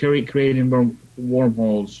that through creating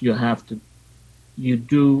wormholes, you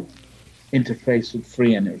do interface with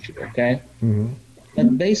free energy, okay? Mm-hmm.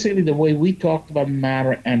 And basically the way we talked about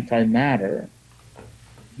matter, antimatter,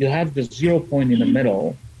 you have the 0 point in the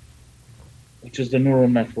middle, which is the neural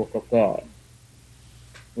network of God,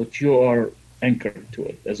 which you are anchored to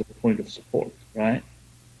it as a point of support, right?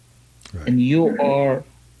 And you are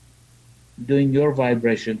doing your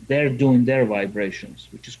vibration, they're doing their vibrations,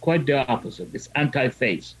 which is quite the opposite. It's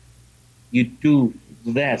anti-phase. You do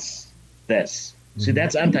this. See,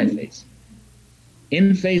 that's anti-phase.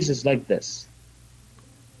 In phase is like this.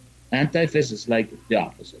 Anti-phase is like the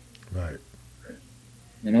opposite. Right.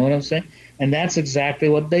 You know what I'm saying? And that's exactly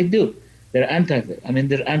what they do. They're anti-phase. I mean,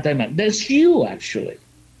 they're anti-matter. That's you, actually.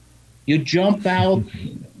 You jump out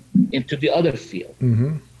into the other field.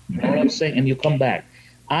 Mm-hmm. You know what I'm saying? And you come back.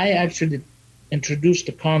 I actually introduced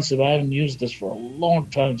the concept. I haven't used this for a long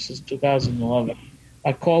time, since 2011.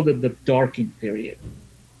 I called it the darking period.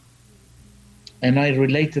 And I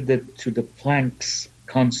related it to the Planck's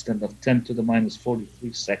constant of 10 to the minus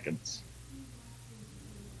 43 seconds.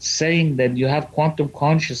 Saying that you have quantum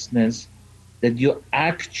consciousness, that you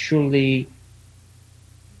actually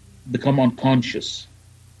become unconscious,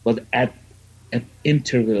 but at an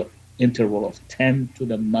interval of 10 to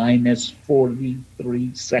the minus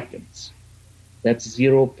 43 seconds. That's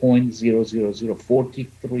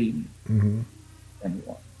 0.00043 and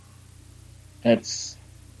 1. That's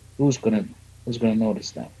who's gonna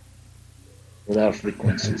notice that without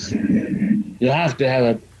frequencies. You have to have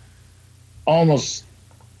an almost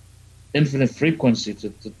infinite frequency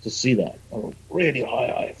to see that, or really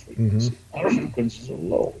high frequency. Our frequencies are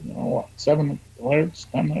low. 7 hertz,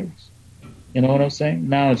 10 hertz. You know what I'm saying?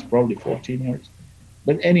 Now it's probably 14 hertz.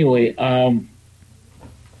 But anyway,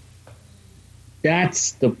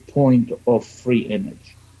 that's the point of free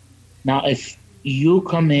energy. Now, if you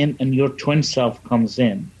come in and your twin self comes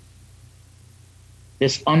in,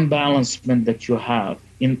 this unbalancement that you have,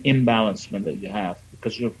 imbalancement that you have,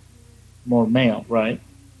 because you're more male, right?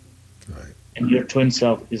 Right. And your twin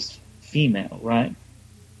self is female, right?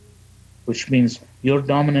 Which means you're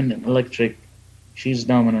dominant in electric, she's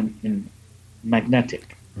dominant in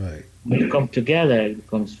magnetic. Right. When you come together, it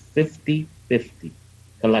becomes 50-50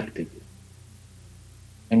 collectively.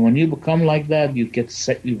 And when you become like that, you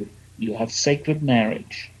have sacred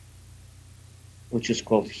marriage, which is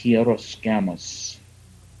called hieros gamos.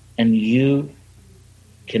 And you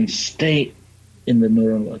can stay in the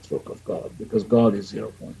neural network of God, because God is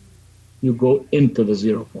 0 point. You go into the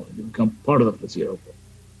 0 point. You become part of the 0 point.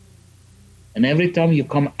 And every time you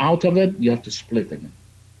come out of it, you have to split again.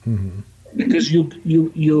 Mm-hmm. Because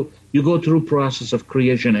you go through process of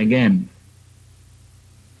creation again.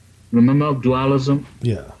 Remember dualism?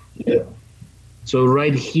 Yeah. So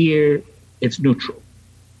right here, it's neutral.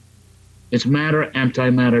 It's matter,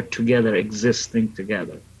 antimatter together, existing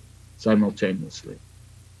together simultaneously.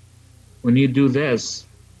 When you do this,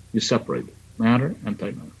 you separate it, matter,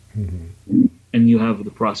 antimatter. Mm-hmm. And you have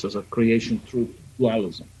the process of creation through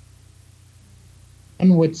dualism.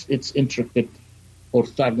 And with its intricate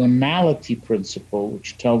orthogonality principle,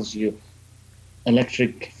 which tells you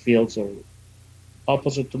electric fields are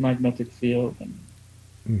opposite to magnetic field, and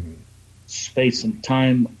Mm-hmm. space and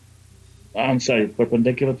time,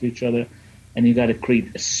 perpendicular to each other, and you got to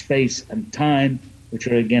create a space and time, which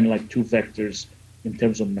are again like two vectors in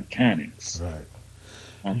terms of mechanics. Right.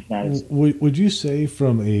 Would you say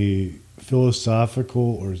from a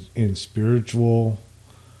philosophical or in spiritual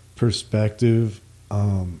perspective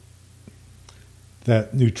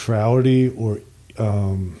that neutrality or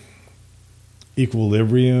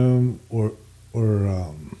equilibrium or I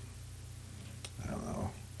don't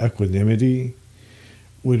know, equanimity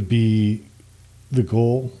would be the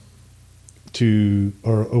goal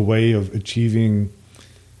or a way of achieving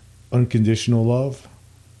unconditional love?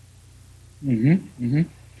 Mm-hmm. Mm-hmm.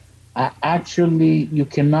 Actually, you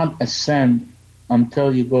cannot ascend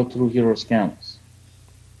until you go through hieros gamos.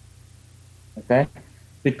 Okay?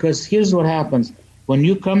 Because here's what happens. When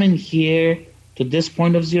you come in here to this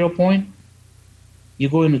point of 0 point, you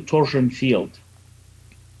go in a torsion field.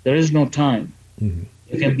 There is no time. Mm-hmm.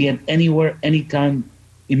 You can be at anywhere, anytime,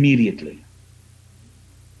 immediately.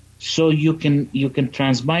 So you can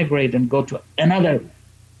transmigrate and go to another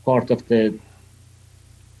part of the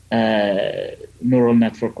neural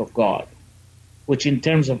network of God, which in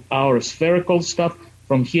terms of our spherical stuff,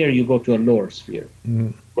 from here you go to a lower sphere.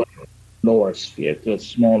 Mm-hmm. Lower sphere to a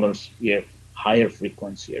smaller sphere, higher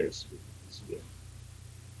frequency sphere.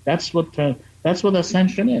 That's what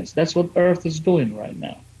ascension is. That's what Earth is doing right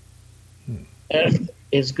now. Earth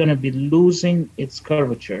is going to be losing its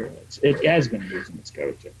curvature. It has been losing its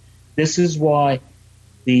curvature. This is why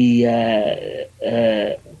the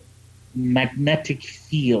magnetic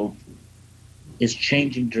field is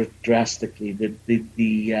changing drastically.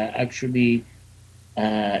 Actually,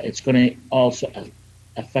 it's going to also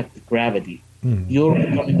affect gravity. Mm-hmm. You're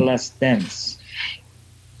becoming less dense.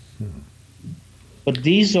 Mm-hmm. But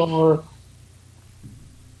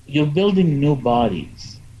you're building new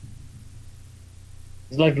bodies.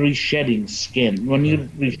 It's like reshedding skin. When you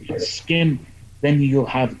reshed skin, then you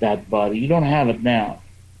have that body. You don't have it now.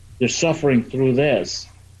 You're suffering through this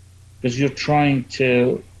because you're trying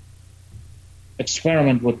to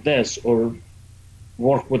experiment with this or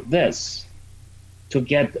work with this to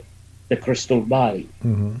get the crystal body,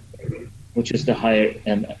 mm-hmm. which is the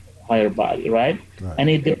higher body, right? And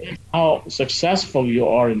it depends how successful you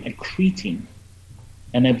are in accreting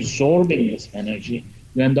and absorbing this energy.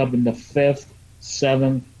 You end up in the 5th,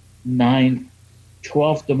 7th, 9th,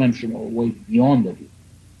 12th dimensional, way beyond it.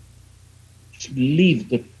 Just leave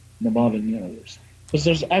the modern universe. Because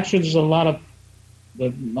there's a lot of,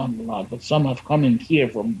 not a lot, but some have come in here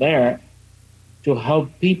from there to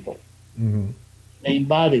help people. Mm-hmm. They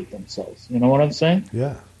embodied themselves. You know what I'm saying?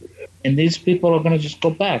 Yeah. And these people are going to just go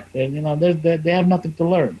back. They have nothing to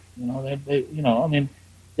learn.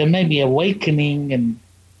 There may be awakening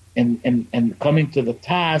and coming to the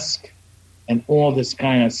task and all this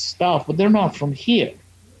kind of stuff, but they're not from here.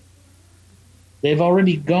 They've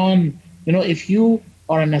already gone. If you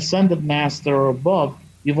are an ascended master or above,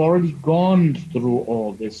 you've already gone through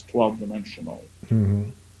all this 12-dimensional. Mm-hmm.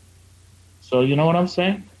 So you know what I'm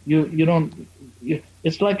saying? You don't.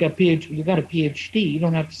 It's like a PhD. You got a PhD. You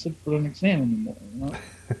don't have to sit for an exam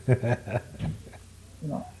anymore.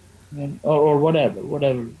 or whatever.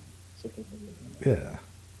 Yeah,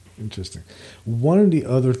 interesting. One of the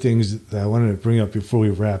other things that I wanted to bring up before we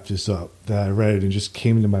wrap this up that I read and just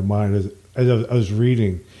came into my mind as I was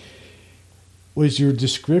reading was your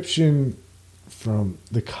description from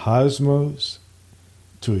the cosmos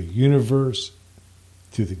to a universe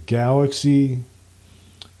to the galaxy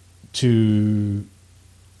to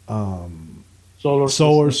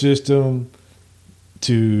solar system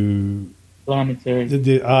to planetary,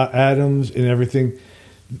 the atoms and everything.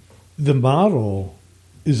 The model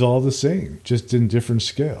is all the same, just in different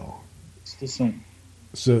scale. It's the same.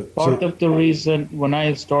 So Part of the reason when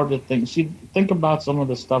I started thinking, think about some of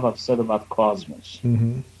the stuff I've said about cosmos.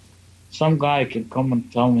 Mhm. Some guy can come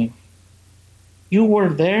and tell me, you were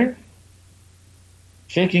there,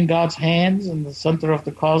 shaking God's hands in the center of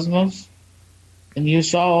the cosmos, and you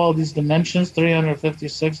saw all these dimensions,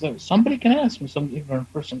 356. Somebody can ask me, some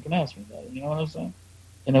ignorant person can ask me that. You know what I'm saying?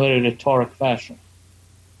 In a very rhetoric fashion.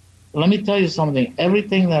 Let me tell you something.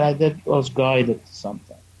 Everything that I did was guided to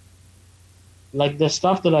something. Like the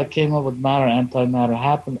stuff that I came up with matter, antimatter,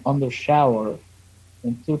 happened under shower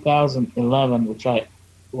in 2011, which I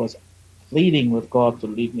was pleading with God to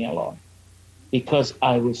leave me alone. Because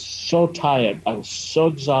I was so tired. I was so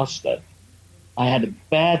exhausted. I had a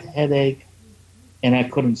bad headache, and I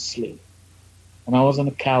couldn't sleep. And I was on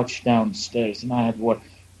a couch downstairs, and I had work.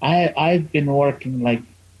 I'd been working like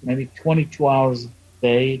maybe 22 hours a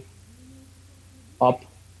day, up,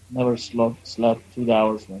 never slept 2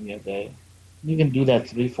 hours maybe a day. You can do that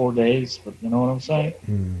 3-4 days, but you know what I'm saying?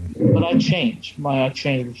 Mm. But I changed. I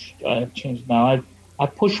changed now. I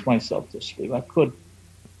pushed myself to sleep. I could.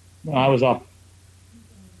 I was up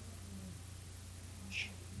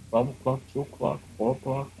 12 o'clock, 2 o'clock, 4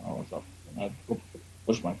 o'clock. I was up. And I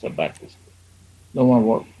pushed myself back to sleep. No more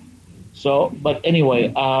work. So, but anyway,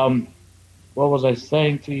 what was I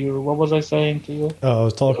saying to you? I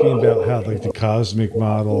was talking about how like the cosmic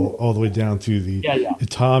model all the way down to the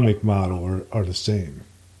atomic model are the same.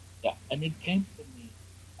 Yeah, and it came to me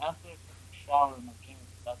after I took a shower and I came and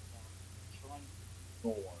sat down, trying to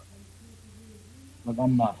ignore. But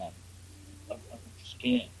I'm not happy. I'm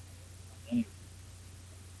scared. Anyway.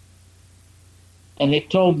 And it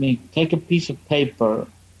told me, take a piece of paper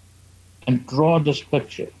and draw this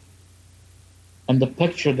picture. And the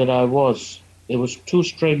picture that it was 2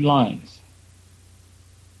 straight lines.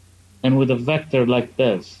 And with a vector like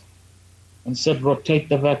this. And said, rotate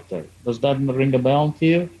the vector. Does that ring a bell to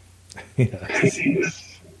you? Yes.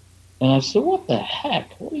 And I said, what the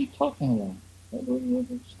heck? What are you talking about? What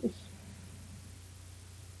is this?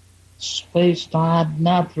 Space, time,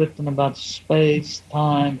 not written about space,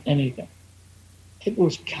 time, anything. It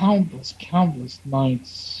was countless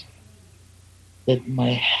nights that my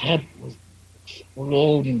head was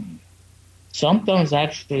exploding. Sometimes,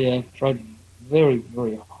 actually, I tried very,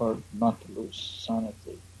 very hard not to lose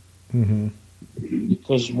sanity. Mm-hmm.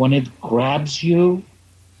 Because when it grabs you,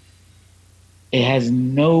 it has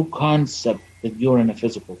no concept that you're in a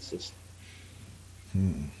physical system.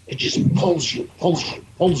 It just pulls you.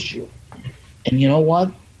 And you know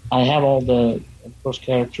what? I have all those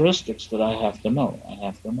characteristics that I have to know.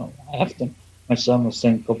 My son was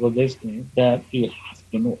saying a couple of days to me, Dad, you have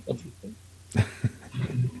to know everything.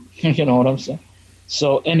 You know what I'm saying?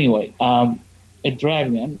 So anyway, it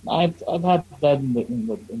dragged me. And I've had that in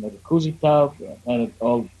the jacuzzi tub. I've had it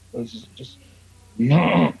all. It's just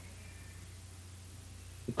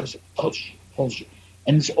because it pulls you.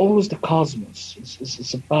 And it's always the cosmos.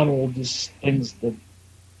 It's about all these things that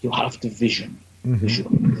you have to vision.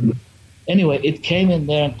 Mm-hmm. Anyway, it came in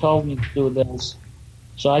there and told me to do this.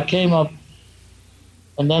 So I came up,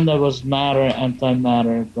 and then there was matter,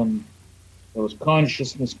 antimatter, then there was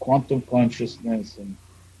consciousness, quantum consciousness, and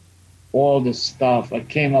all this stuff. I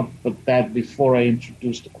came up with that before I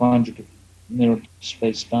introduced the conjugate mirror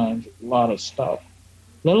space-time, a lot of stuff.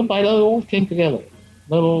 Little by little, it all came together.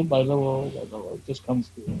 Little by little, it just comes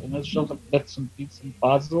together. And it's just like bits and pieces and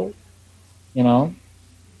puzzle, you know.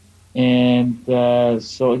 And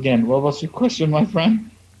so again, what was your question, my friend?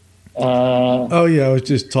 I was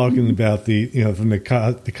just talking about from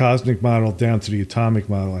the cosmic model down to the atomic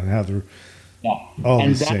model and how they're all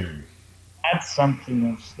the same. That's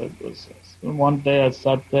something else that was this. One day I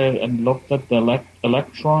sat there and looked at the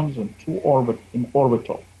electrons in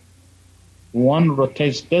orbital. One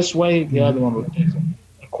rotates this way, the other one rotates.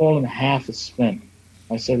 I call them half a spin.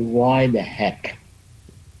 I said, why the heck?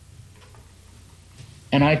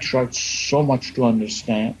 And I tried so much to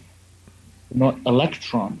understand,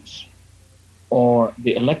 electrons or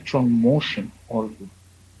the electron motion or the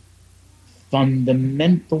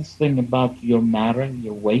fundamental thing about your matter,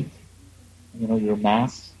 your weight, your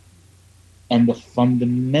mass. and the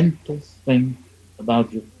fundamental thing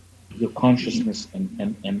about your consciousness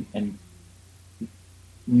and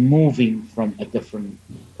moving from a different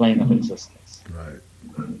plane of existence. Right.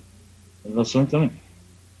 Listen to me.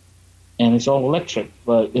 And it's all electric,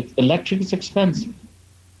 but electric is expensive.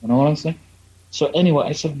 You know what I'm saying? So anyway,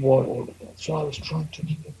 I said, what all of that? So I was trying to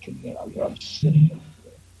keep it together. I'm sitting here.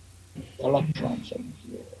 The electrons are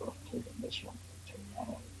here. Okay, and this one.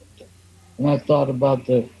 Okay. And I thought about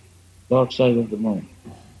the dark side of the moon.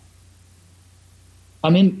 I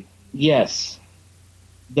mean, yes,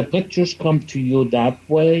 the pictures come to you that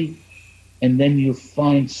way, and then you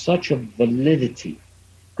find such a validity.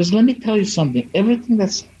 Because let me tell you something, everything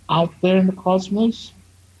that's out there in the cosmos,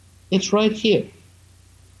 it's right here.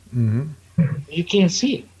 Mm-hmm. You can't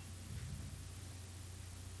see it.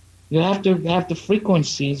 You have to have the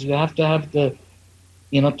frequencies, you have to have the,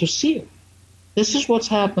 to see it. This is what's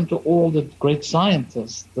happened to all the great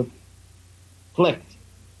scientists that clicked.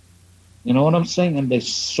 You know what I'm saying? And they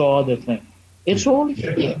saw the thing. It's all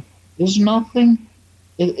here. There's nothing,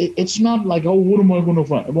 it's not like, oh, what am I going to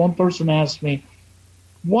find? One person asked me,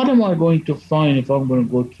 what am I going to find if I'm going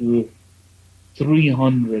to go to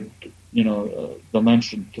 300,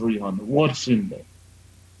 dimension 300? What's in there?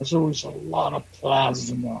 There's always a lot of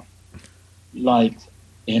plasma, light,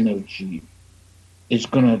 energy. It's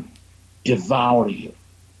going to devour you.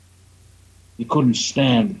 You couldn't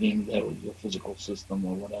stand being there with your physical system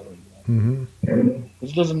or whatever. Mm-hmm.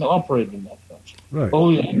 It doesn't operate in that fashion. Right. Oh,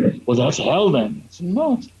 yeah. Well, that's hell then. Said,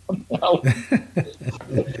 no, it's not hell.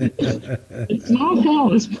 It's not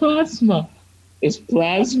hell. It's plasma. It's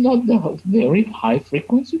plasma, the very high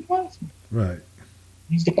frequency plasma. Right.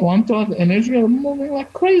 It's the quantum energy are moving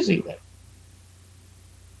like crazy there.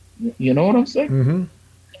 You know what I'm saying? Mm-hmm.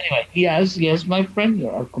 Anyway, yes, my friend, you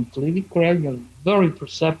are completely correct. You're very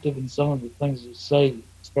perceptive in some of the things you say. You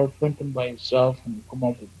start thinking by yourself and you come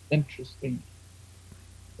up with interesting,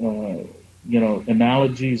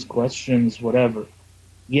 analogies, questions, whatever.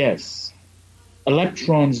 Yes,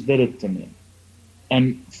 electrons did it to me.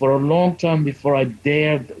 And for a long time before I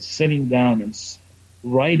dared sitting down and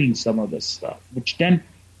writing some of this stuff, which then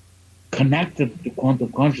connected to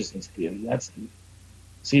quantum consciousness theory.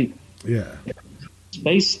 Yeah.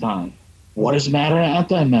 Space-time. What is matter and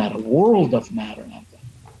antimatter? World of matter and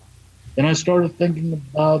antimatter. Then I started thinking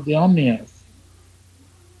about the omni-earth.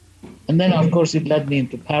 And then, of course, it led me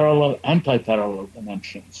into parallel, anti-parallel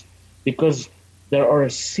dimensions. Because there are a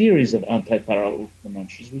series of anti-parallel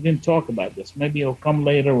dimensions. We didn't talk about this. Maybe it'll come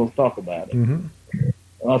later. We'll talk about it.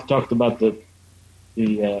 Mm-hmm. I've talked about the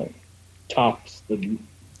tops.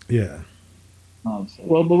 Yeah.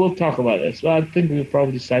 Well, but we'll talk about it. So I think we're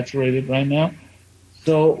probably saturated right now.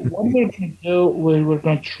 So what we're going to do, we're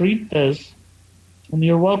going to treat this, and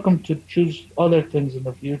you're welcome to choose other things in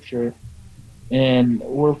the future, and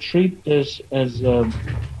we'll treat this as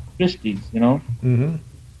Christie's, Mm-hmm.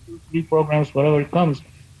 3 programs, whatever it comes,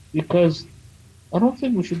 because I don't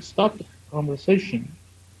think we should stop the conversation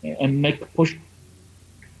and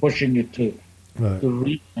pushing it to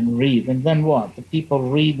read, and then what? The people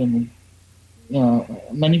read, and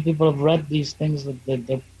many people have read these things that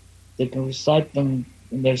they can recite them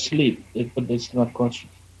in their sleep, but they still have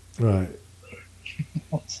questions. Right.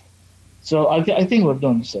 So I think we're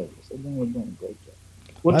doing a service. I think we're doing a great job.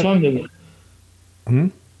 What time do we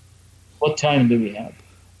have? What time do we have?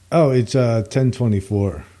 Oh, it's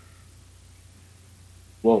 10:24.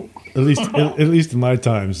 Whoa! At least in my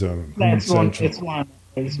time zone. It's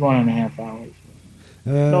 1.5 hours.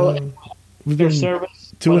 We've Your been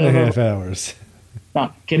service 2.5 hours.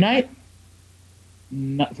 Now, can I?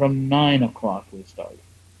 From 9 o'clock we started.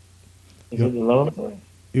 Is it 11:30?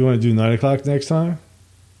 You want to do 9 o'clock next time?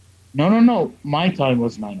 No. My time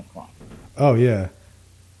was 9 o'clock. Oh yeah.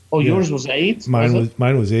 Oh, yeah. Yours was 8? Mine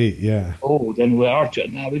was 8. Yeah. Oh, then we are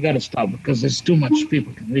now. We got to stop because there's too much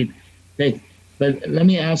people can read. But let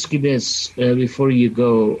me ask you this before you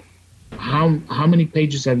go: how many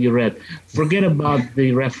pages have you read? Forget about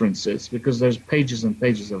the references because there's pages and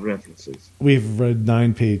pages of references. We've read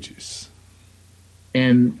 9 pages.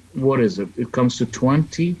 And what is it? It comes to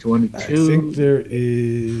 20, 22? I think there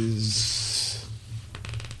is...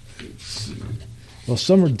 Well,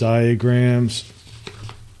 some are diagrams.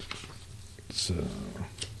 So...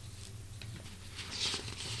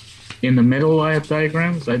 In the middle I have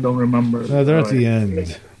diagrams? I don't remember. No, they're at the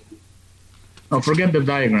end. Oh, forget the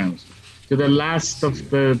diagrams. To the last of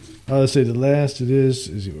the... Let's say the last it is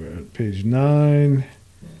we're at page 9.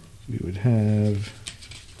 We would have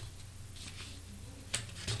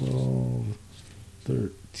 12,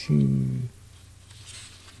 13...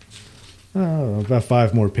 Oh, about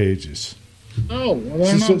 5 more pages. Oh, well,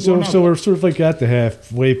 they're not So going up. we're sort of like at the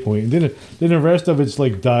halfway point. Then the rest of it's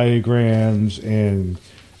like diagrams and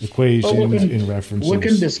equations Well, and references. We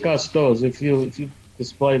can discuss those if you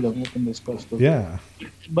display them. We can discuss those. Yeah.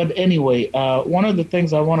 But anyway, one of the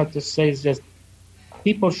things I wanted to say is just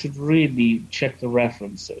people should really check the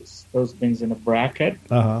references, those things in a bracket,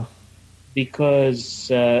 because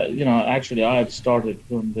actually I have started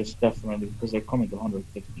doing this definitely because they're coming to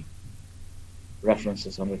 150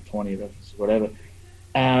 references, 120 references, whatever.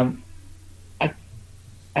 I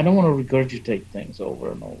don't want to regurgitate things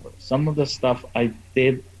over and over. Some of the stuff I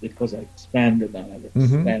did because I expanded on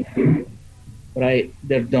it, but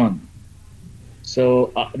they're done.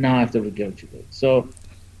 So now I have to regurgitate. So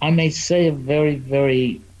I may say a very,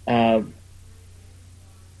 very a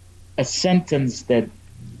sentence or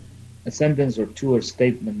two, or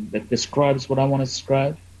statement that describes what I want to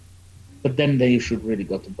describe. But then you should really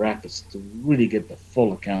go to brackets to really get the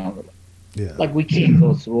full account of it. Yeah. Like we can't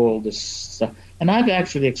go through all this stuff. And I've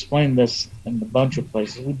actually explained this in a bunch of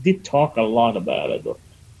places. We did talk a lot about it,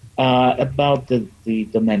 about the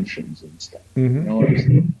dimensions and stuff. Mm-hmm. You know what I'm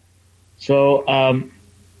saying? So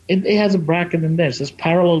it has a bracket in there. It says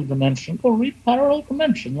parallel dimension. Go read parallel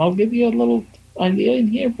dimension. I'll give you a little idea in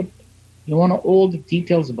here, but you want all the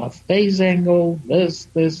details about phase angle, this,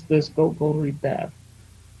 go read that.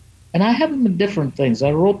 And I have them in different things.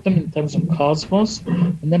 I wrote them in terms of cosmos,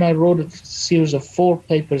 and then I wrote a series of 4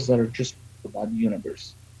 papers that are just about the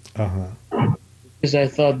universe. Because I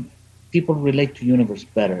thought people relate to universe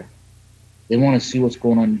better. They want to see what's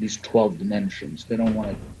going on in these 12 dimensions. They don't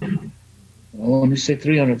want to... when you say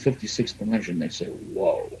 356 dimension, they say,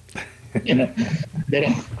 whoa. They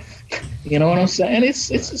don't... You know what I'm saying? And it's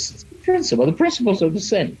a principle. The principles are the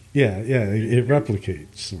same. Yeah, it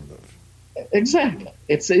replicates, sort of. Exactly.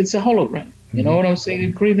 It's a hologram. You know what I'm saying?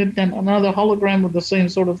 You created then another hologram with the same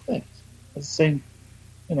sort of things. It's the same,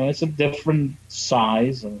 it's a different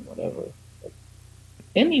size and whatever. But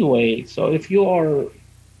anyway, so if you are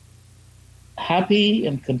happy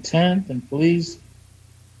and content and pleased,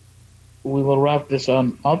 we will wrap this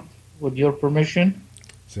on up with your permission.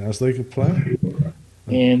 Sounds like a plan.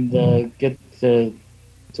 And get to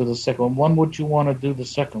the second one. When would you want to do the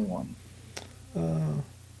second one?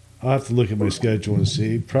 I'll have to look at my schedule and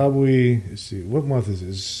see. Probably, let's see, what month is it?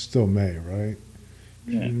 It's still May, right?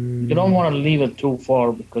 Yeah. You don't want to leave it too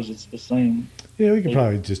far because it's the same. Yeah, we could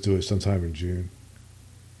probably just do it sometime in June.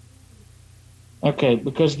 Okay,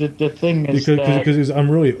 because the thing is because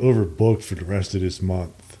I'm really overbooked for the rest of this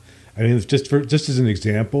month. I mean, just as an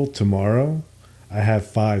example, tomorrow I have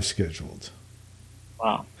 5 scheduled.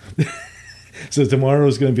 Wow. So tomorrow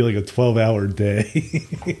is going to be like a 12-hour day.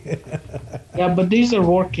 Yeah, but these are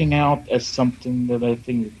working out as something that I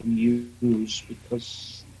think you can use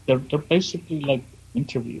because they're basically like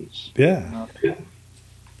interviews. Yeah.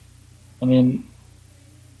 I mean,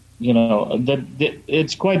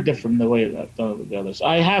 it's quite different the way I've done it with the others.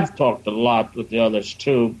 I have talked a lot with the others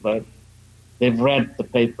too, but they've read the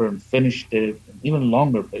paper and finished it, even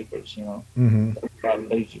longer papers, 5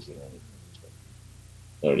 pages and everything.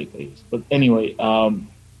 30 pages. But anyway,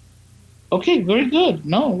 okay, very good.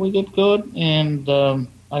 No, we did good, and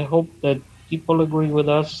I hope that people agree with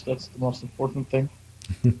us. That's the most important thing,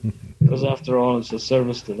 because after all, it's a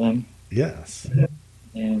service to them. Yes.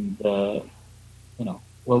 And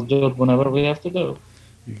we'll do it whenever we have to do.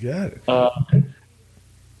 You got it.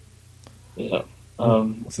 Yeah.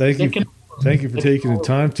 Thank you for taking the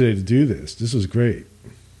time today to do this. This was great.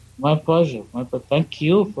 My pleasure. Thank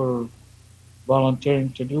you for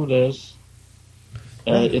volunteering to do this.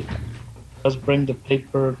 It does bring the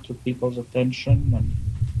paper to people's attention, and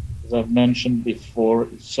as I've mentioned before,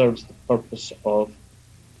 it serves the purpose of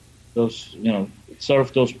those, it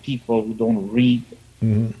serves those people who don't read,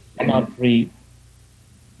 cannot read.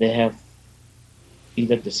 They have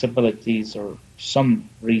either disabilities or some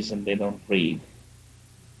reason they don't read.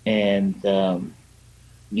 And,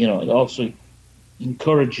 it also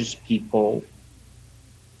encourages people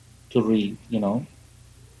to read,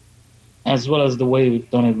 as well as the way we've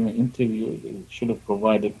done it in the interview. We should have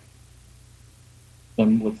provided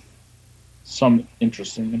them with some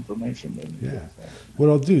interesting information. Yeah. What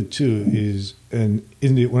I'll do too is, when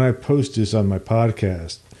I post this on my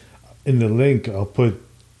podcast, in the link I'll put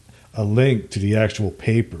a link to the actual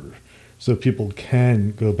paper, so people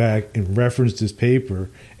can go back and reference this paper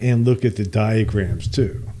and look at the diagrams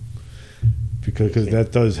too. Because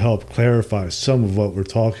that does help clarify some of what we're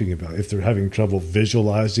talking about. If they're having trouble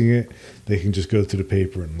visualizing it, they can just go to the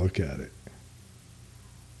paper and look at it.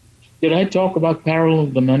 Did I talk about parallel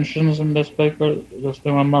dimensions in this paper? This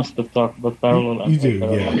time I must have talked about parallel. You do,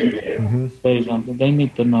 yeah. Mm-hmm. They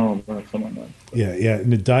need to know about some of that. Yeah,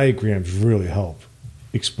 and the diagrams really help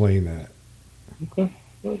explain that. Okay,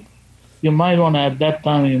 good. You might want to, at that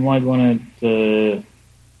time, to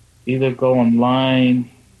either go online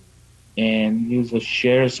and use a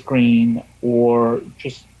share screen or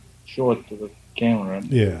just show it to the camera.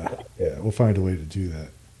 Yeah, we'll find a way to do that.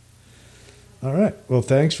 All right. Well,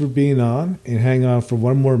 thanks for being on, and hang on for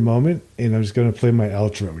one more moment, and I'm just going to play my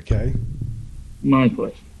outro, okay? My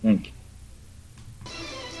pleasure. Thank you.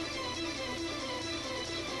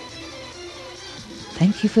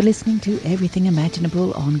 Thank you for listening to Everything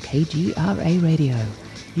Imaginable on KGRA Radio.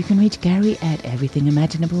 You can reach Gary at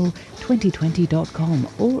everythingimaginable2020.com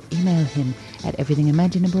or email him at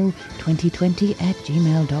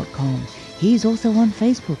everythingimaginable2020@gmail.com. He's also on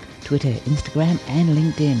Facebook, Twitter, Instagram, and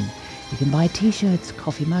LinkedIn. You can buy t-shirts,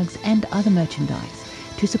 coffee mugs, and other merchandise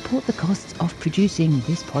to support the costs of producing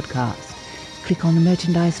this podcast. Click on the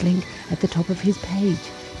merchandise link at the top of his page,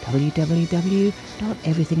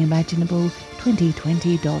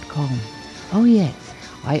 www.everythingimaginable2020.com. Oh yes,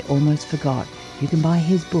 I almost forgot. You can buy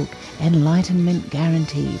his book, Enlightenment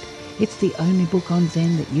Guaranteed. It's the only book on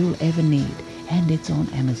Zen that you'll ever need, and it's on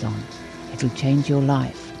Amazon. It'll change your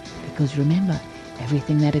life, because remember,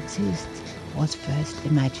 everything that exists was first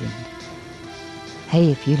imagined. Hey,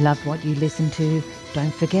 if you love what you listen to,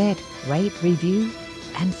 don't forget, rate, review,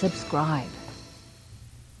 and subscribe.